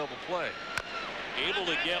off that double play. Able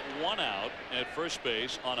to get one out at first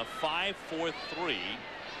base on a 5-4-3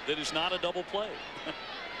 that is not a double play.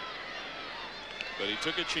 But he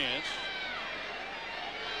took a chance.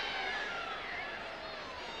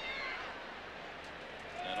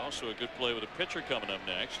 And also a good play with a pitcher coming up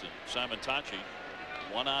next. And Simontacchi,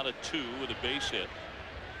 1 out of 2 with a base hit.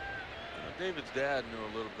 David's dad knew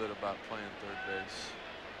a little bit about playing third base.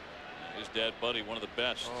 His dad, Buddy, one of the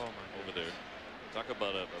best over there. Talk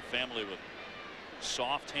about a family with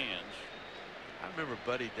soft hands. I remember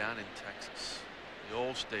Buddy down in Texas, the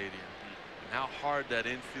old stadium, and how hard that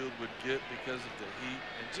infield would get because of the heat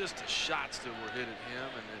and just the shots that were hit at him,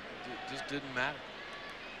 and it just didn't matter.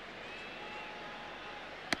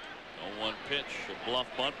 0-1 pitch, a bluff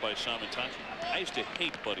bunt by Simontacchi. I used to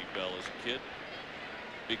hate Buddy Bell as a kid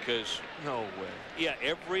because no way. Yeah,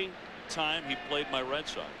 every time he played my Red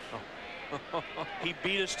Sox, he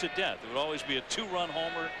beat us to death. It would always be a 2-run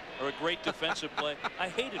homer or a great defensive play. I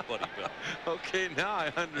hated Buddy Bell. Okay, now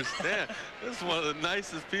I understand. This is one of the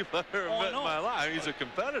nicest people I've ever met in my life. He's a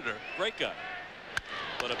competitor. Great guy.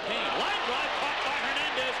 But a pain. Line drive caught by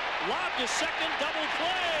Hernandez. Lobbed to second, double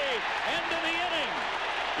play. End of the inning.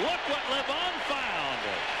 Look what Livan found.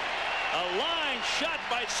 A line shot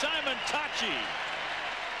by Simontacchi.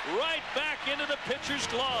 Right back into the pitcher's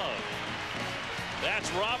glove.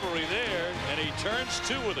 That's robbery there, and he turns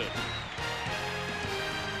 2 with it.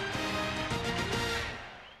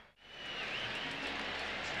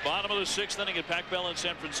 Bottom of the 6th inning at Pac Bell in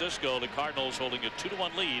San Francisco. The Cardinals holding a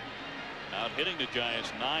 2-1 lead. Out hitting the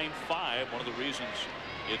Giants 9-5. One of the reasons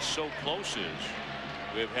it's so close is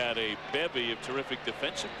we've had a bevy of terrific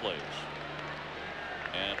defensive plays.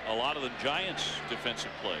 And a lot of the Giants'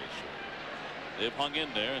 defensive plays. They've hung in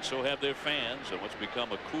there, and so have their fans, and what's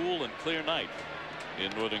become a cool and clear night in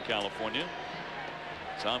Northern California.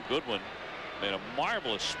 Tom Goodwin made a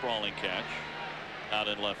marvelous sprawling catch out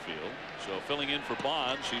in left field. So filling in for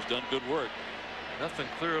Bonds, he's done good work. Nothing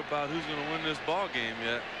clear about who's going to win this ball game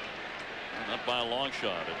yet. Not by a long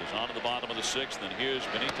shot. It is on to the bottom of the 6th, and here's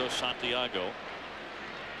Benito Santiago.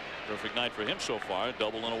 Perfect night for him so far, a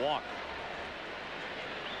double and a walk.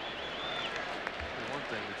 One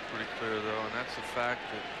thing that's pretty clear, though, and that's the fact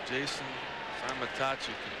that Jason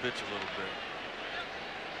Simontacchi can pitch a little bit.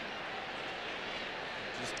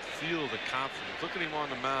 Just feel the confidence. Look at him on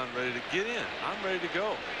the mound, ready to get in. I'm ready to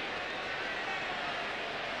go.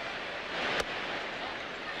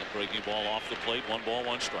 And breaking ball off the plate. 1 ball,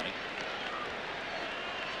 1 strike.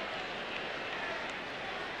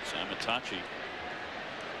 Simontacchi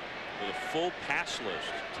with a full pass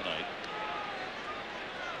list tonight.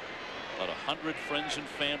 About 100 friends and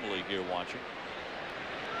family here watching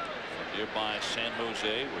from nearby San Jose,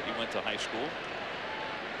 where he went to high school.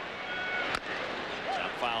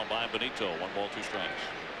 Top foul by Benito. 1 ball, 2 strikes.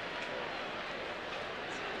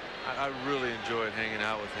 I really enjoyed hanging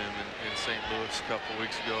out with him in St. Louis a couple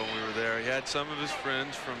weeks ago when we were there. He had some of his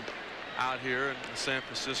friends from out here in the San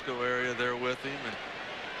Francisco area there with him,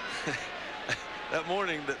 and that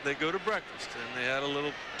morning they go to breakfast, and they had a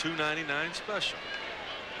little $2.99 special.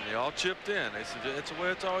 They all chipped in. They said it's the way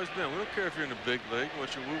it's always been. We don't care if you're in the big league.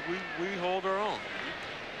 We hold our own.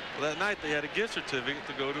 Well, that night they had a gift certificate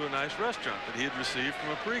to go to a nice restaurant that he had received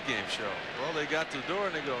from a pregame show. Well, they got to the door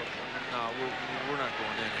and they go, no, we're not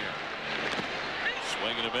going in here.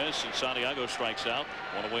 Swing and a miss, and Santiago strikes out.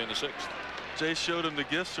 One away in the 6th. Jay showed him the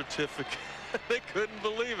gift certificate. They couldn't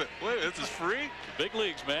believe it. Wait, this is free? Big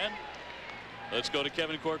leagues, man. Let's go to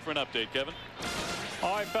Kevin Cork for an update. Kevin.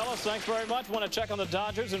 All right, fellas, thanks very much. Want to check on the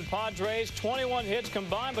Dodgers and Padres. 21 hits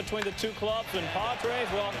combined between the two clubs. And Padres,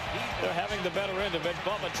 well, they're having the better end of it.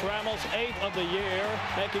 Bubba Trammell's 8th of the year,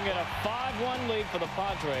 making it a 5-1 lead for the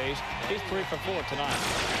Padres. He's 3 for 4 tonight.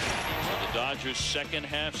 So the Dodgers' second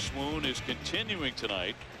half swoon is continuing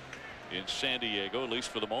tonight in San Diego, at least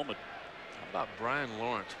for the moment. How about Brian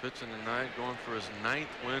Lawrence pitching tonight, going for his 9th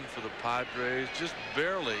win for the Padres, just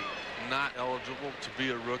barely not eligible to be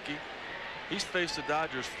a rookie. He's faced the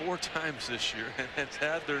Dodgers 4 times this year and has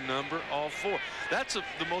had their number all 4. That's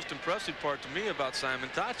the most impressive part to me about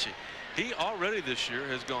Simontacchi. He already this year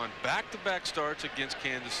has gone back-to-back starts against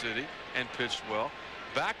Kansas City and pitched well.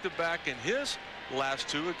 Back-to-back in his last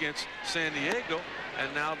 2 against San Diego,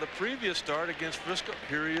 and now the previous start against Frisco.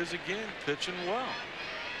 Here he is again pitching well.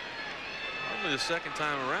 Only the second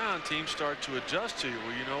time around, teams start to adjust to you.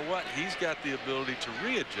 Well, you know what? He's got the ability to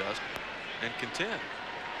readjust and contend.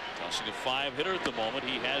 Tossing a 5-hitter at the moment.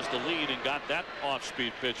 He has the lead and got that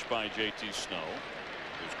off-speed pitch by J.T. Snow,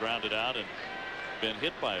 who's grounded out and been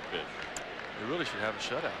hit by a pitch. They really should have a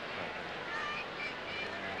shutout.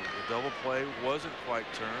 The double play wasn't quite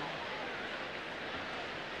turned.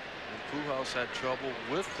 And Pujols had trouble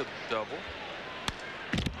with the double.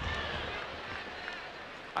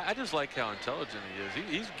 I just like how intelligent he is.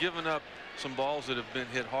 He's given up some balls that have been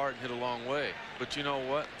hit hard and hit a long way. But you know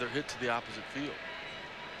what? They're hit to the opposite field.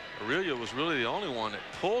 Aurelia was really the only one that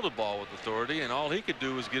pulled a ball with authority, and all he could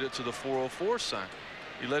do was get it to the 404 sign.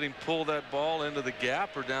 You let him pull that ball into the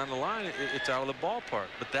gap or down the line, it's out of the ballpark.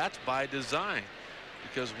 But that's by design,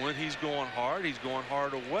 because when he's going hard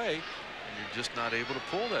away, and you're just not able to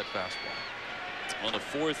pull that fastball. On the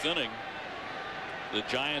 4th inning, the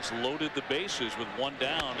Giants loaded the bases with 1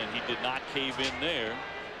 down, and he did not cave in there.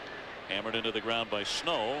 Hammered into the ground by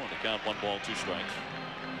Snow, and the count 1 ball 2 strikes.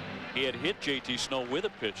 He had hit J.T. Snow with a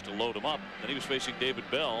pitch to load him up. Then he was facing David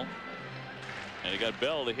Bell, and he got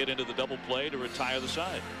Bell to hit into the double play to retire the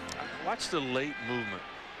side. Watch the late movement.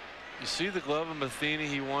 You see the glove of Matheny.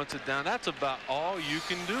 He wants it down. That's about all you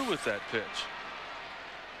can do with that pitch.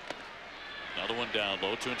 Another one down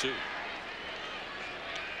low, 2-2.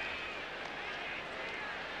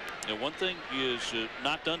 Now, one thing he is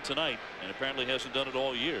not done tonight, and apparently hasn't done it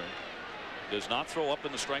all year, does not throw up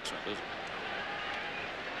in the strike zone, does he?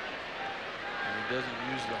 And he doesn't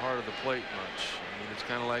use the heart of the plate much. I mean, it's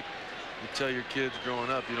kind of like you tell your kids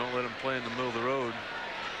growing up, you don't let them play in the middle of the road.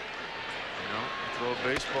 You know, you throw a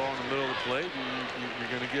baseball in the middle of the plate,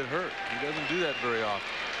 you're going to get hurt. He doesn't do that very often.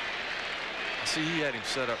 See, he had him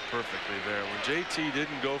set up perfectly there. When JT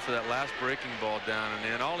didn't go for that last breaking ball down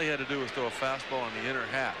and in, all he had to do was throw a fastball in the inner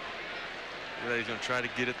hat. He's going to try to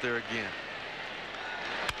get it there again.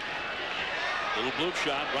 Little bloop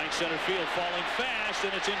shot, right center field, falling fast,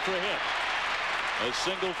 and it's in for a hit. A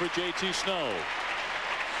single for J.T. Snow.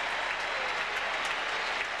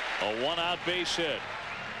 A 1-out base hit.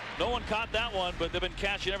 No one caught that one, but they've been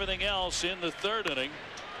catching everything else in the 3rd inning.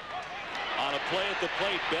 On a play at the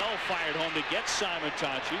plate, Bell fired home to get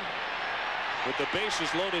Simontacchi. With the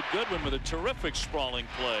bases loaded, Goodwin with a terrific sprawling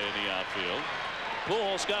play in the outfield.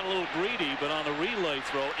 Pujols got a little greedy, but on the relay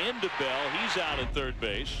throw into Bell, he's out at 3rd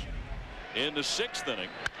base. In the 6th inning,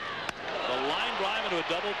 the line drive into a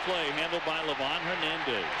double play handled by Livan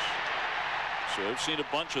Hernandez. So I've seen a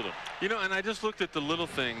bunch of them. You know, and I just looked at the little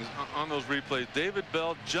things on those replays. David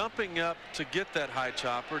Bell jumping up to get that high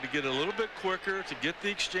chopper, to get a little bit quicker, to get the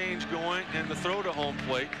exchange going, and the throw to home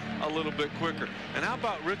plate a little bit quicker. And how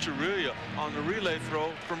about Rich Aurelia on the relay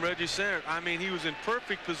throw from Reggie Sanders? I mean, he was in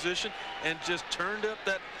perfect position and just turned up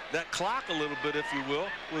that clock a little bit, if you will,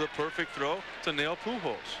 with a perfect throw to nail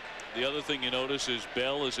Pujols. The other thing you notice is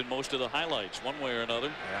Bell is in most of the highlights, one way or another.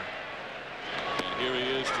 Yeah. And here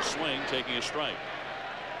he is to swing, taking a strike.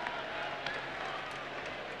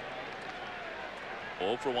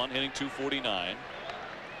 0 for 1, hitting .249.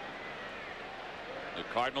 The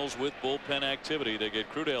Cardinals with bullpen activity. They get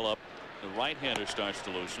Crudell up. The right-hander starts to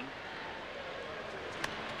loosen.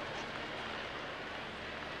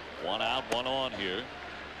 1 out, 1 on here.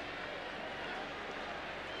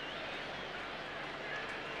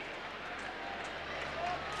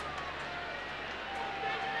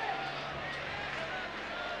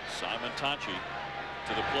 Simontacchi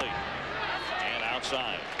to the plate and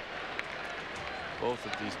outside. Both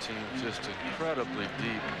of these teams just incredibly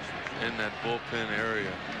deep in that bullpen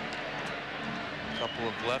area. A couple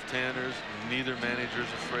of left-handers neither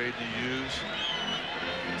manager's afraid to use.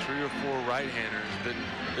 3 or 4 right-handers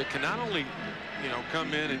that can not only, you know,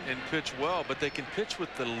 come in and pitch well, but they can pitch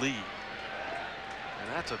with the lead. And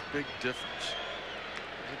that's a big difference.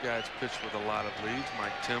 The guy's pitched with a lot of leads,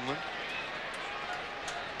 Mike Timlin.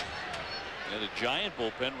 And the Giant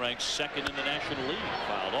bullpen ranks 2nd in the National League.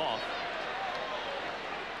 Fouled off.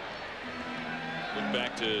 Look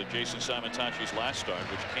back to Jason Simontacchi's last start,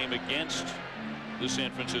 which came against the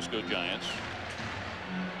San Francisco Giants.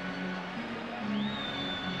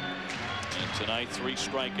 And tonight, 3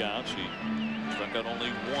 strikeouts. He struck out only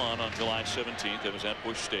 1 on July 17th. That was at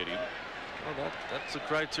Busch Stadium. Well, that's the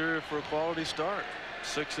criteria for a quality start.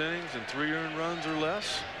 6 innings and 3 earned runs or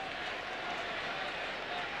less.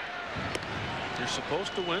 You're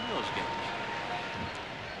supposed to win those games.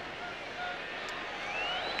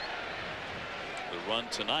 The run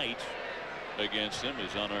tonight against him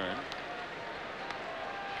is unearned.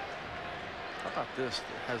 How about this?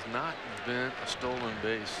 There has not been a stolen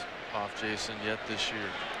base off Jason yet this year.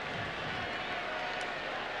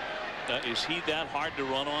 Is he that hard to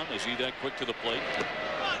run on? Is he that quick to the plate?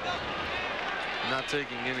 Not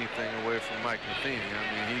taking anything away from Mike Matheny.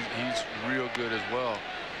 I mean, he's real good as well.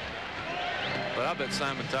 But I bet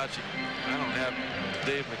Simontacchi, I don't have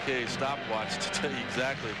Dave McKay's stopwatch to tell you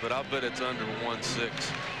exactly, but I'll bet it's under 1.6.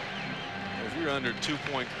 If you're under 2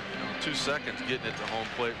 seconds getting it to home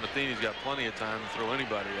plate, Matheny's got plenty of time to throw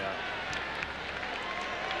anybody out.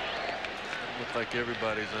 Looks like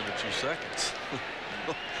everybody's under 2 seconds.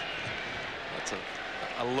 That's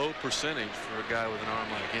a low percentage for a guy with an arm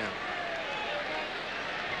like him.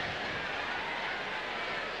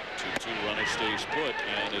 2-2 runner stays put,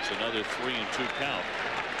 and it's another 3-2 count.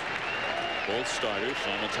 Both starters,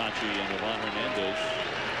 Simontacchi and Livan Hernandez,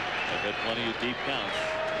 have had plenty of deep counts.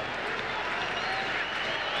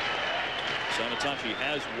 Simontacchi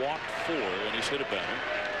has walked 4, and he's hit a batter.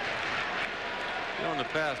 You know, in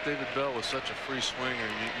the past, David Bell was such a free swinger,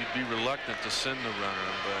 you'd be reluctant to send the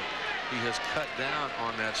runner, but he has cut down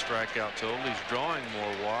on that strikeout total. He's drawing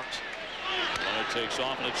more walks. Runner takes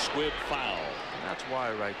off, and it's squib foul. And that's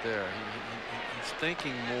why right there. He's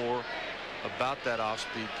thinking more about that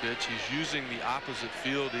off-speed pitch. He's using the opposite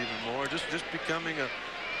field even more. Just becoming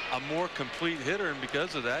a more complete hitter, and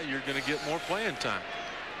because of that, you're going to get more playing time.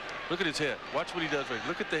 Look at his head. Watch what he does. Right.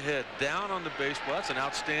 Look at the head down on the baseball. That's an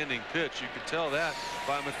outstanding pitch. You can tell that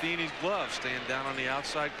by Matheny's glove staying down on the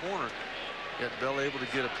outside corner. Yet Bell able to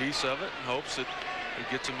get a piece of it and hopes that he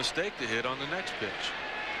gets a mistake to hit on the next pitch.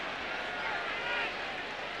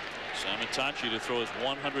 Simontacchi to throw his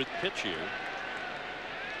 100th pitch here.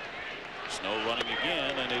 Snow running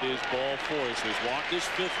again, and it is ball 4. So he's walked his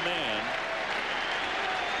 5th man.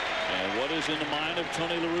 And what is in the mind of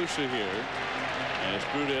Tony La Russa here as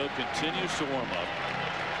Brudale continues to warm up?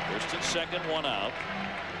 1st and 2nd, 1 out.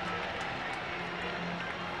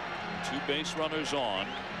 2 base runners on.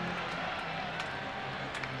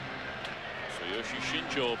 So Yoshi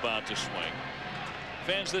Shinjo about to swing.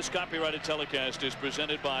 Fans, this copyrighted telecast is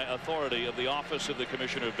presented by authority of the Office of the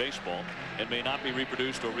Commissioner of Baseball and may not be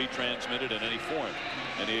reproduced or retransmitted in any form.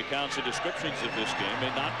 Any accounts and descriptions of this game may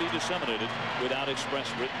not be disseminated without express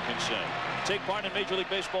written consent. Take part in Major League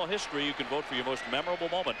Baseball history. You can vote for your most memorable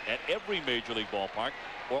moment at every Major League ballpark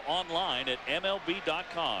or online at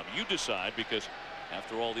MLB.com. You decide, because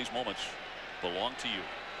after all, these moments belong to you.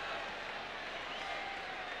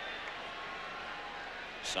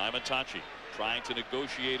 Simontacchi trying to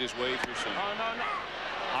negotiate his way through some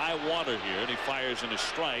high water here, and he fires in a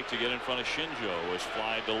strike to get in front of Shinjo, who has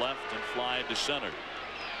flied to left and flied to center.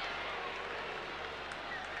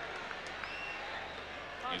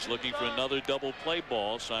 He's looking for another double play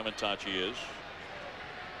ball. Simontacchi is.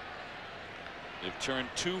 They've turned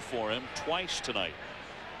 2 for him twice tonight.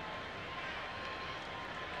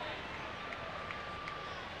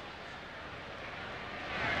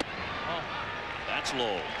 That's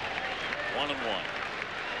low. 1-1.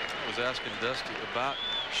 I was asking Dusty about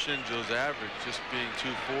Shinjo's average just being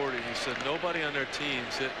 240. He said nobody on their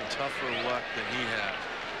team's hitting tougher luck than he has.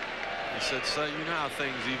 He said, so you know how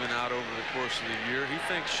things even out over the course of the year. He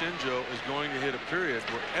thinks Shinjo is going to hit a period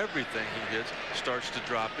where everything he hits starts to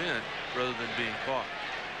drop in rather than being caught.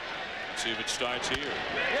 Let's see if it starts here.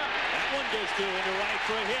 Yeah, that one goes through into right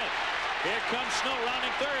for a hit. Here comes Snow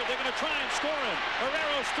rounding 3rd. They're going to try and score him.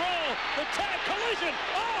 Herrera's throw. The tag collision.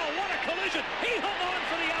 Oh, what a collision. He hung on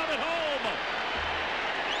for the out at home.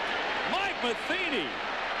 Mike Matheny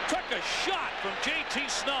took a shot from JT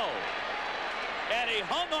Snow. and he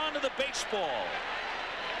hung on to the baseball.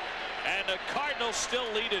 And the Cardinals still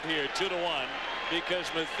lead it here 2-1 because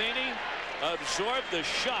Matheny absorbed the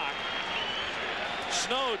shock.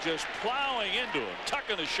 Snow just plowing into him,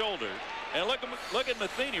 tucking the shoulder. And look at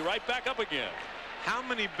Matheny right back up again. How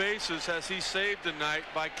many bases has he saved tonight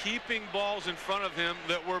by keeping balls in front of him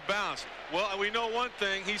that were bounced? Well, we know one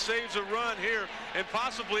thing. He saves a run here and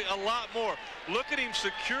possibly a lot more. Look at him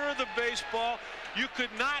secure the baseball. You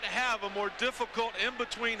could not have a more difficult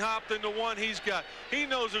in-between hop than the one he's got. He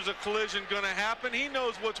knows there's a collision going to happen. He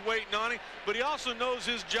knows what's waiting on him, but he also knows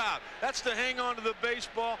his job. That's to hang on to the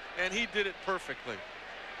baseball, and he did it perfectly.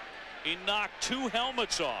 He knocked 2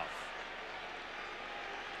 helmets off.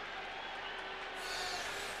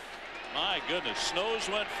 My goodness, Snows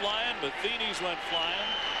went flying, Matheny's went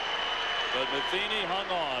flying, but Matheny hung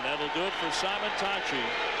on. That'll do it for Simontacchi.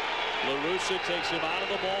 La Russa takes him out of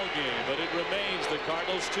the ball game, but it remains the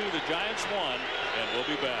Cardinals 2, the Giants 1, and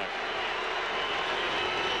we'll be back.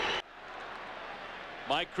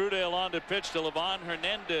 Mike Crudale on to pitch to Livan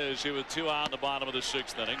Hernandez here with 2 out in the bottom of the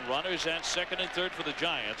 6th inning. Runners at 2nd and 3rd for the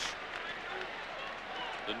Giants.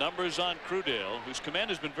 The numbers on Crudale, whose command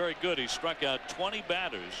has been very good. He struck out 20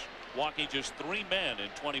 batters, walking just 3 men in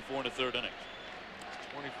 24 and a third innings.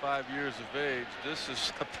 25 years of age. This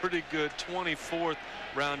is a pretty good 24th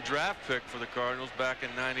round draft pick for the Cardinals back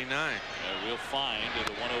in '99. A real find at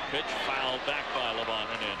the 1-0 pitch, fouled back by Livan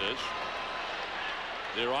Hernandez.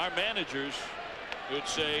 There are managers who would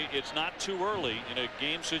say it's not too early in a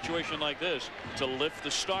game situation like this to lift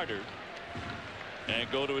the starter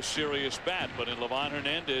and go to a serious bat, but in Livan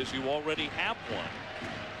Hernandez you already have one.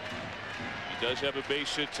 He does have a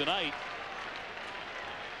base hit tonight,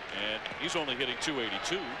 and he's only hitting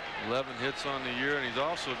 .282. 11 hits on the year, and he's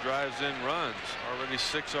also drives in runs. Already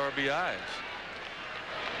 6 RBIs.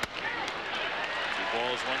 2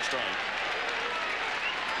 balls, 1 strike.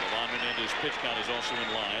 Livan Hernandez's pitch count is also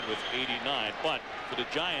in line with 89, but for the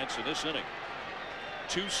Giants in this inning,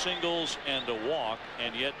 2 singles and a walk,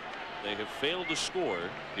 and yet they have failed to score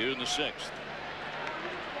here in the 6th.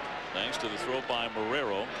 Thanks to the throw by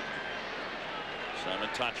Marrero.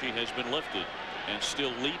 Simontacchi has been lifted and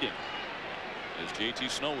still leading as JT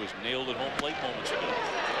Snow was nailed at home plate moments ago.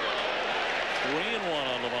 3-1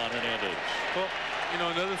 on Livan Hernandez. Well, you know,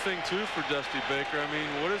 another thing too for Dusty Baker, I mean,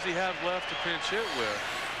 what does he have left to pinch hit with?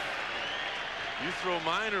 You throw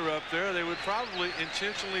Minor up there, they would probably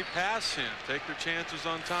intentionally pass him, take their chances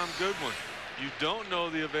on Tom Goodwin. You don't know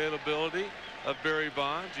the availability of Barry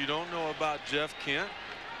Bonds. You don't know about Jeff Kent.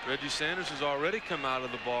 Reggie Sanders has already come out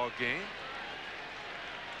of the ball game.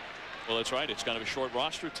 Well, that's right. It's kind of a short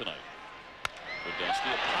roster tonight. For Dusty,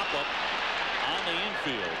 a pop-up on the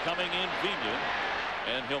infield. Coming in, Vigna,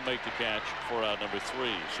 and he'll make the catch for out number 3.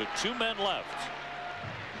 So 2 men left.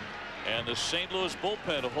 And the St. Louis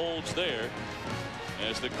bullpen holds there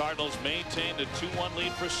as the Cardinals maintain the 2-1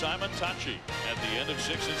 lead for Simontacchi at the end of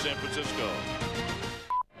 6 in San Francisco.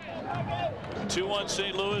 2-1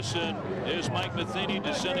 St. Louis, and there's Mike Matheny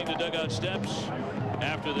descending the dugout steps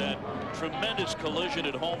after that tremendous collision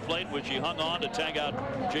at home plate, which he hung on to tag out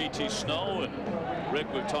JT Snow. And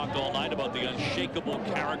Rick, we've talked all night about the unshakable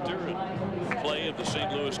character and play of the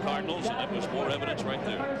St. Louis Cardinals, and that was more evidence right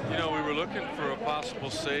there. You know, we were looking for a possible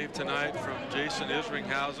save tonight from Jason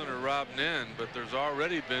Isringhausen or Rob Nen, but there's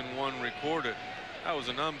already been one recorded. That was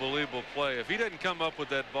an unbelievable play. If he doesn't come up with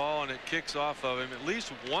that ball and it kicks off of him, at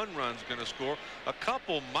least 1 run's going to score. A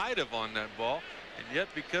couple might have on that ball, and yet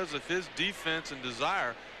because of his defense and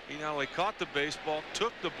desire, he not only caught the baseball,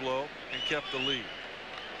 took the blow, and kept the lead.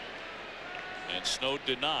 And Snow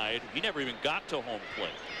denied. He never even got to home plate.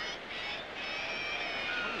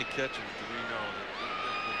 How many catches do we know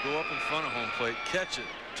that will go up in front of home plate, catch it,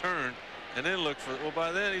 turn, and then look for it? Well,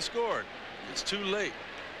 by then he scored. It's too late.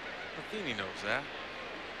 Matheny knows that.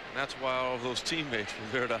 And that's why all of those teammates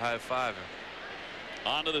were there to high-five him.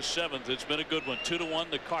 On to the 7th. It's been a good one. 2-1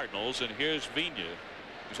 the Cardinals. And here's Vigna,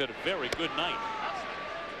 who's had a very good night.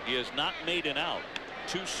 He has not made an out.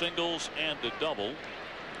 2 singles and a double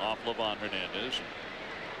off Livan Hernandez.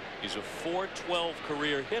 He's a .412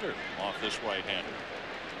 career hitter off this right-hander.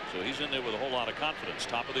 So he's in there with a whole lot of confidence.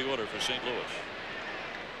 Top of the order for St. Louis.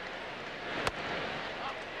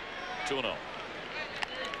 2-0.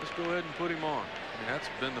 Let's go ahead and put him on. I mean, that's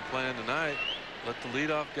been the plan tonight. Let the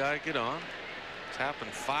leadoff guy get on. It's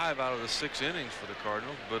happened 5 out of the 6 innings for the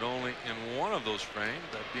Cardinals, but only in 1 of those frames,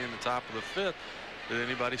 that being the top of the 5th, did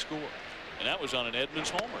anybody score. And that was on an Edmonds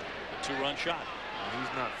homer, a 2-run shot. Well,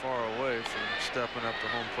 he's not far away from stepping up to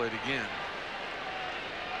home plate again.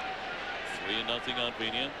 3-0 on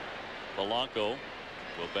Vigna. Polanco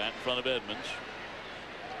will bat in front of Edmonds.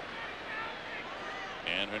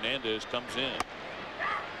 And Hernandez comes in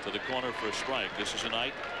to the corner for a strike. This is a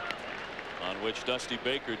night on which Dusty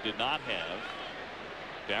Baker did not have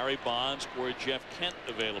Barry Bonds or Jeff Kent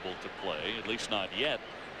available to play, at least not yet.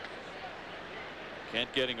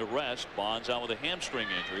 Kent getting a rest. Bonds out with a hamstring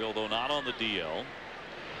injury, although not on the DL.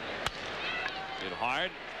 Hit hard,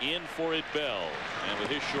 in for it, Bell. And with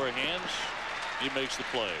his sure hands, he makes the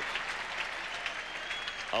play.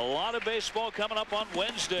 A lot of baseball coming up on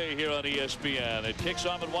Wednesday here on ESPN. It kicks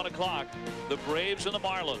off at 1 o'clock. The Braves and the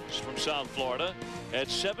Marlins from South Florida at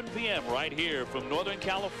 7 p.m. right here from Northern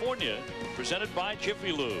California, presented by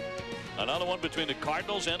Jiffy Lube. Another one between the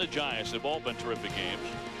Cardinals and the Giants. They've all been terrific games.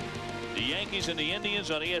 The Yankees and the Indians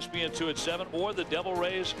on ESPN2 at 7, or the Devil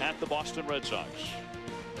Rays at the Boston Red Sox.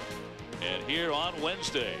 And here on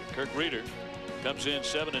Wednesday, Kirk Reeder comes in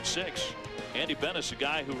 7-6. Andy Bennis, a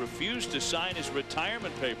guy who refused to sign his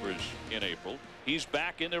retirement papers in April. He's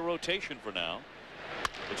back in their rotation for now.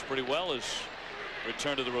 Looks pretty well as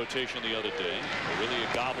returned to the rotation the other day. Really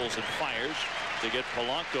gobbles and fires to get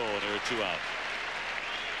Polanco, and there are 2 out.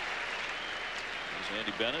 There's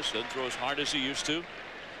Andy Bennis. Doesn't throw as hard as he used to,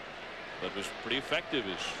 but was pretty effective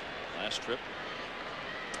his last trip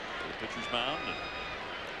to the pitcher's mound.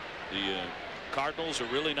 And the Cardinals are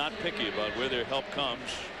really not picky about where their help comes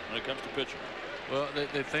when it comes to pitching. Well,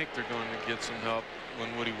 they think they're going to get some help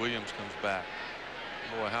when Woody Williams comes back.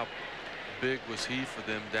 Boy, how big was he for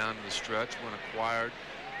them down the stretch when acquired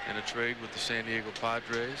in a trade with the San Diego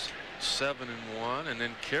Padres. 7-1, and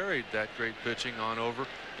then carried that great pitching on over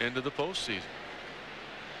into the postseason.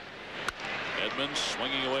 Edmonds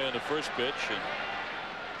swinging away on the first pitch, and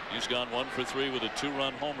he's gone 1 for 3 with a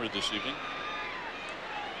 2-run homer this evening.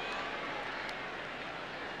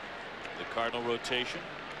 The Cardinal rotation.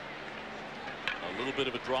 A little bit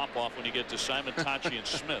of a drop off when you get to Simontacchi and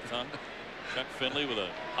Smith, huh? Chuck Finley with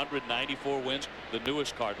 194 wins, the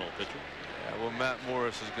newest Cardinal pitcher. Yeah, well, Matt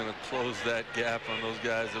Morris is going to close that gap on those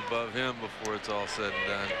guys above him before it's all said and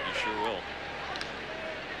done. He sure will.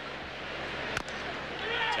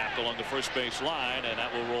 Tapped along the first base line, and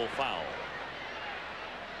that will roll foul.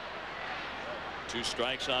 2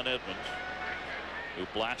 strikes on Edmonds, who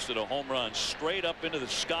blasted a home run straight up into the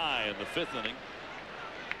sky in the 5th inning.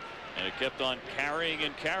 And it kept on carrying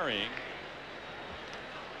and carrying.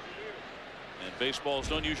 And baseballs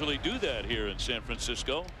don't usually do that here in San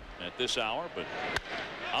Francisco at this hour, but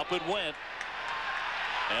up it went.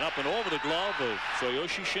 And up and over the glove of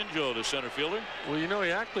Tsuyoshi Shinjo, the center fielder. Well, you know,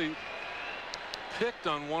 he actually picked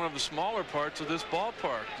on one of the smaller parts of this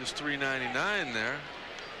ballpark. Just 399 there.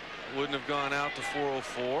 Wouldn't have gone out to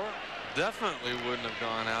 404. Definitely wouldn't have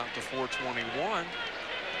gone out to 421.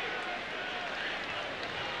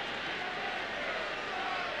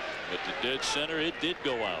 But the dead center, it did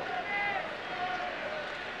go out.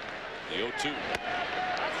 The 0-2.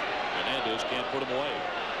 Hernandez can't put him away.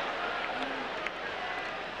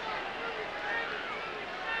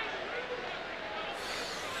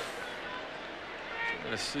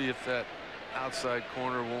 Going to see if that outside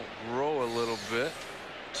corner won't grow a little bit.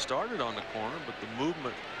 Started on the corner, but the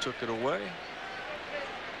movement took it away.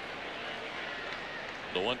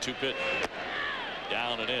 The 1-2 pitch.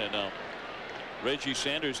 Down and in. Now, Reggie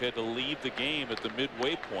Sanders had to leave the game at the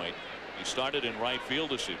midway point. He started in right field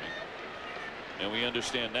this evening. And we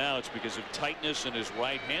understand now it's because of tightness in his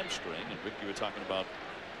right hamstring. And Rick, you were talking about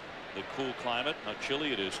the cool climate, how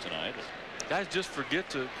chilly it is tonight. Guys just forget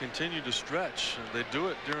to continue to stretch. They do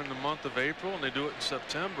it during the month of April and they do it in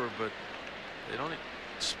September, but they don't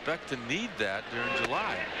expect to need that during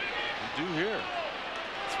July. We do here.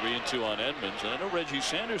 3-2 on Edmonds. And I know Reggie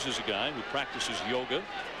Sanders is a guy who practices yoga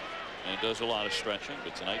and does a lot of stretching,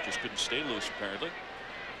 but tonight just couldn't stay loose apparently.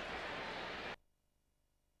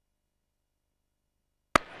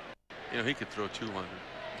 You know, he could throw 200.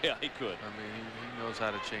 Yeah, he could. I mean, he knows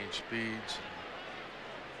how to change speeds.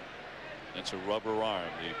 That's a rubber arm,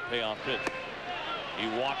 the payoff pitch. He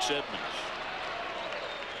walks Edmonds.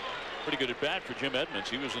 Pretty good at bat for Jim Edmonds.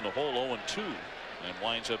 He was in the hole 0-2 and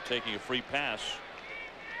winds up taking a free pass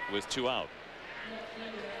with 2 out.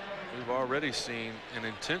 We've already seen an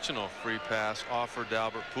intentional free pass offered to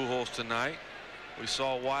Albert Pujols tonight. We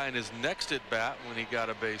saw why in his next at bat when he got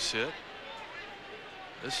a base hit.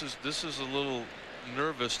 This is a little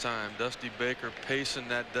nervous time. Dusty Baker pacing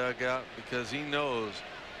that dugout because he knows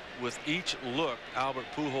with each look Albert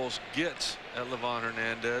Pujols gets at Livan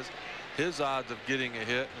Hernandez, his odds of getting a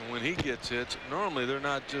hit, and when he gets hits, normally they're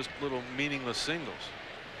not just little meaningless singles.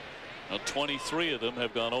 Now 23 of them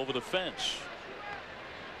have gone over the fence.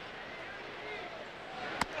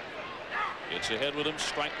 It's ahead with him,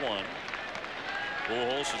 strike 1.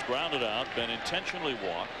 Pujols has grounded out, been intentionally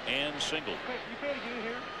walked and singled.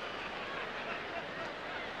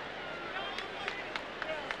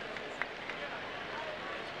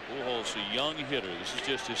 Pujols, a young hitter. This is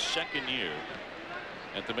just his second year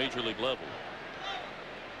at the major league level.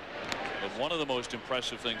 But one of the most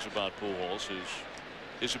impressive things about Pujols is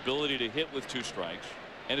his ability to hit with 2 strikes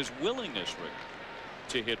and his willingness, Rick,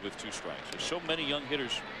 to hit with 2 strikes. There's so many young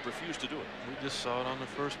hitters refuse to do it. We just saw it on the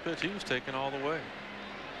first pitch. He was taken all the way.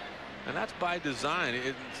 And that's by design.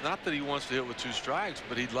 It's not that he wants to hit with 2 strikes,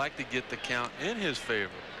 but he'd like to get the count in his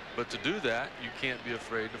favor. But to do that, you can't be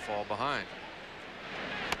afraid to fall behind.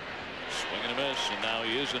 Swing and a miss, and now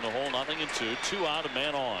he is in the hole. 0-2. 2 out, a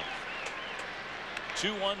man on.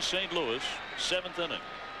 2-1 St. Louis, 7th inning.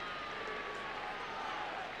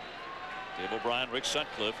 Dave O'Brien, Rick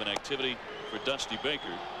Sutcliffe, an activity for Dusty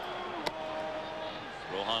Baker.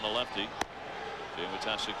 Rohan, a lefty.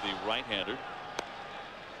 Simontacchi, the right-hander.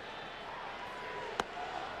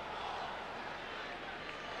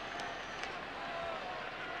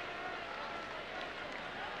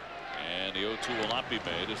 And the 0-2 will not be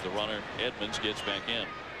made as the runner Edmonds gets back in.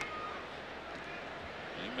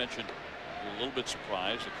 And you mentioned you're a little bit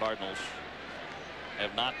surprised the Cardinals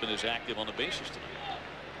have not been as active on the bases tonight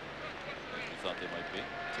as we thought they might be.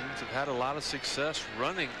 Teams have had a lot of success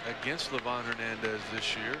running against Livan Hernandez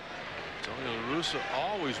this year. Tony La Russa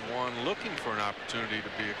always one looking for an opportunity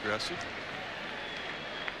to be aggressive.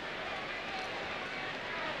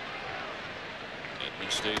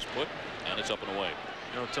 Edmonds stays put, and it's up and away.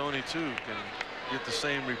 You know, Tony too can get the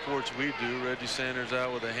same reports we do. Reggie Sanders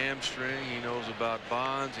out with a hamstring. He knows about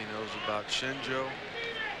Bonds. He knows about Shinjo.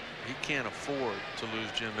 He can't afford to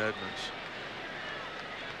lose Jim Edmonds.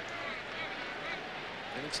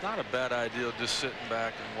 And it's not a bad idea just sitting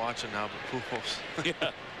back and watching Albert Pujols.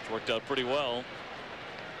 Yeah, it's worked out pretty well.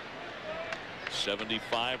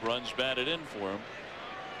 75 runs batted in for him.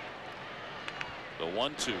 The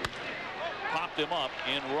 1-2 popped him up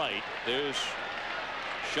in right. There's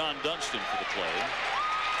Sean Dunston for the play.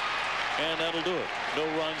 And that'll do it. No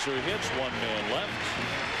runs or hits. 1 man left.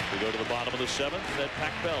 We go to the bottom of the 7th at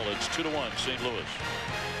Pac Bell. It's 2-1 St. Louis.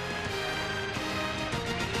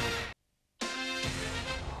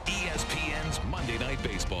 ESPN's Monday Night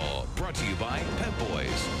Baseball, brought to you by Pep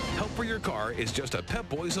Boys. Help for your car is just a Pep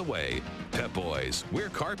Boys away. Pep Boys, we're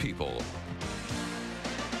car people.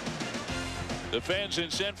 The fans in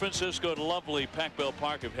San Francisco at lovely Pac Bell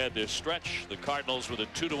Park have had their stretch. The Cardinals with a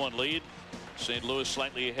 2-1 lead. St. Louis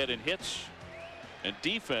slightly ahead in hits, and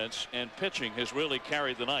defense and pitching has really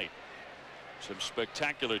carried the night. Some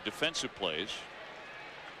spectacular defensive plays,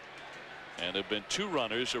 and there have been 2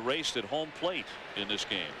 runners erased at home plate in this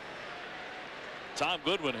game. Tom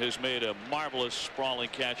Goodwin has made a marvelous sprawling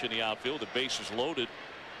catch in the outfield. The base is loaded.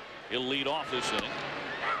 He'll lead off this inning.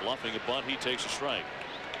 Bluffing a bunt, he takes a strike.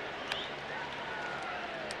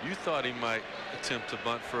 You thought he might attempt to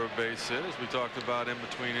bunt for a base hit, as we talked about in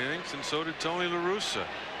between innings, and so did Tony La Russa.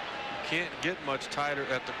 You can't get much tighter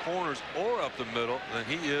at the corners or up the middle than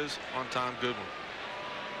he is on Tom Goodwin.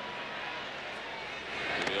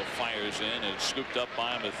 Bill fires in and scooped up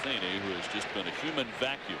by Matheny, who has just been a human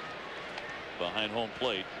vacuum behind home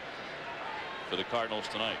plate for the Cardinals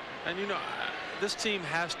tonight. And you know, this team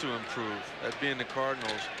has to improve at being the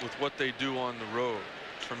Cardinals with what they do on the road.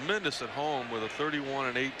 Tremendous at home with a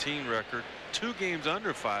 31-18 record. 2 games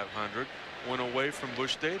under 500 when away from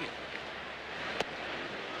Busch Stadium.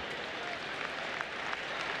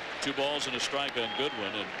 2 balls and a strike on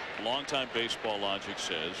Goodwin, and longtime baseball logic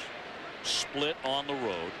says split on the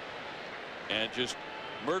road and just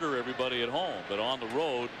murder everybody at home. But on the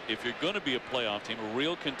road, if you're going to be a playoff team, a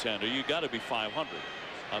real contender, you got to be 500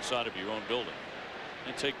 outside of your own building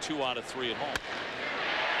and take 2 out of 3 at home.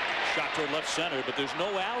 Shot toward left center, but there's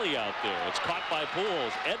no alley out there. It's caught by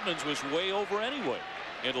Pujols. Edmonds was way over anyway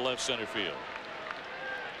into left center field.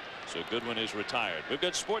 So Goodwin is retired. We've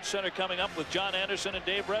got Sports Center coming up with John Anderson and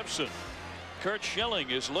Dave Revson. Kurt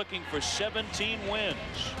Schilling is looking for 17 wins.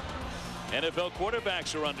 NFL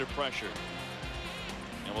quarterbacks are under pressure.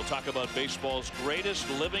 And we'll talk about baseball's greatest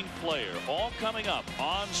living player, all coming up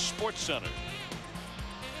on Sports Center.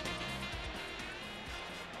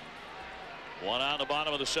 1 out in the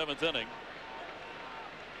bottom of the 7th inning.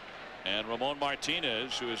 And Ramon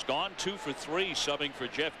Martinez, who has gone 2 for 3, subbing for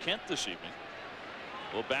Jeff Kent this evening,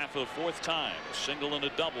 will bat for the 4th time. A single and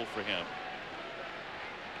a double for him.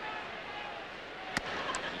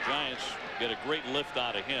 And the Giants get a great lift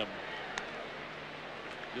out of him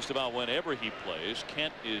just about whenever he plays.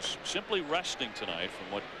 Kent is simply resting tonight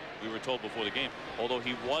from what we were told before the game, although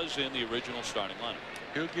he was in the original starting lineup.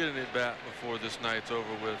 He'll get an at-bat before this night's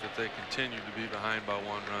over with if they continue to be behind by 1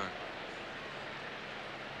 run.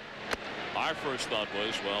 Our first thought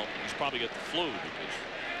was, well, he's probably got the flu because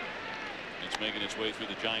it's making its way through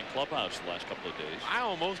the Giant clubhouse the last couple of days. I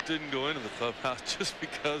almost didn't go into the clubhouse just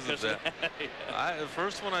because of that. Yeah. The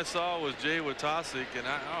first one I saw was Jay Watasic, and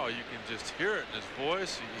you can just hear it in his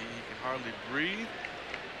voice. He can hardly breathe.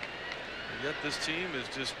 And yet this team is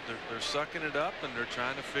just, they're sucking it up, and they're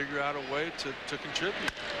trying to figure out a way to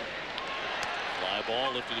contribute. Fly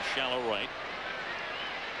ball lifted to shallow right.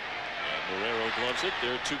 And Guerrero gloves it.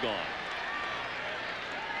 There are 2 gone.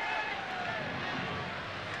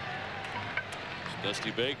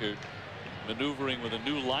 Dusty Baker maneuvering with a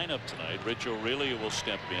new lineup tonight. Rich Aurelia will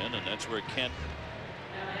step in, and that's where Kent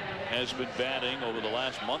has been batting over the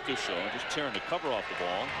last month or so, just tearing the cover off the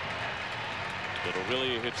ball. But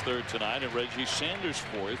Aurelia hits 3rd tonight, and Reggie Sanders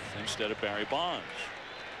 4th instead of Barry Bonds.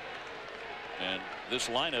 And this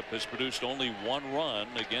lineup has produced only 1 run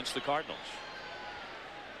against the Cardinals.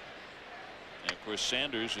 And of course,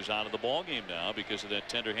 Sanders is out of the ball game now because of that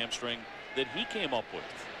tender hamstring that he came up with,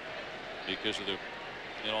 because of the,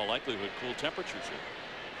 in all likelihood, cool temperatures here.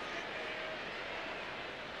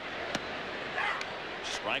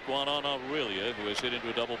 Strike 1 on Aurelia, who has hit into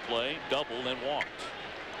a double play, doubled and walked.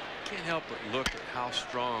 Can't help but look at how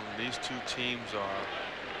strong these 2 teams are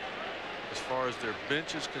as far as their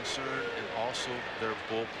bench is concerned, and also their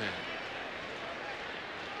bullpen.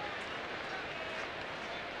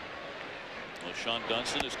 Well, Sean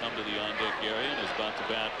Dunston has come to the on-deck area and is about to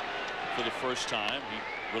bat for the first time.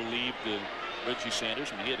 He relieved Reggie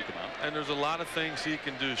Sanders when he had to come out. And there's a lot of things he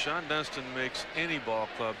can do. Sean Dunston makes any ball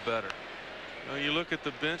club better. You look at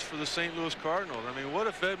the bench for the St. Louis Cardinals. I mean, what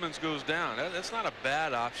if Edmonds goes down? That's not a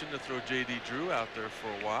bad option to throw J.D. Drew out there for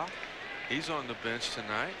a while. He's on the bench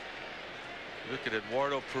tonight. Look at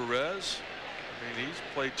Eduardo Perez. I mean, he's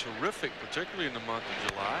played terrific, particularly in the month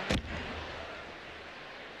of July.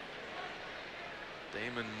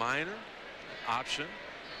 Damon Minor, option.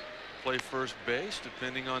 Play first base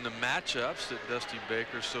depending on the matchups that Dusty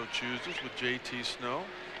Baker so chooses with J.T. Snow.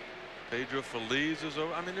 Pedro Feliz is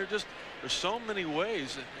over. I mean, there's so many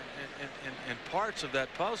ways and parts of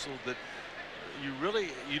that puzzle that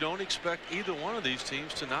you don't expect either one of these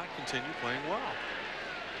teams to not continue playing well.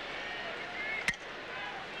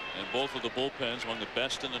 And both of the bullpens among the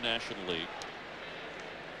best in the National League.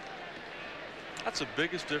 That's the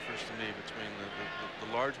biggest difference to me between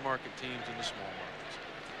the large market teams and the small markets,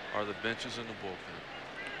 are the benches and the bullpen.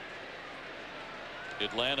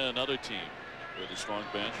 Atlanta, another team with a strong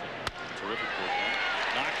bench and terrific bullpen.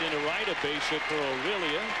 Knocked into right, a base hit for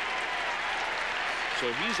Aurelia.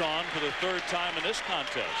 So he's on for the 3rd time in this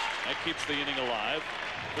contest. That keeps the inning alive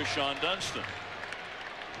for Sean Dunston.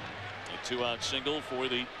 A 2-out single for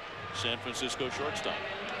the San Francisco shortstop.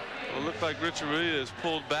 Well, it looked like Rich Aurelia has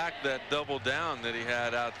pulled back that double down that he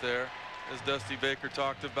had out there, as Dusty Baker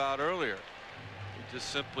talked about earlier. He just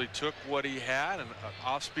simply took what he had, an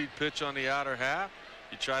off-speed pitch on the outer half.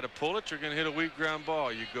 You try to pull it, you're going to hit a weak ground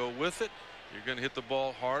ball. You go with it, you're going to hit the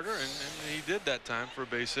ball harder, and he did that time for a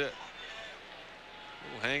base hit.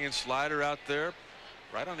 Little hanging slider out there,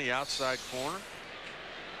 right on the outside corner.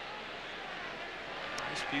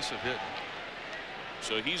 Nice piece of hitting.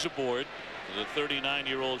 So he's aboard for the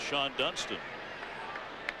 39-year-old Sean Dunston,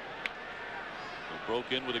 who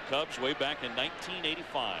broke in with the Cubs way back in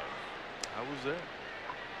 1985. I was there.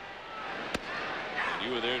 And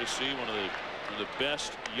you were there to see one of the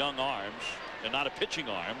best young arms, and not a pitching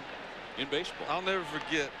arm, in baseball. I'll never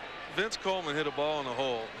forget, Vince Coleman hit a ball in the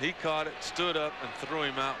hole. He caught it, stood up, and threw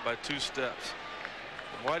him out by 2 steps.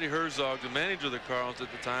 And Whitey Herzog, the manager of the Cardinals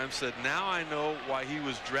at the time, said, "Now I know why he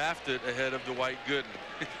was drafted ahead of Dwight Gooden."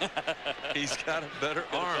 He's got a better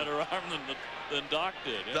arm. A better arm than Doc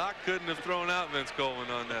did. Yeah? Doc couldn't have thrown out Vince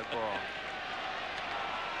Coleman on that ball.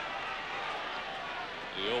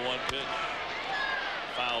 The 0-1 pitch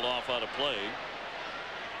fouled off out of play.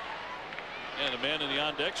 And the man in the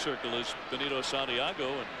on-deck circle is Benito Santiago.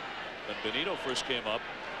 And when Benito first came up,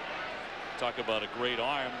 talk about a great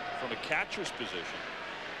arm from a catcher's position.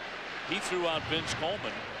 He threw out Vince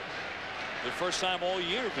Coleman. The first time all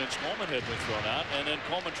year Vince Coleman had been thrown out, and then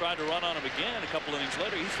Coleman tried to run on him again. A couple innings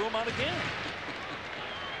later, he threw him out again.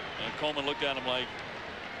 And Coleman looked at him like,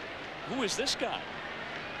 who is this guy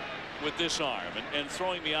with this arm and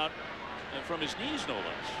throwing me out from his knees, no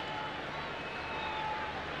less.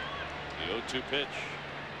 The 0-2 pitch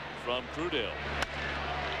from Crudell.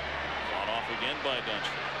 Fought off again by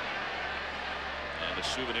Dunston. And a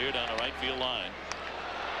souvenir down the right field line.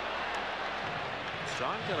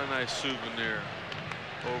 Sean got a nice souvenir.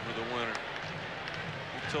 over the winter.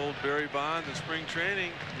 He told Barry Bonds in spring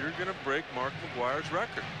training, "You're going to break Mark McGwire's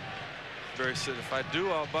record." Barry said, "If I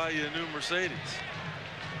do, I'll buy you a new Mercedes."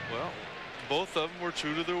 Well, both of them were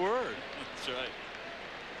true to their word. That's right.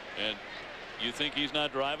 And you think he's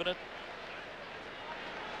not driving it?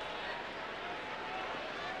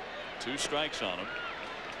 2 strikes on him.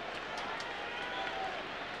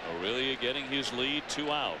 Aurelia getting his lead,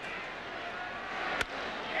 2 out.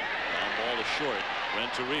 Ground ball to short.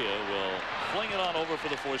 Renteria will fling it on over for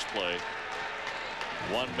the force play.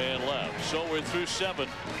 1 man left. So we're through 7.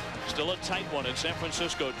 Still a tight one in San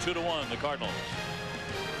Francisco. 2-1 the Cardinals.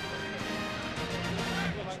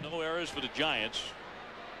 No errors for the Giants.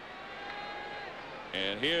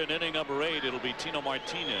 And here in inning number 8, it'll be Tino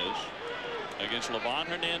Martinez against Livan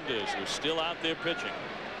Hernandez, who's still out there pitching.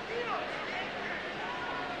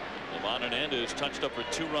 Livan Hernandez touched up a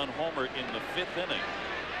 2-run homer in the 5th inning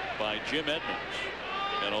by Jim Edmonds.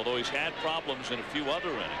 And although he's had problems in a few other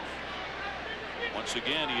innings, once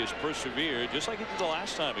again he has persevered, just like he did the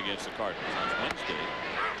last time against the Cardinals on Wednesday,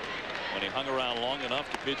 when he hung around long enough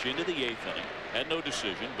to pitch into the 8th inning. Had no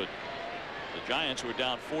decision, but the Giants, who were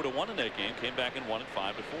down 4-1 in that game, came back and won it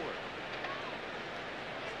 5-4.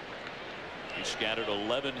 He scattered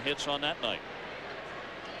 11 hits on that night.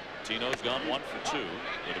 Tino's gone 1 for 2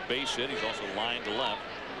 with a base hit. He's also lined to left.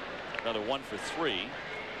 Another 1 for 3.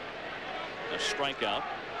 A strikeout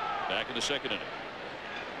back in the 2nd inning.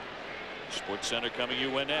 Sports Center coming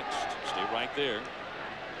your way next. Stay right there.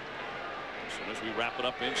 As soon as we wrap it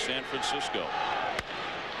up in San Francisco.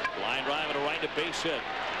 Line drive and a right to base hit.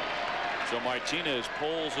 So Martinez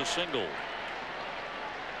pulls a single.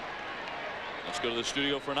 Let's go to the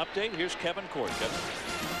studio for an update. Here's Kevin Court. Kevin.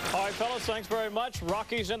 All right, fellas, thanks very much.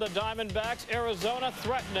 Rockies and the Diamondbacks. Arizona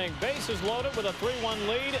threatening. Bases loaded with a 3-1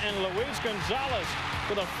 lead, and Luis Gonzalez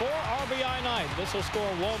with a 4 RBI night. This will score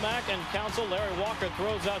Womack and Counsell. Larry Walker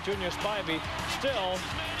throws out Junior Spivey. Still,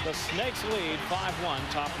 the Snakes lead 5-1,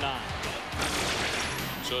 top 9.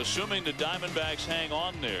 So assuming the Diamondbacks hang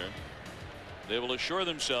on there, they will assure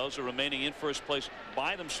themselves of remaining in first place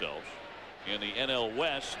by themselves in the NL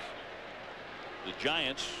West. The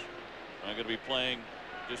Giants are going to be playing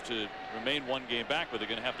just to remain 1 game back, but they're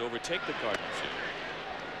going to have to overtake the Cardinals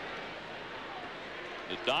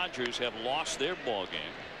here. The Dodgers have lost their ball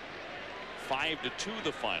game 5-2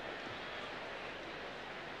 the final.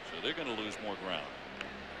 So they're going to lose more ground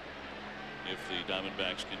if the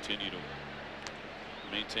Diamondbacks continue to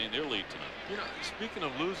maintain their lead tonight. You know, speaking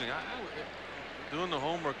of losing, doing the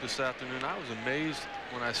homework this afternoon, I was amazed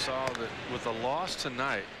when I saw that with a loss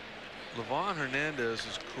tonight, Livan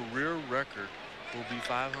Hernandez's career record will be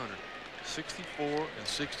 500, 64 and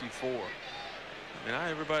 64. I mean,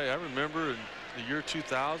 I remember in the year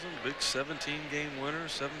 2000, big 17-game winner,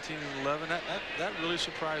 17 and 11. That really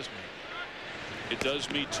surprised me. It does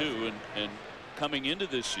me too. And coming into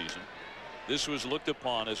this season, this was looked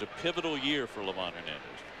upon as a pivotal year for Livan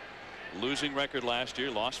Hernandez. Losing record last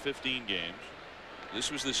year, lost 15 games.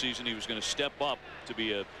 This was the season he was going to step up to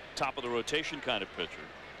be a top of the rotation kind of pitcher,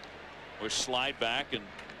 or slide back and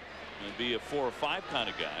be a 4 or 5 kind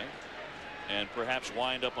of guy, and perhaps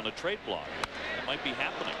wind up on a trade block. That might be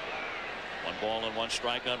happening. 1 ball and 1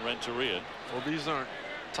 strike on Renteria. Well, these aren't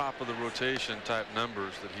top of the rotation type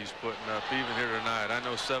numbers that he's putting up even here tonight. I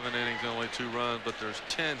know 7 innings and only 2 runs, but there's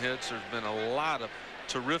 10 hits. There's been a lot of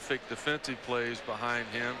terrific defensive plays behind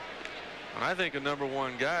him. When I think of number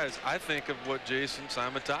 1 guys, I think of what Jason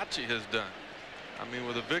Simontacchi has done. I mean,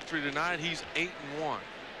 with a victory tonight, he's 8-1.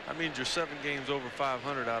 That means you're 7 games over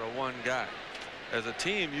 500 out of 1 guy. As a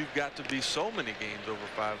team, you've got to be so many games over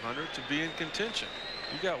 500 to be in contention.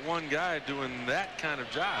 You got 1 guy doing that kind of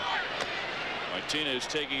job. Martinez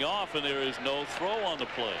taking off, and there is no throw on the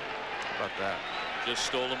play. How about that? Just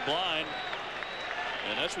stolen blind.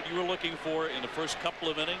 And that's what you were looking for in the first couple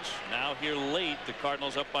of innings. Now here late, the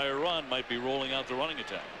Cardinals up by a run might be rolling out the running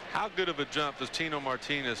attack. How good of a jump does Tino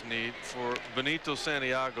Martinez need for Benito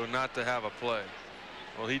Santiago not to have a play?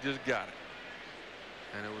 Well, he just got it.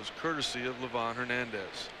 And it was courtesy of Livan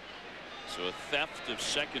Hernandez. So a theft of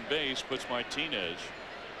second base puts Martinez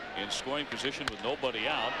in scoring position with nobody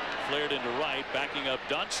out. Flared into right, backing up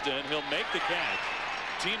Dunston. He'll make the catch.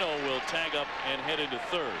 Tino will tag up and head into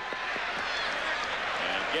third.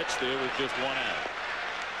 And gets there with just 1 out.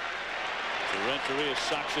 So Renteria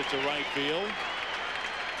sucks it to right field.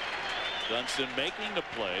 Dunston making the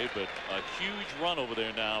play, but a huge run over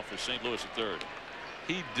there now for St. Louis at third.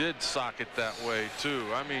 He did sock it that way too.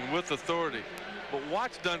 I mean, with authority. But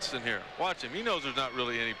watch Dunston here. Watch him. He knows there's not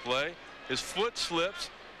really any play. His foot slips.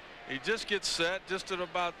 He just gets set just at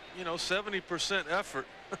about, 70% effort.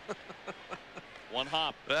 One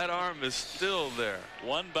hop. That arm is still there.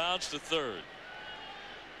 One bounce to third.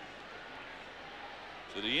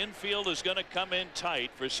 So the infield is going to come in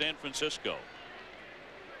tight for San Francisco.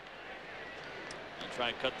 And try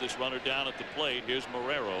and cut this runner down at the plate. Here's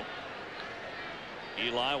Marrero.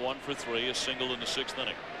 Eli 1 for 3, a single in the 6th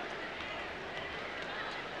inning.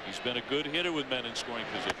 He's been a good hitter with men in scoring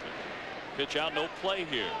position. Pitch out, no play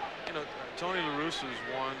here. You know, Tony La Russa is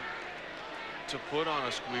one to put on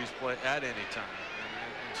a squeeze play at any time.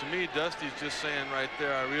 And to me, Dusty's just saying right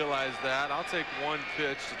there, I realize that. I'll take one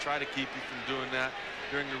pitch to try to keep you from doing that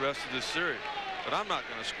during the rest of this series. But I'm not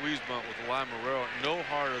going to squeeze bunt with Eli Marrero no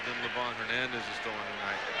harder than Livan Hernandez is throwing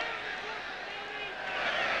tonight.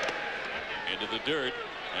 Into the dirt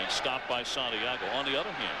and stopped by Santiago. On the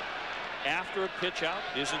other hand, after a pitch out,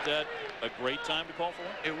 isn't that a great time to call for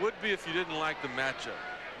one? It would be if you didn't like the matchup.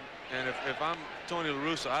 And if I'm Tony La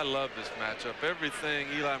Russa, I love this matchup. Everything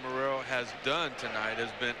Eli Marrero has done tonight has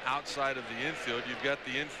been outside of the infield. You've got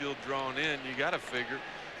the infield drawn in. You got to figure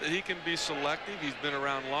that he can be selective. He's been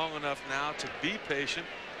around long enough now to be patient,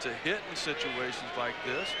 to hit in situations like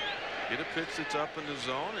this. Get a pitch that's up in the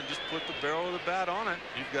zone and just put the barrel of the bat on it.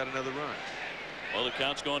 You've got another run. Well, the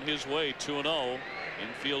count's going his way, 2-0.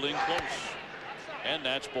 Infield in close. And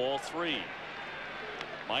that's ball 3.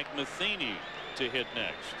 Mike Matheny to hit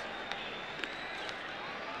next.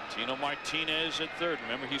 Tino Martinez at third.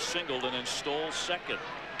 Remember, he singled and then stole second.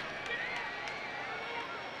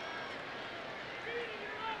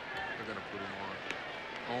 They're going to put him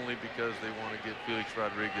on only because they want to get Felix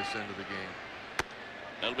Rodriguez into the game.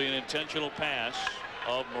 That'll be an intentional pass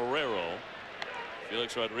of Marrero.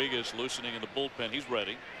 Felix Rodriguez loosening in the bullpen. He's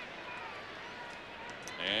ready.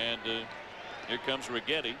 And here comes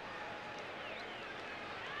Righetti.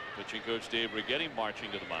 Pitching coach Dave Righetti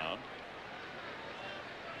marching to the mound.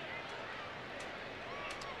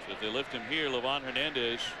 So if they lift him here, Livan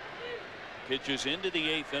Hernandez pitches into the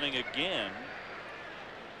 8th inning again.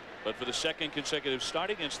 But for the second consecutive start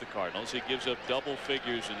against the Cardinals, he gives up double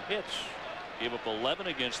figures in hits. Gave up 11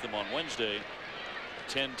 against them on Wednesday,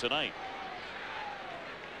 10 tonight.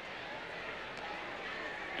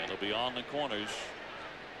 And he'll be on the corners.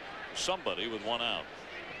 Somebody with one out.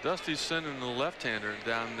 Dusty's sending the left-hander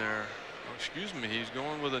down there. Oh, excuse me, he's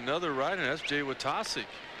going with another right-hander. That's Jay Watasic.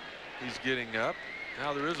 He's getting up.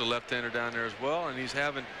 Now there is a left-hander down there as well, and he's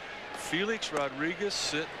having Felix Rodriguez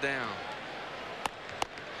sit down.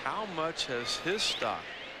 How much has his stock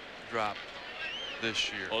dropped this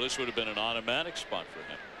year? Oh, this would have been an automatic spot for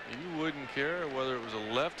him. You wouldn't care whether it was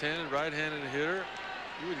a left-handed, right-handed hitter.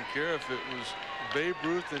 You wouldn't care if it was Babe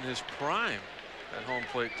Ruth in his prime at home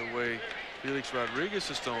plate the way Felix Rodriguez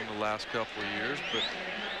has thrown the last couple of years, but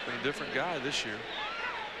been a different guy this year.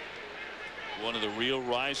 One of the real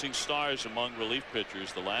rising stars among relief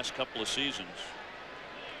pitchers the last couple of seasons.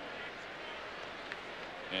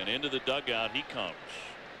 And into the dugout he comes.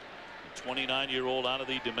 29-year-old out of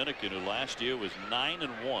the Dominican, who last year was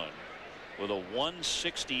 9-1 with a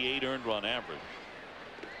 168 earned run average.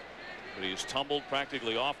 But he's tumbled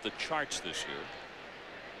practically off the charts this year.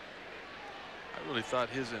 I really thought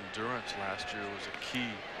his endurance last year was a key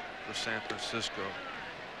for San Francisco.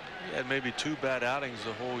 He had maybe 2 bad outings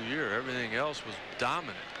the whole year. Everything else was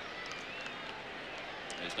dominant.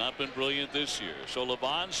 Has not been brilliant this year. So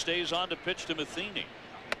Livan stays on to pitch to Matheny.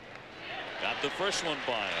 Got the first one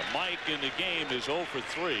by him. Mike in the game is 0 for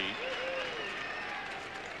 3.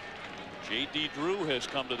 J.D. Drew has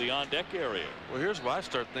come to the on-deck area. Well, here's why I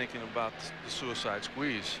start thinking about the suicide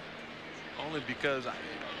squeeze. Only because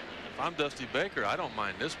if I'm Dusty Baker, I don't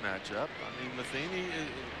mind this matchup. I mean, Matheny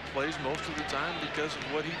plays most of the time because of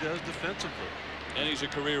what he does defensively. And he's a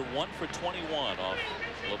career 1 for 21 off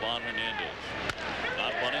Livan Hernandez.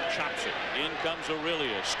 Not bunting, chops it. In comes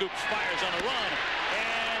Aurelia. Scoops, fires on a run,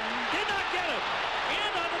 and did not get it.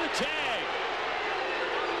 In under the tag.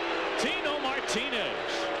 Tino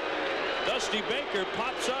Martinez. Dusty Baker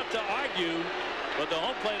pops up to argue, but the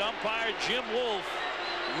home plate umpire Jim Wolf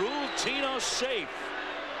ruled Tino safe.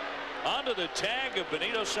 Onto the tag of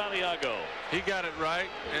Benito Santiago. He got it right,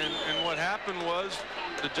 and what happened was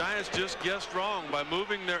the Giants just guessed wrong by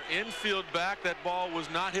moving their infield back. That ball was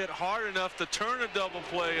not hit hard enough to turn a double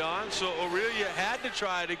play on, so Aurelia had to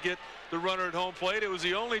try to get the runner at home plate. It was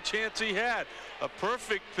the only chance he had. A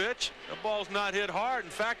perfect pitch. The ball's not hit hard. In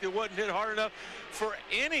fact, it wasn't hit hard enough for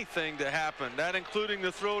anything to happen, that including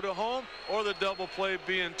the throw to home or the double play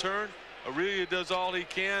being turned. Aurelia does all he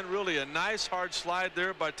can. Really a nice hard slide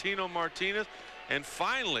there by Tino Martinez. And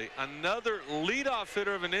finally, another leadoff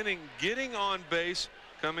hitter of an inning getting on base,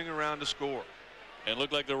 coming around to score. And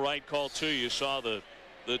looked like the right call too. You saw the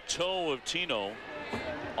toe of Tino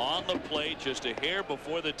on the plate, just a hair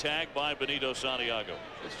before the tag by Benito Santiago.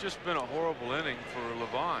 It's just been a horrible inning for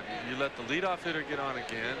Livan. You let the leadoff hitter get on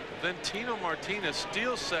again. Then Tino Martinez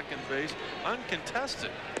steals second base uncontested.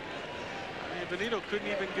 I mean, Benito couldn't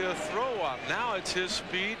even get a throw up. Now it's his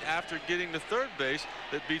speed after getting to third base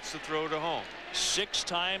that beats the throw to home. 6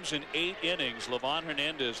 times in 8 innings, Livan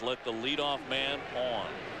Hernandez let the leadoff man on.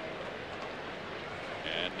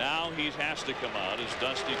 And now he has to come out as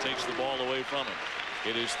Dusty takes the ball away from him.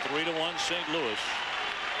 It is 3-1 St. Louis.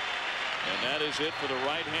 And that is it for the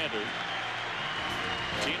right-hander.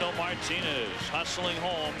 Tino Martinez hustling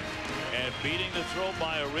home and beating the throw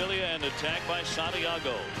by Aurelia and the tag by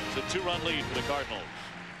Santiago. It's a 2-run lead for the Cardinals.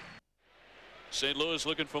 St. Louis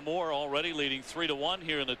looking for more, already leading 3-1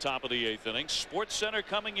 here in the top of the 8th inning. Sports Center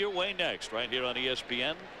coming your way next, right here on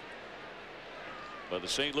ESPN. But the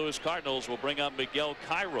St. Louis Cardinals will bring up Miguel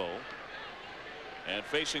Cairo. And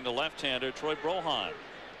facing the left-hander, Troy Brohan.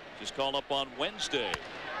 Just called up on Wednesday.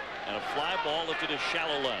 And a fly ball lifted to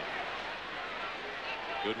shallow left.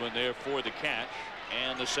 Good one there for the catch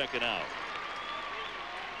and the second out.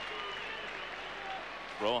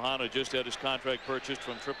 Brohan had just had his contract purchased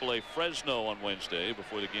from AAA Fresno on Wednesday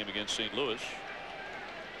before the game against St. Louis.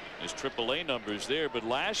 His AAA numbers there, but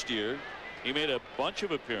last year he made a bunch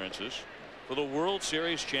of appearances for the World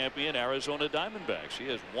Series champion Arizona Diamondbacks. He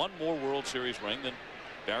has one more World Series ring than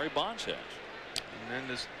Barry Bonds has. And then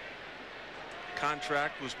this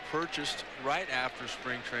contract was purchased right after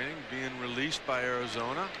spring training, being released by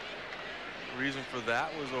Arizona. The reason for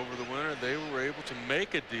that was over the winter they were able to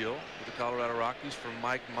make a deal with the Colorado Rockies for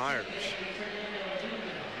Mike Myers.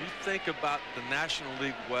 You think about the National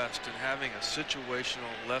League West and having a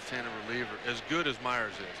situational left-handed reliever as good as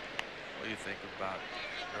Myers is. Well, you think about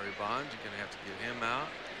Barry Bonds, you're going to have to get him out.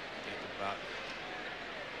 Think about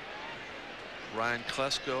Ryan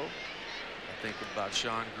Klesko. I think about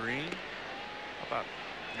Sean Green. How about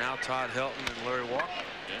now Todd Helton and Larry Walker?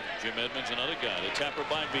 Yeah, Jim Edmonds, another guy. The tapper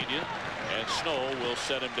by Benia, and Snow will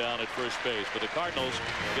set him down at first base. But the Cardinals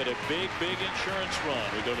get a big insurance run.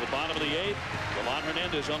 We go to the bottom of the 8th. Livan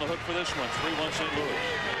Hernandez on the hook for this one. 3-1 St. Louis.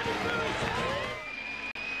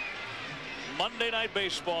 Monday Night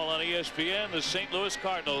Baseball on ESPN. The St. Louis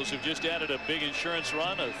Cardinals have just added a big insurance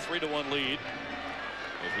run, a 3-1 lead.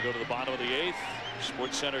 As we go to the bottom of the 8th,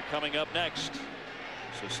 Sports Center coming up next.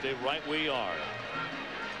 So stay right where you are.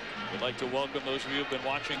 We'd like to welcome those of you who have been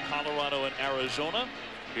watching Colorado and Arizona.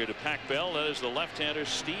 Here to Pac Bell, that is the left-hander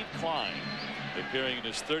Steve Klein, appearing in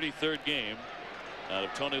his 33rd game out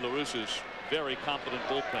of Tony La Russa's very competent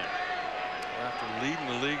bullpen. After leading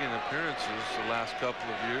the league in appearances the last couple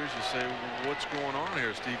of years, you say, well, what's going on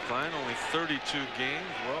here? Steve Klein, only 32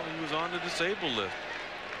 games. Well, he was on the disabled list.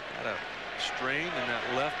 Had a strain in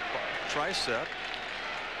that left tricep.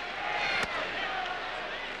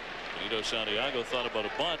 Benito Santiago thought about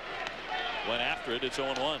a bunt, went after it. It's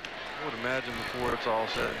 0-1. I would imagine before it's all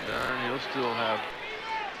said and done, he'll still have,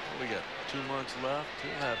 we got 2 months left.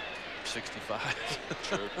 He'll have 65.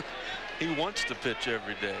 Sure. He wants to pitch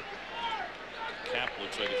every day. Cap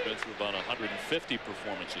looks like it's been through about 150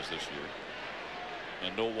 performances this year,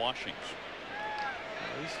 and no washings.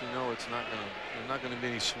 At least you know it's not going to. There's not going to be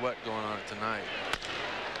any sweat going on tonight.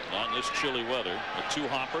 Not in this chilly weather. A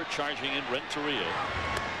 2-hopper charging in Renteria,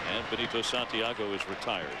 and Benito Santiago is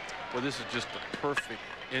retired. Well, this is just the perfect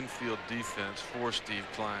infield defense for Steve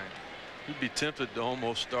Klein. You'd be tempted to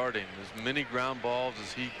almost start him. As many ground balls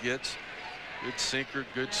as he gets. Good sinker,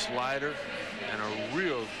 good slider, and a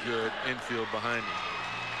real good infield behind him.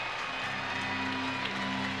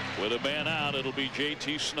 With a man out, it'll be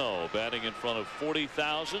J.T. Snow batting in front of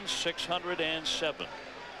 40,607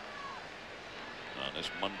 on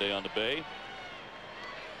this Monday on the Bay.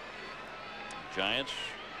 Giants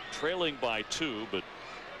trailing by 2, but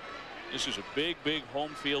this is a big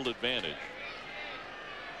home field advantage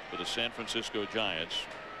for the San Francisco Giants.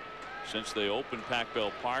 Since they opened Pac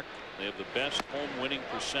Bell Park, they have the best home winning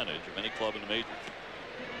percentage of any club in the majors.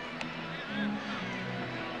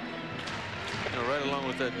 You know, right along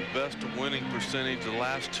with that best winning percentage the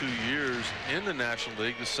last 2 years in the National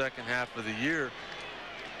League, the second half of the year,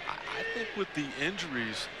 I think with the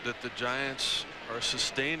injuries that the Giants are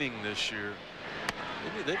sustaining this year,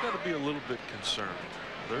 they've got to be a little bit concerned.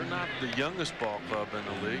 They're not the youngest ball club in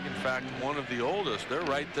the league. In fact, one of the oldest. They're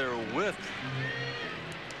right there with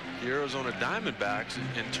the Arizona Diamondbacks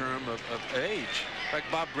in terms of age. In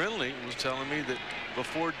fact, Bob Brinley was telling me that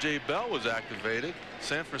before Jay Bell was activated,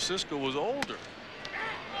 San Francisco was older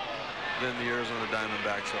than the Arizona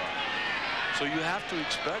Diamondbacks are. So you have to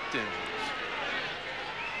expect injuries.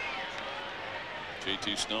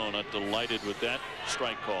 JT Snow not delighted with that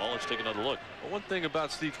strike call. Let's take another look. Well, one thing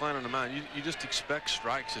about Steve Klein on the mound, you just expect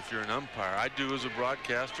strikes if you're an umpire. I do as a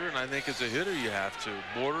broadcaster, and I think as a hitter you have to.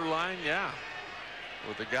 Borderline, yeah.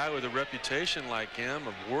 With a guy with a reputation like him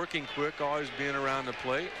of working quick, always being around the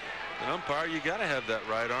plate, an umpire, you got to have that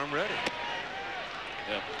right arm ready.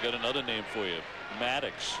 Yeah, got another name for you,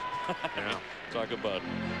 Maddox. Yeah. Talk about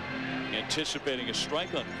anticipating a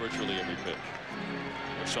strike on virtually every pitch,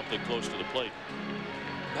 or something close to the plate.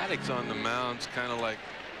 Maddox on the mound's kind of like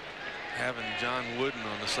having John Wooden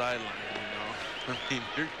on the sideline, you know. I mean,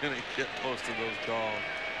 you're going to get close to those calls.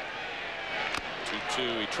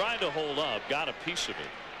 2-2. He tried to hold up, got a piece of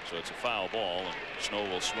it, so it's a foul ball, and Snow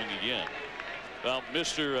will swing again. Well,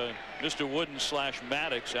 Mr. Wooden /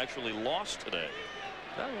 Maddox actually lost today.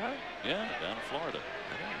 Is that right? Yeah, down in Florida.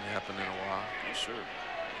 That hasn't happened in a while. No, sir.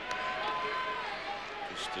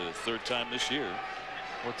 Just third time this year.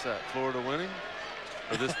 What's that? Florida winning?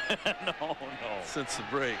 Or this? No. Since the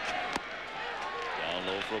break. Down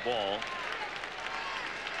low for a ball.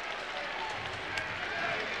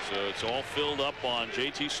 So it's all filled up on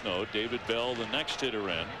JT Snow. David Bell, the next hitter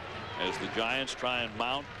in, as the Giants try and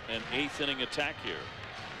mount an 8th inning attack here.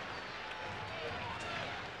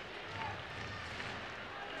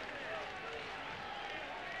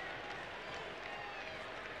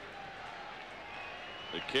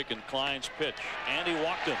 The kick and Klein's pitch, and he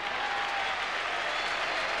walked him.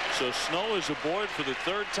 So Snow is aboard for the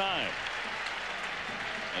 3rd time.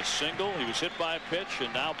 A single, he was hit by a pitch,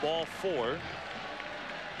 and now ball 4.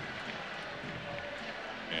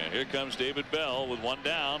 And here comes David Bell with 1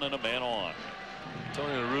 down and a man on.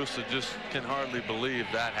 Tony La Russa just can hardly believe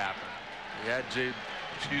that happened. He had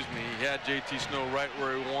JT Snow right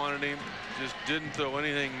where he wanted him. Just didn't throw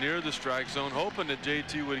anything near the strike zone, hoping that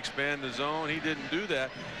JT would expand the zone. He didn't do that.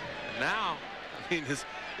 And now, I mean, as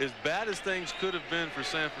bad as things could have been for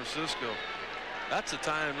San Francisco, that's a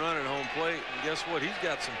tying run at home plate. And guess what? He's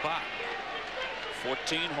got some pop.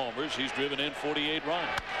 14 homers. He's driven in 48 runs.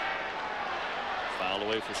 Foul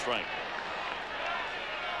away for strike.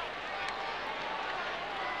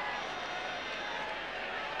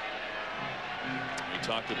 We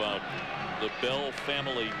talked about the Bell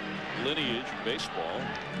family lineage in baseball.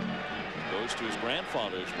 Goes to his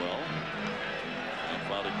grandfather as well.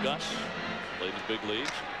 Grandfather Gus played in the big leagues.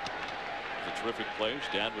 He's a terrific player. His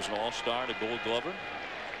dad was an all-star and a Gold Glover.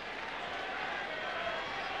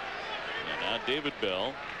 And now David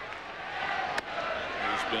Bell,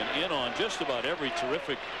 who's been in on just about every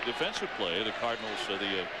terrific defensive play the Cardinals,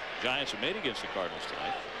 the Giants have made against the Cardinals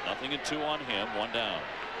tonight. Nothing in 2 on him, 1 down.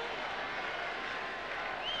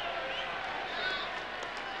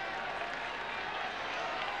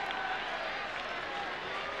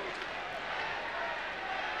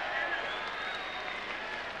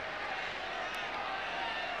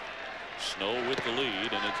 Snow with the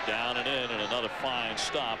lead, and it's down and in, and another fine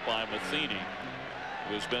stop by Matheny,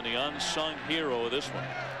 who has been the unsung hero of this one.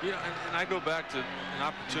 Yeah, and I go back to an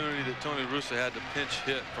opportunity that Tony La Russa had to pinch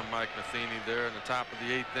hit from Mike Matheny there in the top of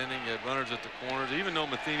the 8th inning. He had runners at the corners. Even though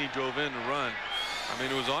Matheny drove in to run, I mean,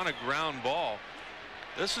 it was on a ground ball.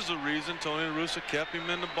 This is the reason Tony La Russa kept him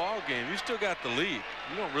in the ball game. You still got the lead.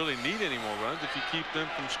 You don't really need any more runs if you keep them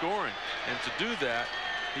from scoring. And to do that,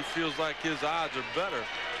 he feels like his odds are better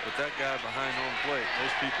with that guy behind home plate.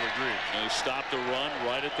 Most people agree. And he stopped the run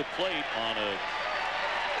right at the plate on a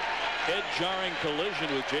head-jarring collision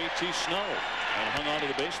with JT Snow and hung onto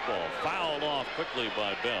the baseball. Fouled off quickly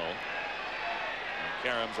by Bell. And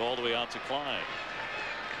Karam's all the way out to Klein.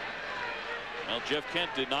 Well, Jeff Kent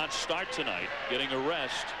did not start tonight, getting a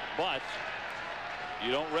rest, but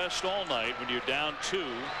you don't rest all night when you're down 2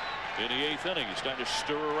 in the 8th inning. He's starting to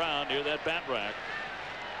stir around near that bat rack.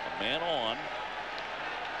 A man on.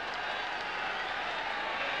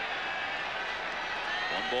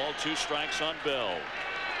 1 ball, 2 strikes on Bell.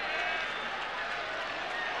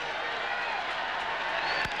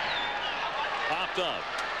 Popped up,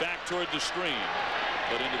 back toward the screen,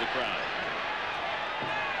 but into the crowd.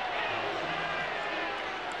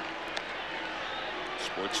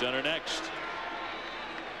 Sports Center next.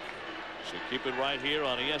 So keep it right here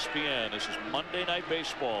on ESPN. This is Monday Night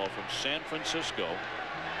Baseball from San Francisco.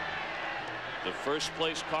 The 1st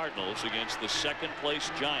place Cardinals against the 2nd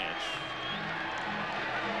place Giants.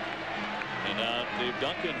 And now Dave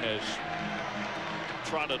Duncan has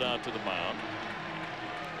trotted out to the mound.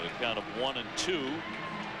 A count of 1 and 2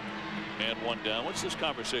 and 1 down. What's this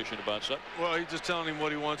conversation about, son? Well, he's just telling him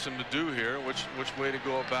what he wants him to do here, which way to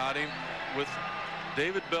go about him. With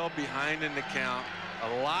David Bell behind in the count,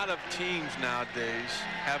 a lot of teams nowadays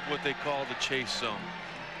have what they call the chase zone.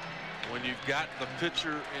 when you've got the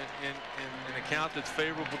pitcher in an account that's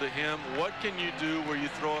favorable to him, what can you do where you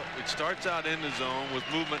throw it? It starts out in the zone with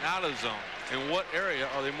movement out of the zone. In what area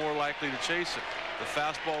are they more likely to chase it? The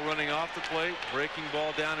fastball running off the plate, breaking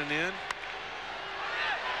ball down and in.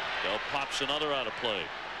 Bell pops another out of play.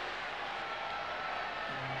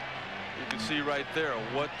 You can see right there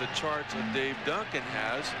what the charts of Dave Duncan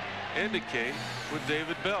has indicate with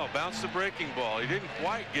David Bell. Bounced the breaking ball. He didn't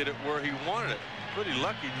quite get it where he wanted it. Pretty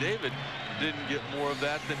lucky David didn't get more of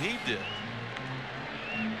that than he did.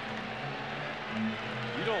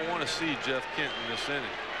 You don't want to see Jeff Kent in this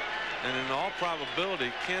inning. And in all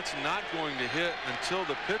probability, Kent's not going to hit until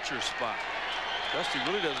the pitcher's spot. Dusty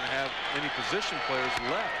really doesn't have any position players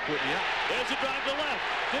left putting out. There's a drive to left.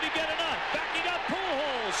 Did he get enough? Backing up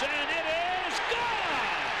Pujols, and it is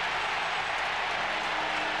gone.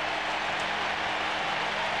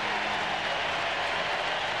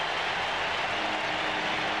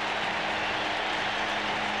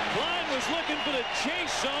 Klein was looking for the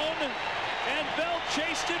chase zone, and Bell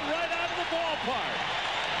chased it right out of the ballpark.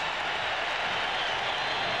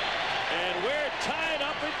 And we're tied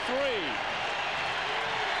up at 3.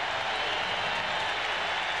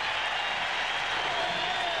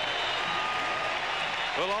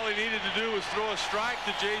 Well, all he needed to do was throw a strike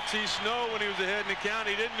to J.T. Snow when he was ahead in the count.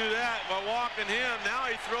 He didn't do that by walking him.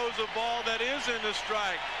 Now he throws a ball that is in the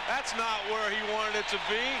strike. That's not where he wanted it to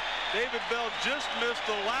be. David Bell just missed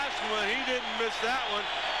the last one. He didn't miss that one.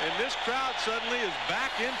 And this crowd suddenly is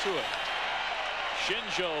back into it.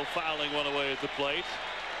 Shinjo fouling one away at the plate.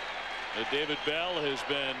 David Bell has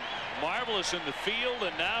been marvelous in the field,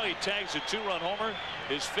 and now he tags a 2-run homer,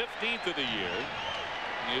 his 15th of the year.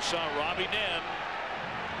 And you saw Robbie Nen,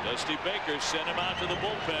 Dusty Baker sent him out to the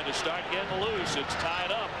bullpen to start getting loose. It's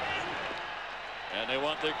tied up, and they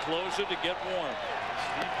want their closer to get warm.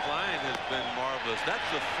 Steve Klein has been marvelous.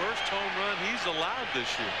 That's the first home run he's allowed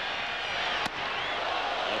this year.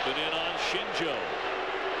 Up and in on Shinjo.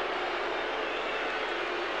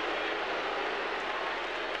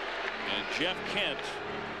 And Jeff Kent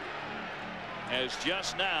has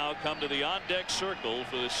just now come to the on-deck circle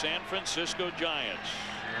for the San Francisco Giants.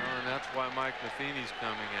 And that's why Mike Matheny's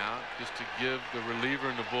coming out, just to give the reliever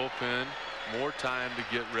in the bullpen more time to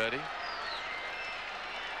get ready.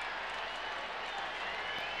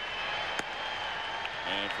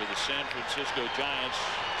 And for the San Francisco Giants,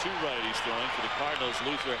 2 righties throwing. For the Cardinals,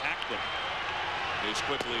 Luther Hackman is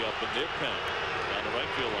quickly up in their pen down the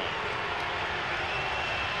right field line.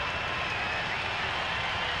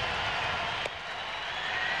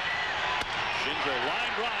 Shinjo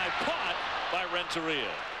line drive caught by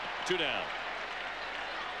Renteria. 2 down.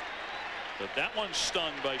 But that one's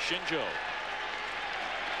stung by Shinjo.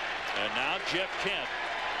 And now Jeff Kent,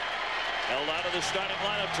 held out of the starting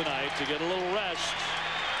lineup tonight to get a little rest,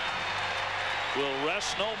 will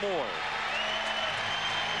rest no more.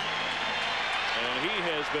 And he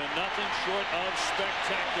has been nothing short of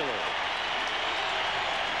spectacular.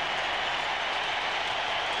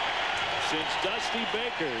 Since Dusty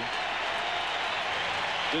Baker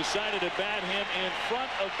decided to bat him in front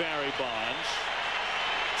of Barry Bonds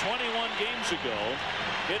 21 games ago,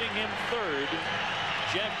 hitting him 3rd,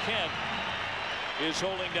 Jeff Kent is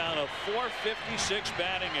holding down a .456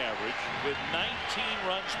 batting average with 19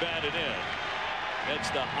 runs batted in. That's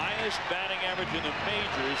the highest batting average in the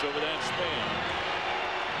majors over that span.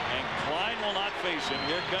 And Klein will not face him.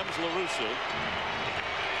 Here comes La Russa.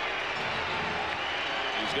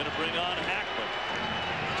 He's going to bring on Hackman.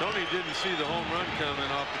 Tony didn't see the home run coming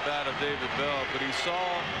off the bat of David Bell, but he saw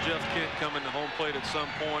Jeff Kent coming to home plate at some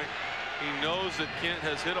point. He knows that Kent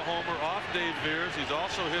has hit a homer off Dave Veers. He's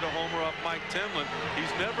also hit a homer off Mike Timlin. He's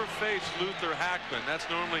never faced Luther Hackman. That's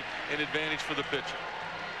normally an advantage for the pitcher.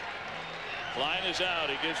 Klein is out.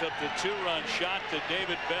 He gives up the 2-run shot to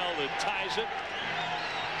David Bell that ties it.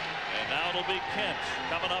 And now it'll be Kent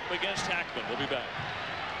coming up against Hackman. We'll be back.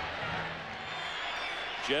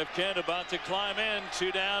 Jeff Kent about to climb in.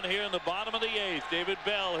 2 down here in the bottom of the 8th. David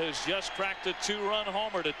Bell has just cracked a 2-run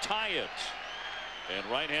homer to tie it. And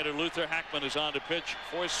right-hander Luther Hackman is on to pitch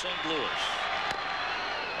for St. Louis.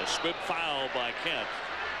 A squib foul by Kent.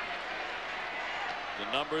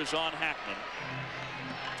 The numbers on Hackman.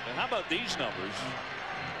 And how about these numbers?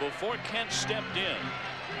 Before Kent stepped in,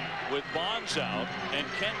 with Bonds out and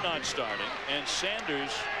Kent not starting, and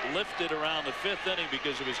Sanders lifted around the 5th inning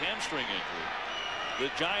because of his hamstring injury, the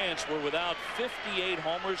Giants were without 58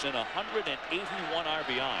 homers and 181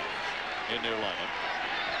 RBIs in their lineup.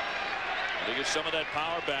 They get some of that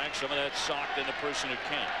power back, some of that socked in the person of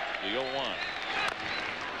Kent. The 0-1.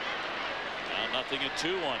 Now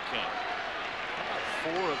 0-2 on Kent.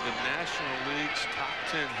 4 of the National League's top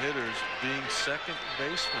 10 hitters being second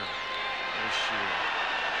basemen this year.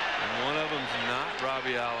 And one of them's not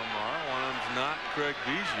Robbie Alomar. One of them's not Craig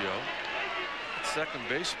Biggio. Second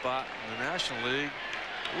base spot in the National League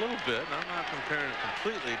a little bit. I'm not comparing it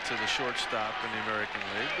completely to the shortstop in the American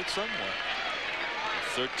League, but somewhat.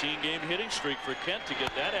 A 13-game hitting streak for Kent to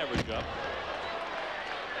get that average up.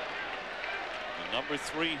 The number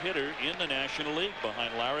 3 hitter in the National League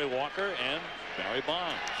behind Larry Walker and Barry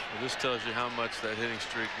Bonds. Well, this tells you how much that hitting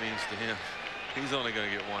streak means to him. He's only going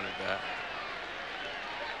to get one at bat.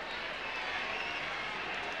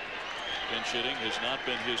 Pinch hitting has not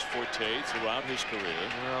been his forte throughout his career.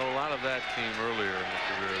 Well, a lot of that came earlier in the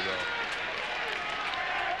career, though.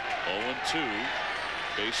 0-2.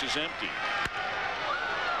 Base is empty.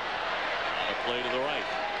 A play to the right.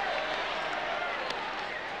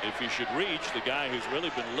 If he should reach the guy who's really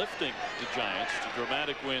been lifting the Giants to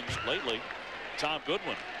dramatic wins lately, Tom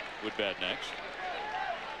Goodwin would bat next.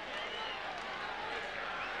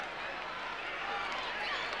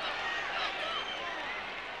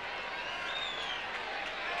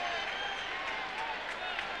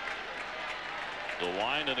 The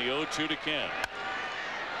line and the 0-2 to Kent.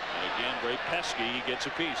 And again, very pesky. He gets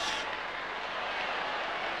a piece.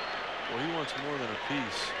 Well, he wants more than a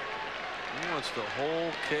piece. He wants the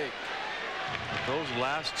whole cake. Those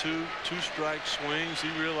last two strike swings, he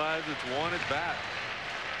realized it's one at bat.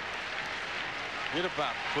 Hit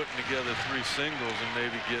about putting together 3 singles and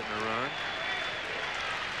maybe getting a run.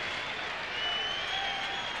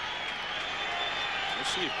 We'll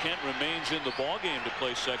see if Kent remains in the ballgame to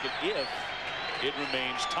play second if it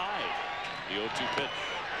remains tied. The 0-2 pitch.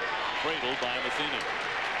 Cradled by Matheny.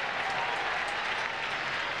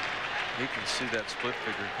 He can see that split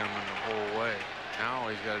figure coming the whole way. Now all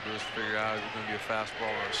he's got to do is figure out if it's going to be a fastball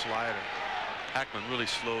or a slider. Hackman really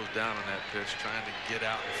slows down on that pitch, trying to get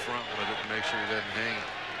out in front with it and make sure he doesn't hang it.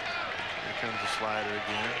 Here comes the slider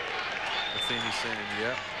again. Matheny saying,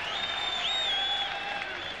 yep.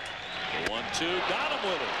 The 1-2, got him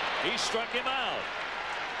with it. He struck him out.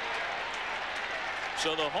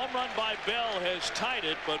 So the home run by Bell has tied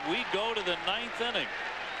it, but we go to the 9th inning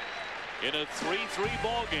in a 3-3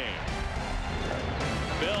 ball game.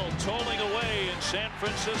 Bell tolling away in San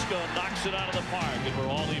Francisco knocks it out of the park, and we're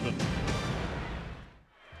all even.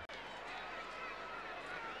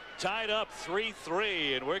 Tied up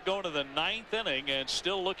 3-3, and we're going to the 9th inning and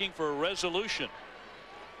still looking for a resolution.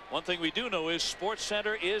 One thing we do know is Sports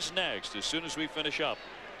Center is next as soon as we finish up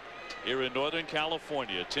here in Northern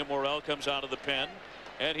California. Tim Worrell comes out of the pen,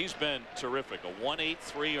 and he's been terrific. A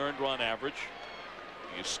 1.83 earned run average.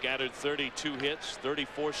 He scattered 32 hits,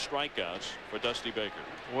 34 strikeouts for Dusty Baker.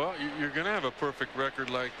 Well, you're going to have a perfect record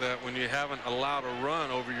like that when you haven't allowed a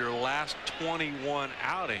run over your last 21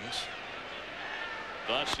 outings.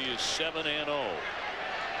 Thus, he is 7-0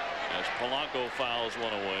 as Polanco fouls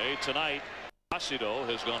one away. Tonight, Placido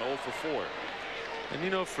has gone 0 for 4. And you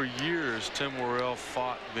know, for years, Tim Worrell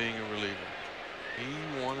fought being a reliever.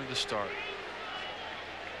 He wanted to start.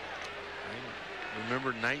 I remember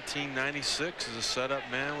 1996 as a setup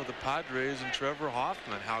man with the Padres and Trevor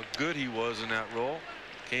Hoffman, how good he was in that role.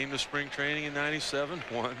 Came to spring training in 97,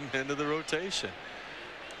 won into the rotation.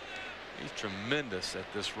 He's tremendous at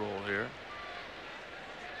this role here.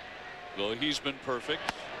 Well, he's been perfect.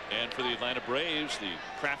 And for the Atlanta Braves, the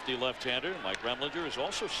crafty left-hander Mike Remlinger is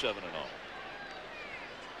also 7-0.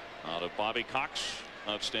 Out of Bobby Cox,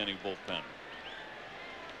 outstanding bullpen.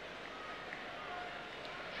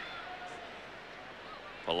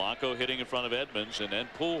 Polanco hitting in front of Edmonds, and then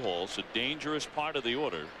Pujols, a dangerous part of the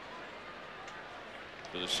order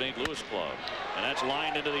for the St. Louis club. And that's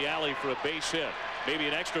lined into the alley for a base hit. Maybe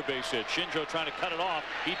an extra base hit. Shinjo trying to cut it off.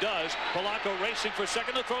 He does. Polanco racing for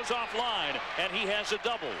second. It throws off line, and he has a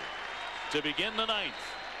double to begin the 9th.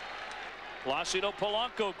 Placido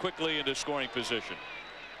Polanco quickly into scoring position.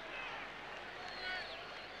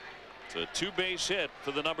 It's a 2-base hit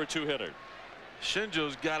for the number 2 hitter.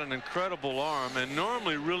 Shinjo's got an incredible arm and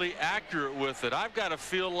normally really accurate with it. I've got to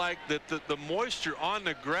feel like that the moisture on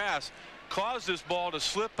the grass caused this ball to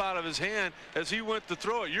slip out of his hand as he went to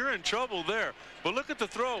throw it. You're in trouble there. But look at the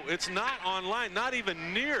throw. It's not on line, not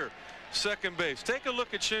even near second base. Take a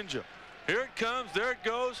look at Shinjo. Here it comes. There it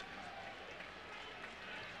goes.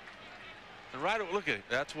 And right, look at it.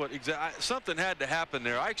 That's what exactly. Something had to happen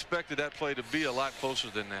there. I expected that play to be a lot closer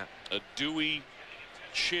than that. A dewy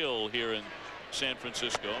chill here in San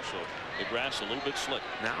Francisco, so the grass a little bit slick.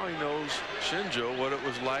 Now he knows, Shinjo, what it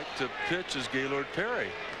was like to pitch as Gaylord Perry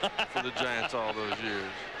for the Giants all those years.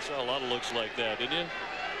 Saw a lot of looks like that, didn't you?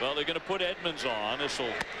 Well, they're going to put Edmonds on. This will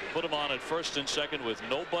put him on at first and second with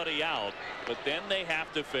nobody out. But then they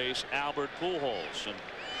have to face Albert Pujols. And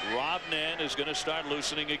Rob Nen is going to start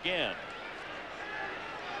loosening again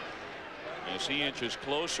as he inches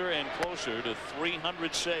closer and closer to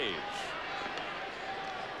 300 saves.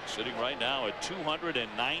 Sitting right now at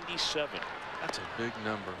 297. That's a big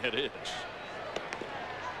number. It is.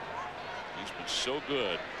 He's been so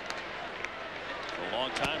good for a long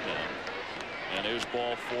time now. And there's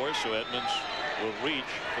ball 4, so Edmonds will reach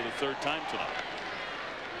for the 3rd time tonight.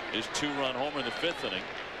 His 2-run homer in the 5th inning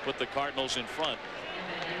put the Cardinals in front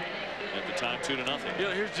at the time 2-0. You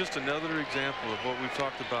know, here's just another example of what we've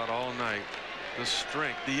talked about all night. The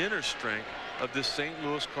strength, the inner strength of this St.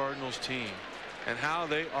 Louis Cardinals team, and how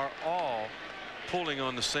they are all pulling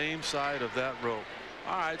on the same side of that rope.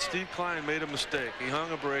 All right, Steve Klein made a mistake. He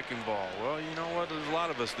hung a breaking ball. Well, you know what? There's a lot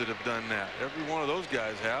of us that have done that. Every one of those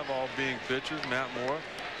guys have, all being pitchers. Matt Moore,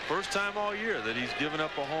 first time all year that he's given up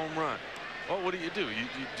a home run. Well, what do? Do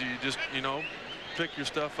you just, you know, pick your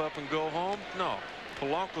stuff up and go home? No.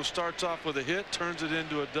 Polanco starts off with a hit, turns it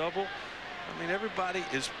into a double. I mean, everybody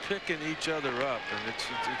is picking each other up, and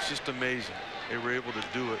it's just amazing. They were able to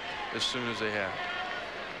do it as soon as they have.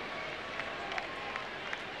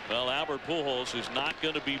 Well, Albert Pujols is not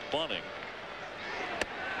going to be bunting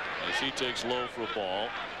as he takes low for a ball.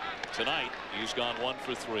 Tonight, he's gone 1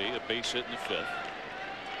 for 3, a base hit in the 5th.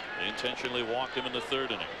 They intentionally walked him in the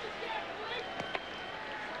 3rd inning.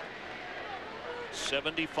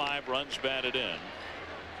 75 runs batted in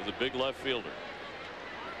for the big left fielder.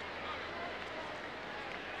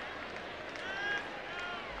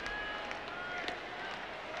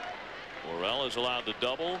 Worrell is allowed to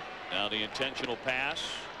double. Now the intentional pass.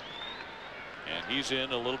 And he's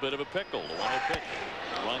in a little bit of a pickle. The 1-0 pitch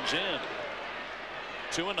runs in.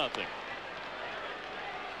 2-0.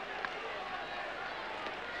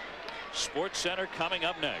 Sports Center coming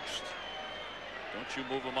up next. Don't you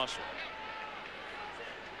move a muscle.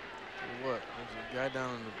 What? There's a guy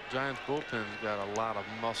down in the Giants bullpen's got a lot of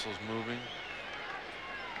muscles moving.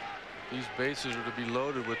 These bases are to be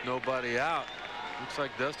loaded with nobody out. Looks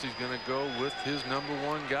like Dusty's going to go with his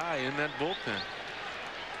 #1 guy in that bullpen.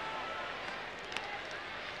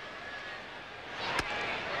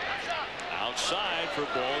 Outside for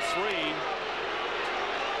ball 3.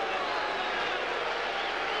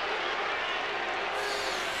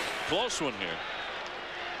 Close one here.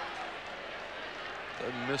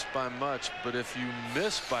 Doesn't miss by much, but if you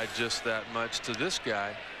miss by just that much to this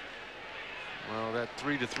guy, well, that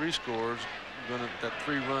 3-3 score is that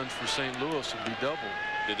 3 runs for St. Louis will be doubled.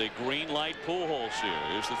 Did they green light Pujols here?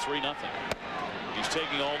 Here's the 3-0. He's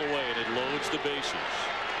taking all the way, and it loads the bases.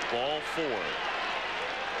 Ball 4.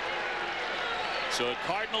 So a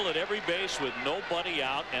Cardinal at every base with nobody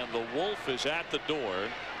out, and the Wolf is at the door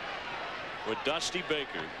with Dusty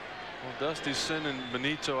Baker. Well, Dusty's sending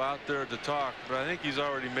Benito out there to talk, but I think he's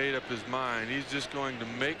already made up his mind. He's just going to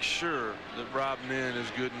make sure that Rob Nen is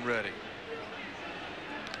good and ready.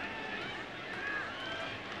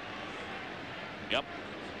 Yep.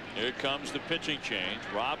 Here comes the pitching change.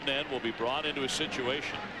 Rob Nen will be brought into a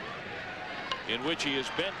situation in which he has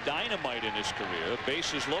been dynamite in his career. A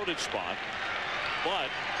bases loaded spot. But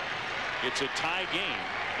it's a tie game,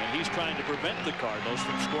 and he's trying to prevent the Cardinals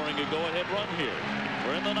from scoring a go-ahead run here.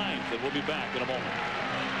 We're in the 9th, and we'll be back in a moment.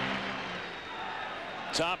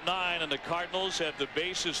 Top 9, and the Cardinals have the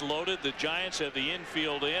bases loaded. The Giants have the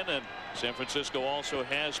infield in, and San Francisco also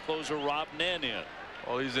has closer Rob Nen in.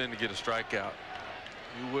 Well, he's in to get a strikeout.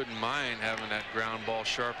 You wouldn't mind having that ground ball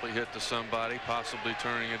sharply hit to somebody, possibly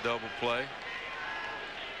turning a double play.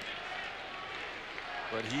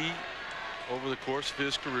 But he, over the course of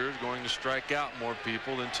his career, is going to strike out more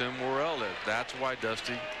people than Tim Worrell is. That's why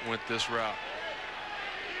Dusty went this route.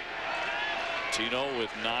 Tino with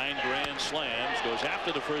 9 grand slams goes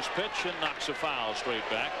after the first pitch and knocks a foul straight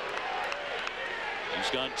back. He's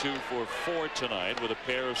gone 2 for 4 tonight with a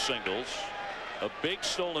pair of singles. A big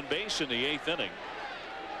stolen base in the 8th inning.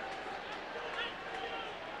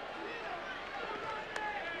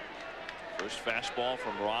 First fastball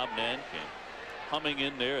from Rob Nen came humming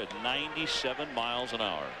in there at 97 miles an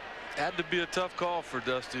hour. Had to be a tough call for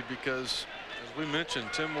Dusty because, as we mentioned,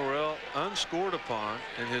 Tim Worrell unscored upon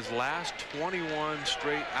in his last 21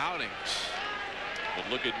 straight outings. But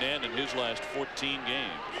look at Nen in his last 14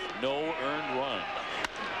 games. No earned run.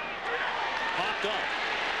 Popped up.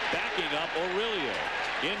 Backing up Aurelio.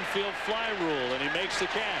 Infield fly rule, and he makes the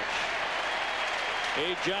catch.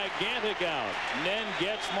 A gigantic out. Nen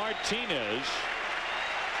gets Martinez.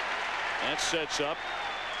 That sets up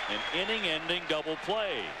an inning-ending double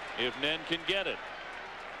play if Nen can get it.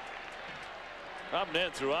 Rob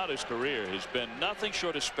Ned throughout his career has been nothing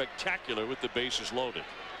short of spectacular with the bases loaded.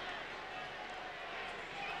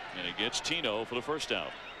 And he gets Tino for the first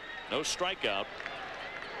out. No strikeout,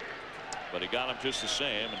 but he got him just the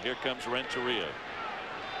same. And here comes Renteria.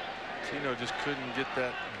 Tino just couldn't get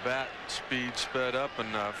that bat speed sped up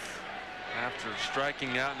enough. After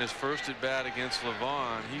striking out in his first at bat against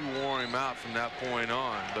Livan, he wore him out from that point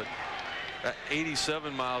on. But that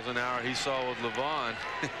 87 miles an hour he saw with Livan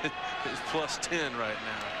is plus 10 right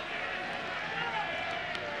now.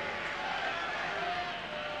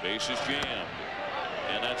 Bases jammed,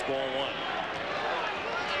 and that's ball one.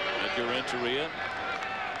 Edgar Renteria,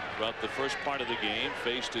 throughout the first part of the game,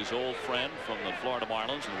 faced his old friend from the Florida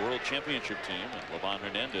Marlins and World Championship team, Livan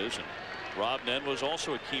Hernandez, and Rob Ned was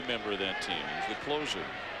also a key member of that team. He was the closer.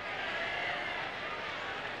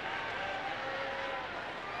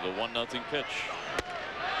 The 1-0 pitch.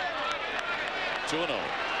 2-0.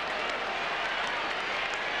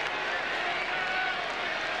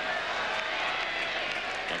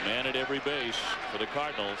 A man at every base for the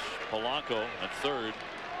Cardinals. Polanco at third.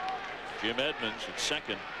 Jim Edmonds at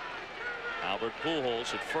second. Albert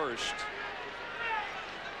Pujols at first.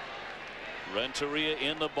 Renteria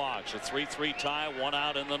in the box. A 3-3 tie. 1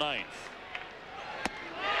 out in the ninth.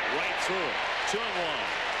 Right through it. 2-1.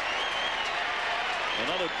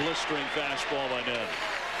 Another blistering fastball by Ned.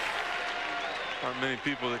 Aren't many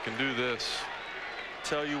people that can do this.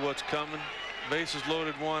 Tell you what's coming. Bases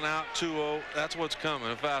loaded, 1 out, 2-0. That's what's coming,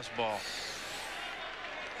 a fastball.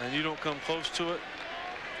 And you don't come close to it.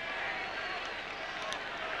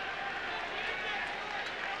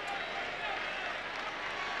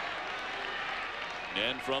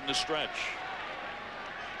 Ned from the stretch.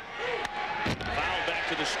 Foul back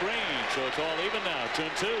to the screen, so it's all even now.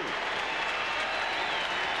 2-2.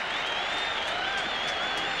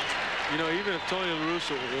 You know, even if Tony La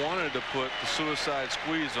Russa wanted to put the suicide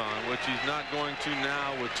squeeze on, which he's not going to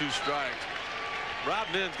now with 2 strikes,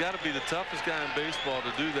 Rob Ned's got to be the toughest guy in baseball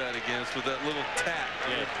to do that against with that little tap.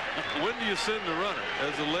 Yeah. When do you send the runner?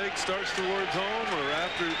 As the leg starts towards home or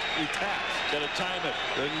after he taps? Got to time it.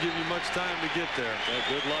 Doesn't give you much time to get there. Yeah,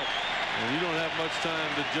 good luck. And you don't have much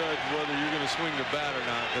time to judge whether you're going to swing the bat or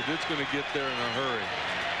not, because it's going to get there in a hurry.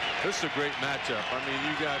 This is a great matchup. I mean,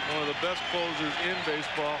 you got one of the best closers in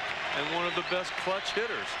baseball and one of the best clutch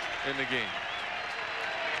hitters in the game.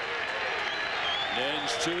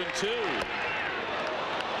 Ned's 2-2.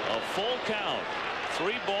 A full count.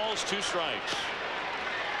 3 balls, 2 strikes.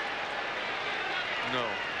 No,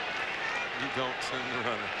 you don't send the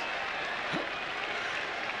runners.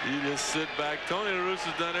 You just sit back. Tony La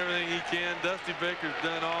Russa's done everything he can. Dusty Baker's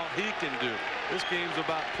done all he can do. This game's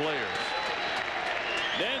about players.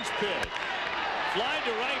 Ned's pitch. Fly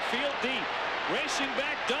to right field deep. Racing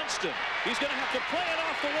back Dunston. He's going to have to play it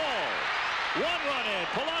off the wall. 1 run in.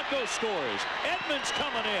 Polanco scores. Edmonds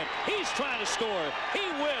coming in. He's trying to score. He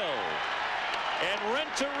will. And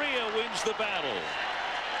Renteria wins the battle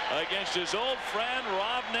against his old friend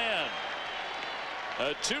Rob Ned.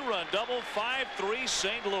 A 2-run double. 5-3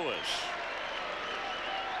 St. Louis.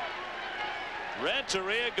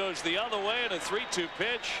 Renteria goes the other way in a 3-2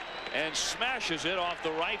 pitch and smashes it off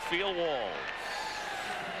the right field wall.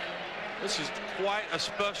 This is quite a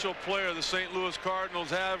special player the St. Louis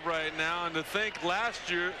Cardinals have right now, and to think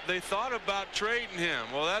last year they thought about trading him.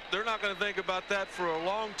 Well, they're not going to think about that for a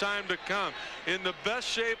long time to come. In the best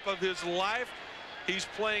shape of his life, he's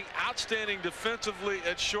playing outstanding defensively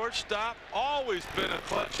at shortstop. Always been a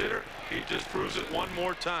clutch hitter. He just proves it one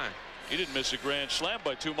more time. He didn't miss a grand slam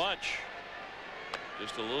by too much.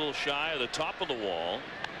 Just a little shy of the top of the wall.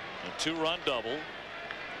 A 2-run double.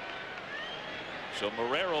 So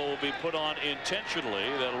Marrero will be put on intentionally.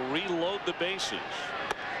 That'll reload the bases.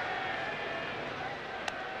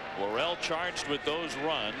 Laurel charged with those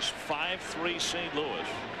runs. 5-3 St. Louis.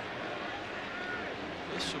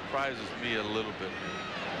 This surprises me a little bit.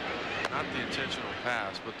 Not the intentional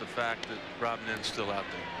pass, but the fact that Rob Ned's still out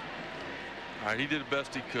there. All right, he did the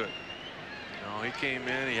best he could. You know, he came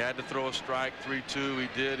in, he had to throw a strike, 3-2. He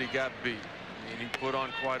did. He got beat. I mean, he put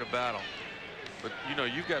on quite a battle. But, you know,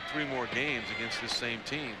 you've got 3 more games against this same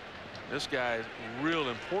team. This guy is real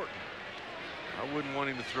important. I wouldn't want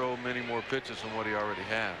him to throw many more pitches than what he already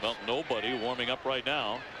has. Well, nobody warming up right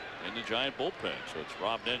now in the Giant bullpen. So it's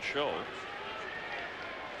Rob Ned's show.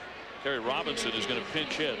 Kerry Robinson is going to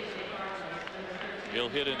pinch hit. He'll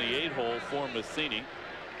hit in the 8-hole for Matheny.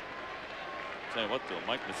 Tell you what, though,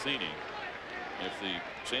 Mike Matheny, if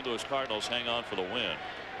the St. Louis Cardinals hang on for the win,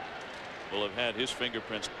 will have had his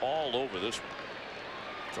fingerprints all over this one.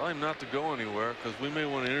 Tell him not to go anywhere, because we may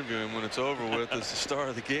want to interview him when it's over with as the star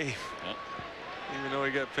of the game. Yeah. Even though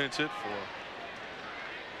he got pinch hit for.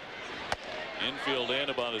 Infield in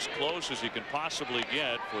about as close as you can possibly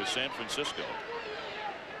get for San Francisco.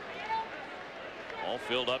 All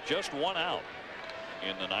filled up, just one out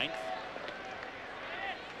in the ninth.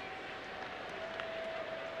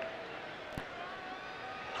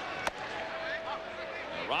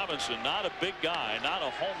 Now Robinson, not a big guy, not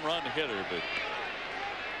a home run hitter, but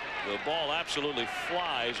the ball absolutely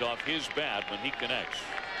flies off his bat when he connects.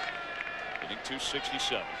 Hitting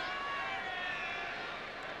 .267.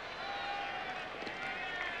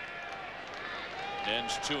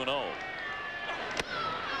 Ends 2-0. 3-0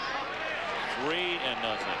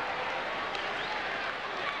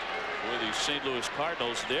 for the St. Louis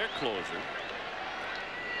Cardinals. Their closer,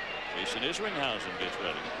 Jason Simontacchi, gets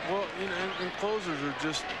ready. Well, you know, and closers are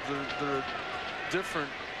just they're a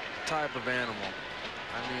different type of animal.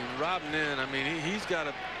 I mean, Rob Nin, I mean,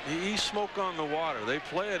 he's smoke on the water. They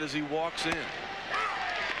play it as he walks in.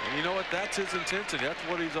 And you know what? That's his intensity. That's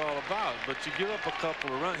what he's all about. But you give up a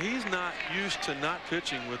couple of runs. He's not used to not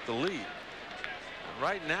pitching with the lead. And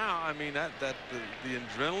right now, I mean, the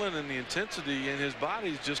adrenaline and the intensity in his body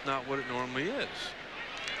is just not what it normally is.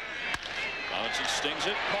 Robinson stings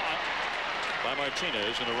it, caught by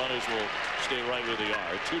Martinez, and the runners will stay right where they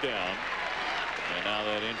are. 2 down. And now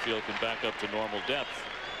that infield can back up to normal depth.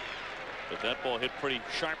 But that ball hit pretty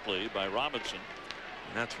sharply by Robinson.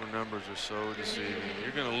 And that's where numbers are so deceiving.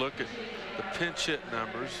 You're going to look at the pinch hit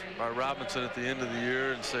numbers by Robinson at the end of the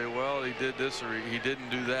year and say, well, he did this or he didn't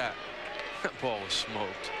do that. That ball was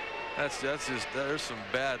smoked. That's just, there's some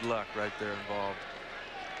bad luck right there involved.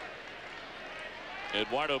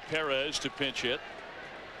 Eduardo Perez to pinch hit.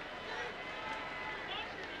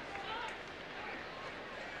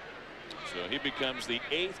 So he becomes the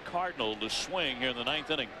 8th Cardinal to swing here in the 9th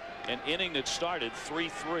inning. An inning that started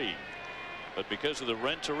 3-3. But because of the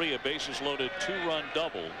Renteria bases loaded 2-run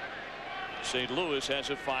double, St. Louis has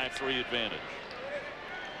a 5-3 advantage.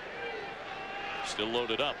 Still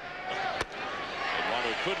loaded up.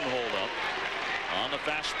 Eduardo couldn't hold up on the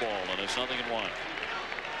fastball, and it's 0-1.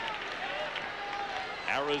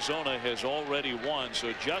 Arizona has already won,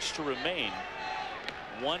 so just to remain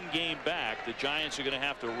 1 game back, the Giants are going to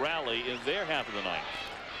have to rally in their half of the ninth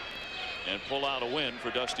and pull out a win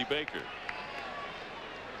for Dusty Baker.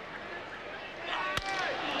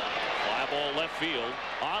 Fly ball left field.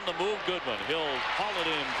 On the move, Goodman. He'll haul it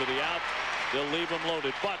in for the out. They'll leave him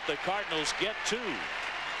loaded, but the Cardinals get 2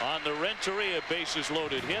 on the Renteria bases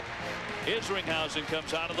loaded hit. Isringhausen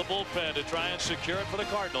comes out of the bullpen to try and secure it for the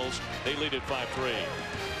Cardinals. They lead it 5-3.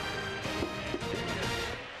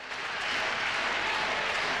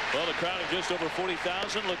 Well, the crowd of just over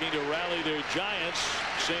 40,000 looking to rally their Giants.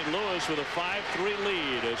 St. Louis with a 5-3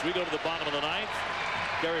 lead as we go to the bottom of the ninth.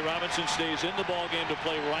 Gary Robinson stays in the ballgame to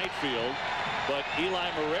play right field, but Eli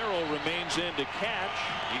Marrero remains in to catch.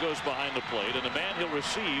 He goes behind the plate, and the man he'll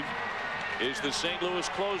receive is the St. Louis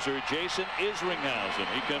closer, Jason Isringhausen.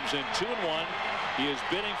 He comes in 2-1. He is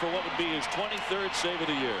bidding for what would be his 23rd save of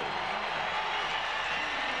the year.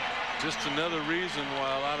 Just another reason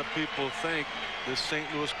why a lot of people think this St.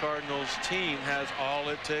 Louis Cardinals team has all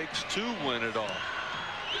it takes to win it all.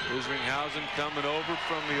 Isringhausen coming over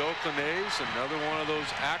from the Oakland A's, another one of those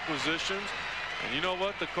acquisitions. And you know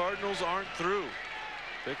what? The Cardinals aren't through.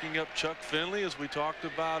 Picking up Chuck Finley, as we talked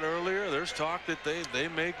about earlier, there's talk that they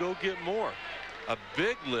may go get more. A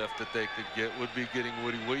big lift that they could get would be getting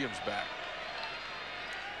Woody Williams back.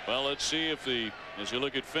 Well, let's see if as you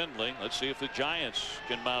look at Finley, let's see if the Giants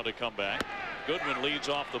can mount a comeback. Goodman leads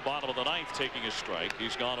off the bottom of the ninth, taking a strike.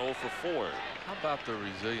 He's gone 0 for 4. How about the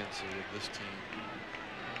resiliency of this team?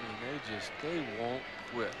 I mean, they won't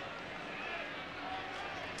quit.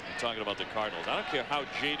 I'm talking about the Cardinals. I don't care how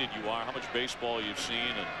jaded you are, how much baseball you've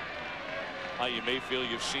seen, and how you may feel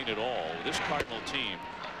you've seen it all. This Cardinal team,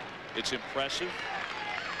 it's impressive.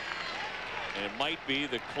 And it might be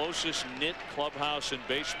the closest knit clubhouse in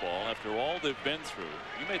baseball after all they've been through.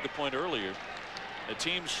 You made the point earlier, the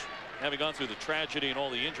teams having gone through the tragedy and all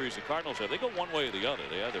the injuries the Cardinals have, they go one way or the other.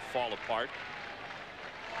 They either fall apart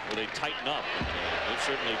or they tighten up. They've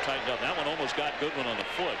certainly tightened up. That one almost got Goodwin on the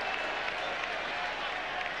foot.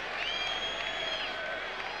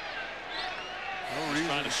 No reason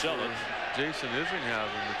trying to sell it. Jason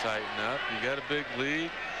Isringhausen to tighten up. You got a big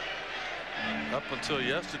lead. Up until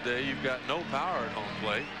yesterday, you've got no power at home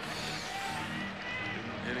plate.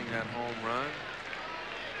 Hitting that home run,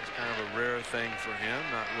 it's kind of a rare thing for him,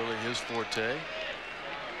 not really his forte.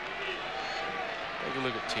 Take a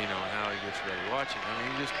look at Tino and how he gets ready. Watch him. I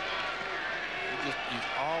mean, he's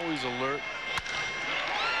always alert.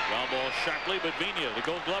 Ground ball sharply, but Vigna, the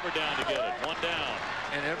Gold Glover, down to get it. 1 down.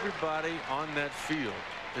 And everybody on that field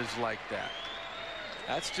is like that.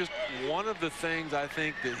 That's just one of the things I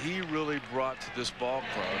think that he really brought to this ball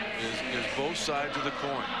club is both sides of the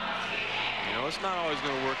coin. You know, it's not always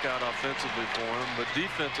going to work out offensively for him, but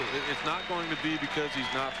defensively, it's not going to be because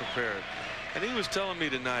he's not prepared. And he was telling me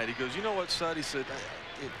tonight, he goes, you know what, Sud? He said,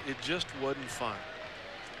 it just wasn't fun.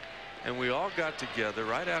 And we all got together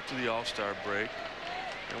right after the All-Star break,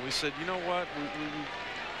 and we said, you know what,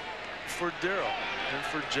 for Daryl and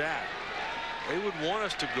for Jack, they would want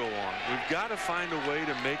us to go on. We've got to find a way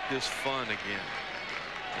to make this fun again.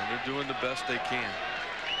 And they're doing the best they can.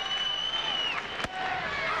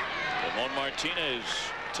 Ramon Martinez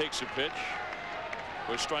takes a pitch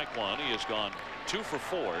for strike one. He has gone 2 for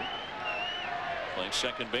 4. Playing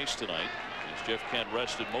second base tonight. As Jeff Kent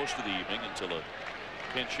rested most of the evening until a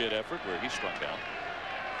pinch hit effort where he struck out.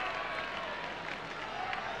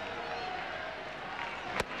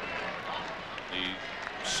 The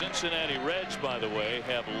Cincinnati Reds, by the way,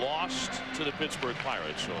 have lost to the Pittsburgh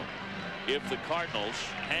Pirates. So if the Cardinals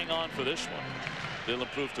hang on for this one, they'll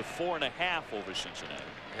improve to 4.5 over Cincinnati.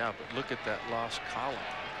 Yeah, but look at that lost column.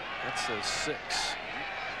 That says 6.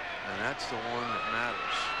 And that's the one that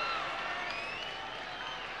matters.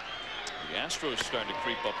 The Astros starting to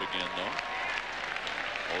creep up again, though.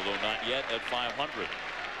 Although not yet at 500.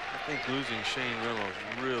 I think losing Shane Reynolds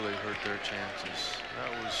really hurt their chances.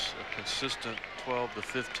 That was a consistent 12 to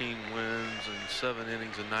 15 wins and 7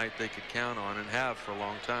 innings a night they could count on and have for a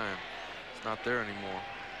long time. It's not there anymore.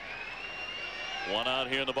 One out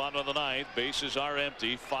here in the bottom of the ninth. Bases are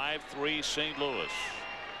empty. 5-3 St. Louis.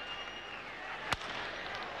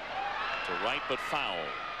 To right but foul.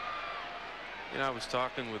 You know, I was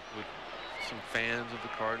talking with some fans of the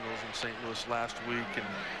Cardinals in St. Louis last week, and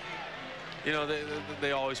you know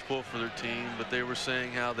they always pull for their team, but they were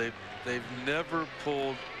saying how they've never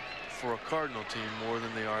pulled for a Cardinal team more than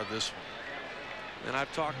they are this one. And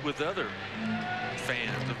I've talked with other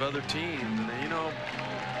fans of other teams, and you know,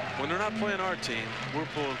 when they're not playing our team, we're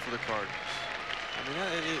pulling for the Cardinals. I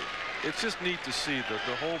mean, it's just neat to see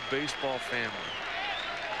the whole baseball family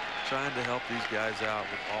trying to help these guys out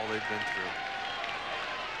with all they've been through.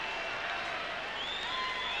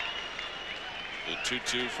 The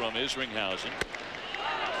 2-2 from Isringhausen.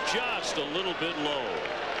 Just a little bit low.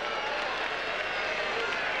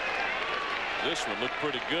 This one looked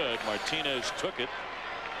pretty good. Martinez took it.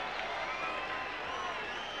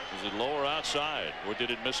 Was it low or outside, or did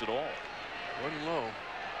it miss at all? Wasn't low.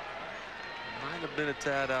 Might have been a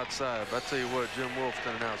tad outside, but I tell you what, Jim Wolf's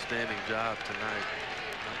done an outstanding job tonight.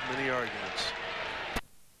 Not many arguments.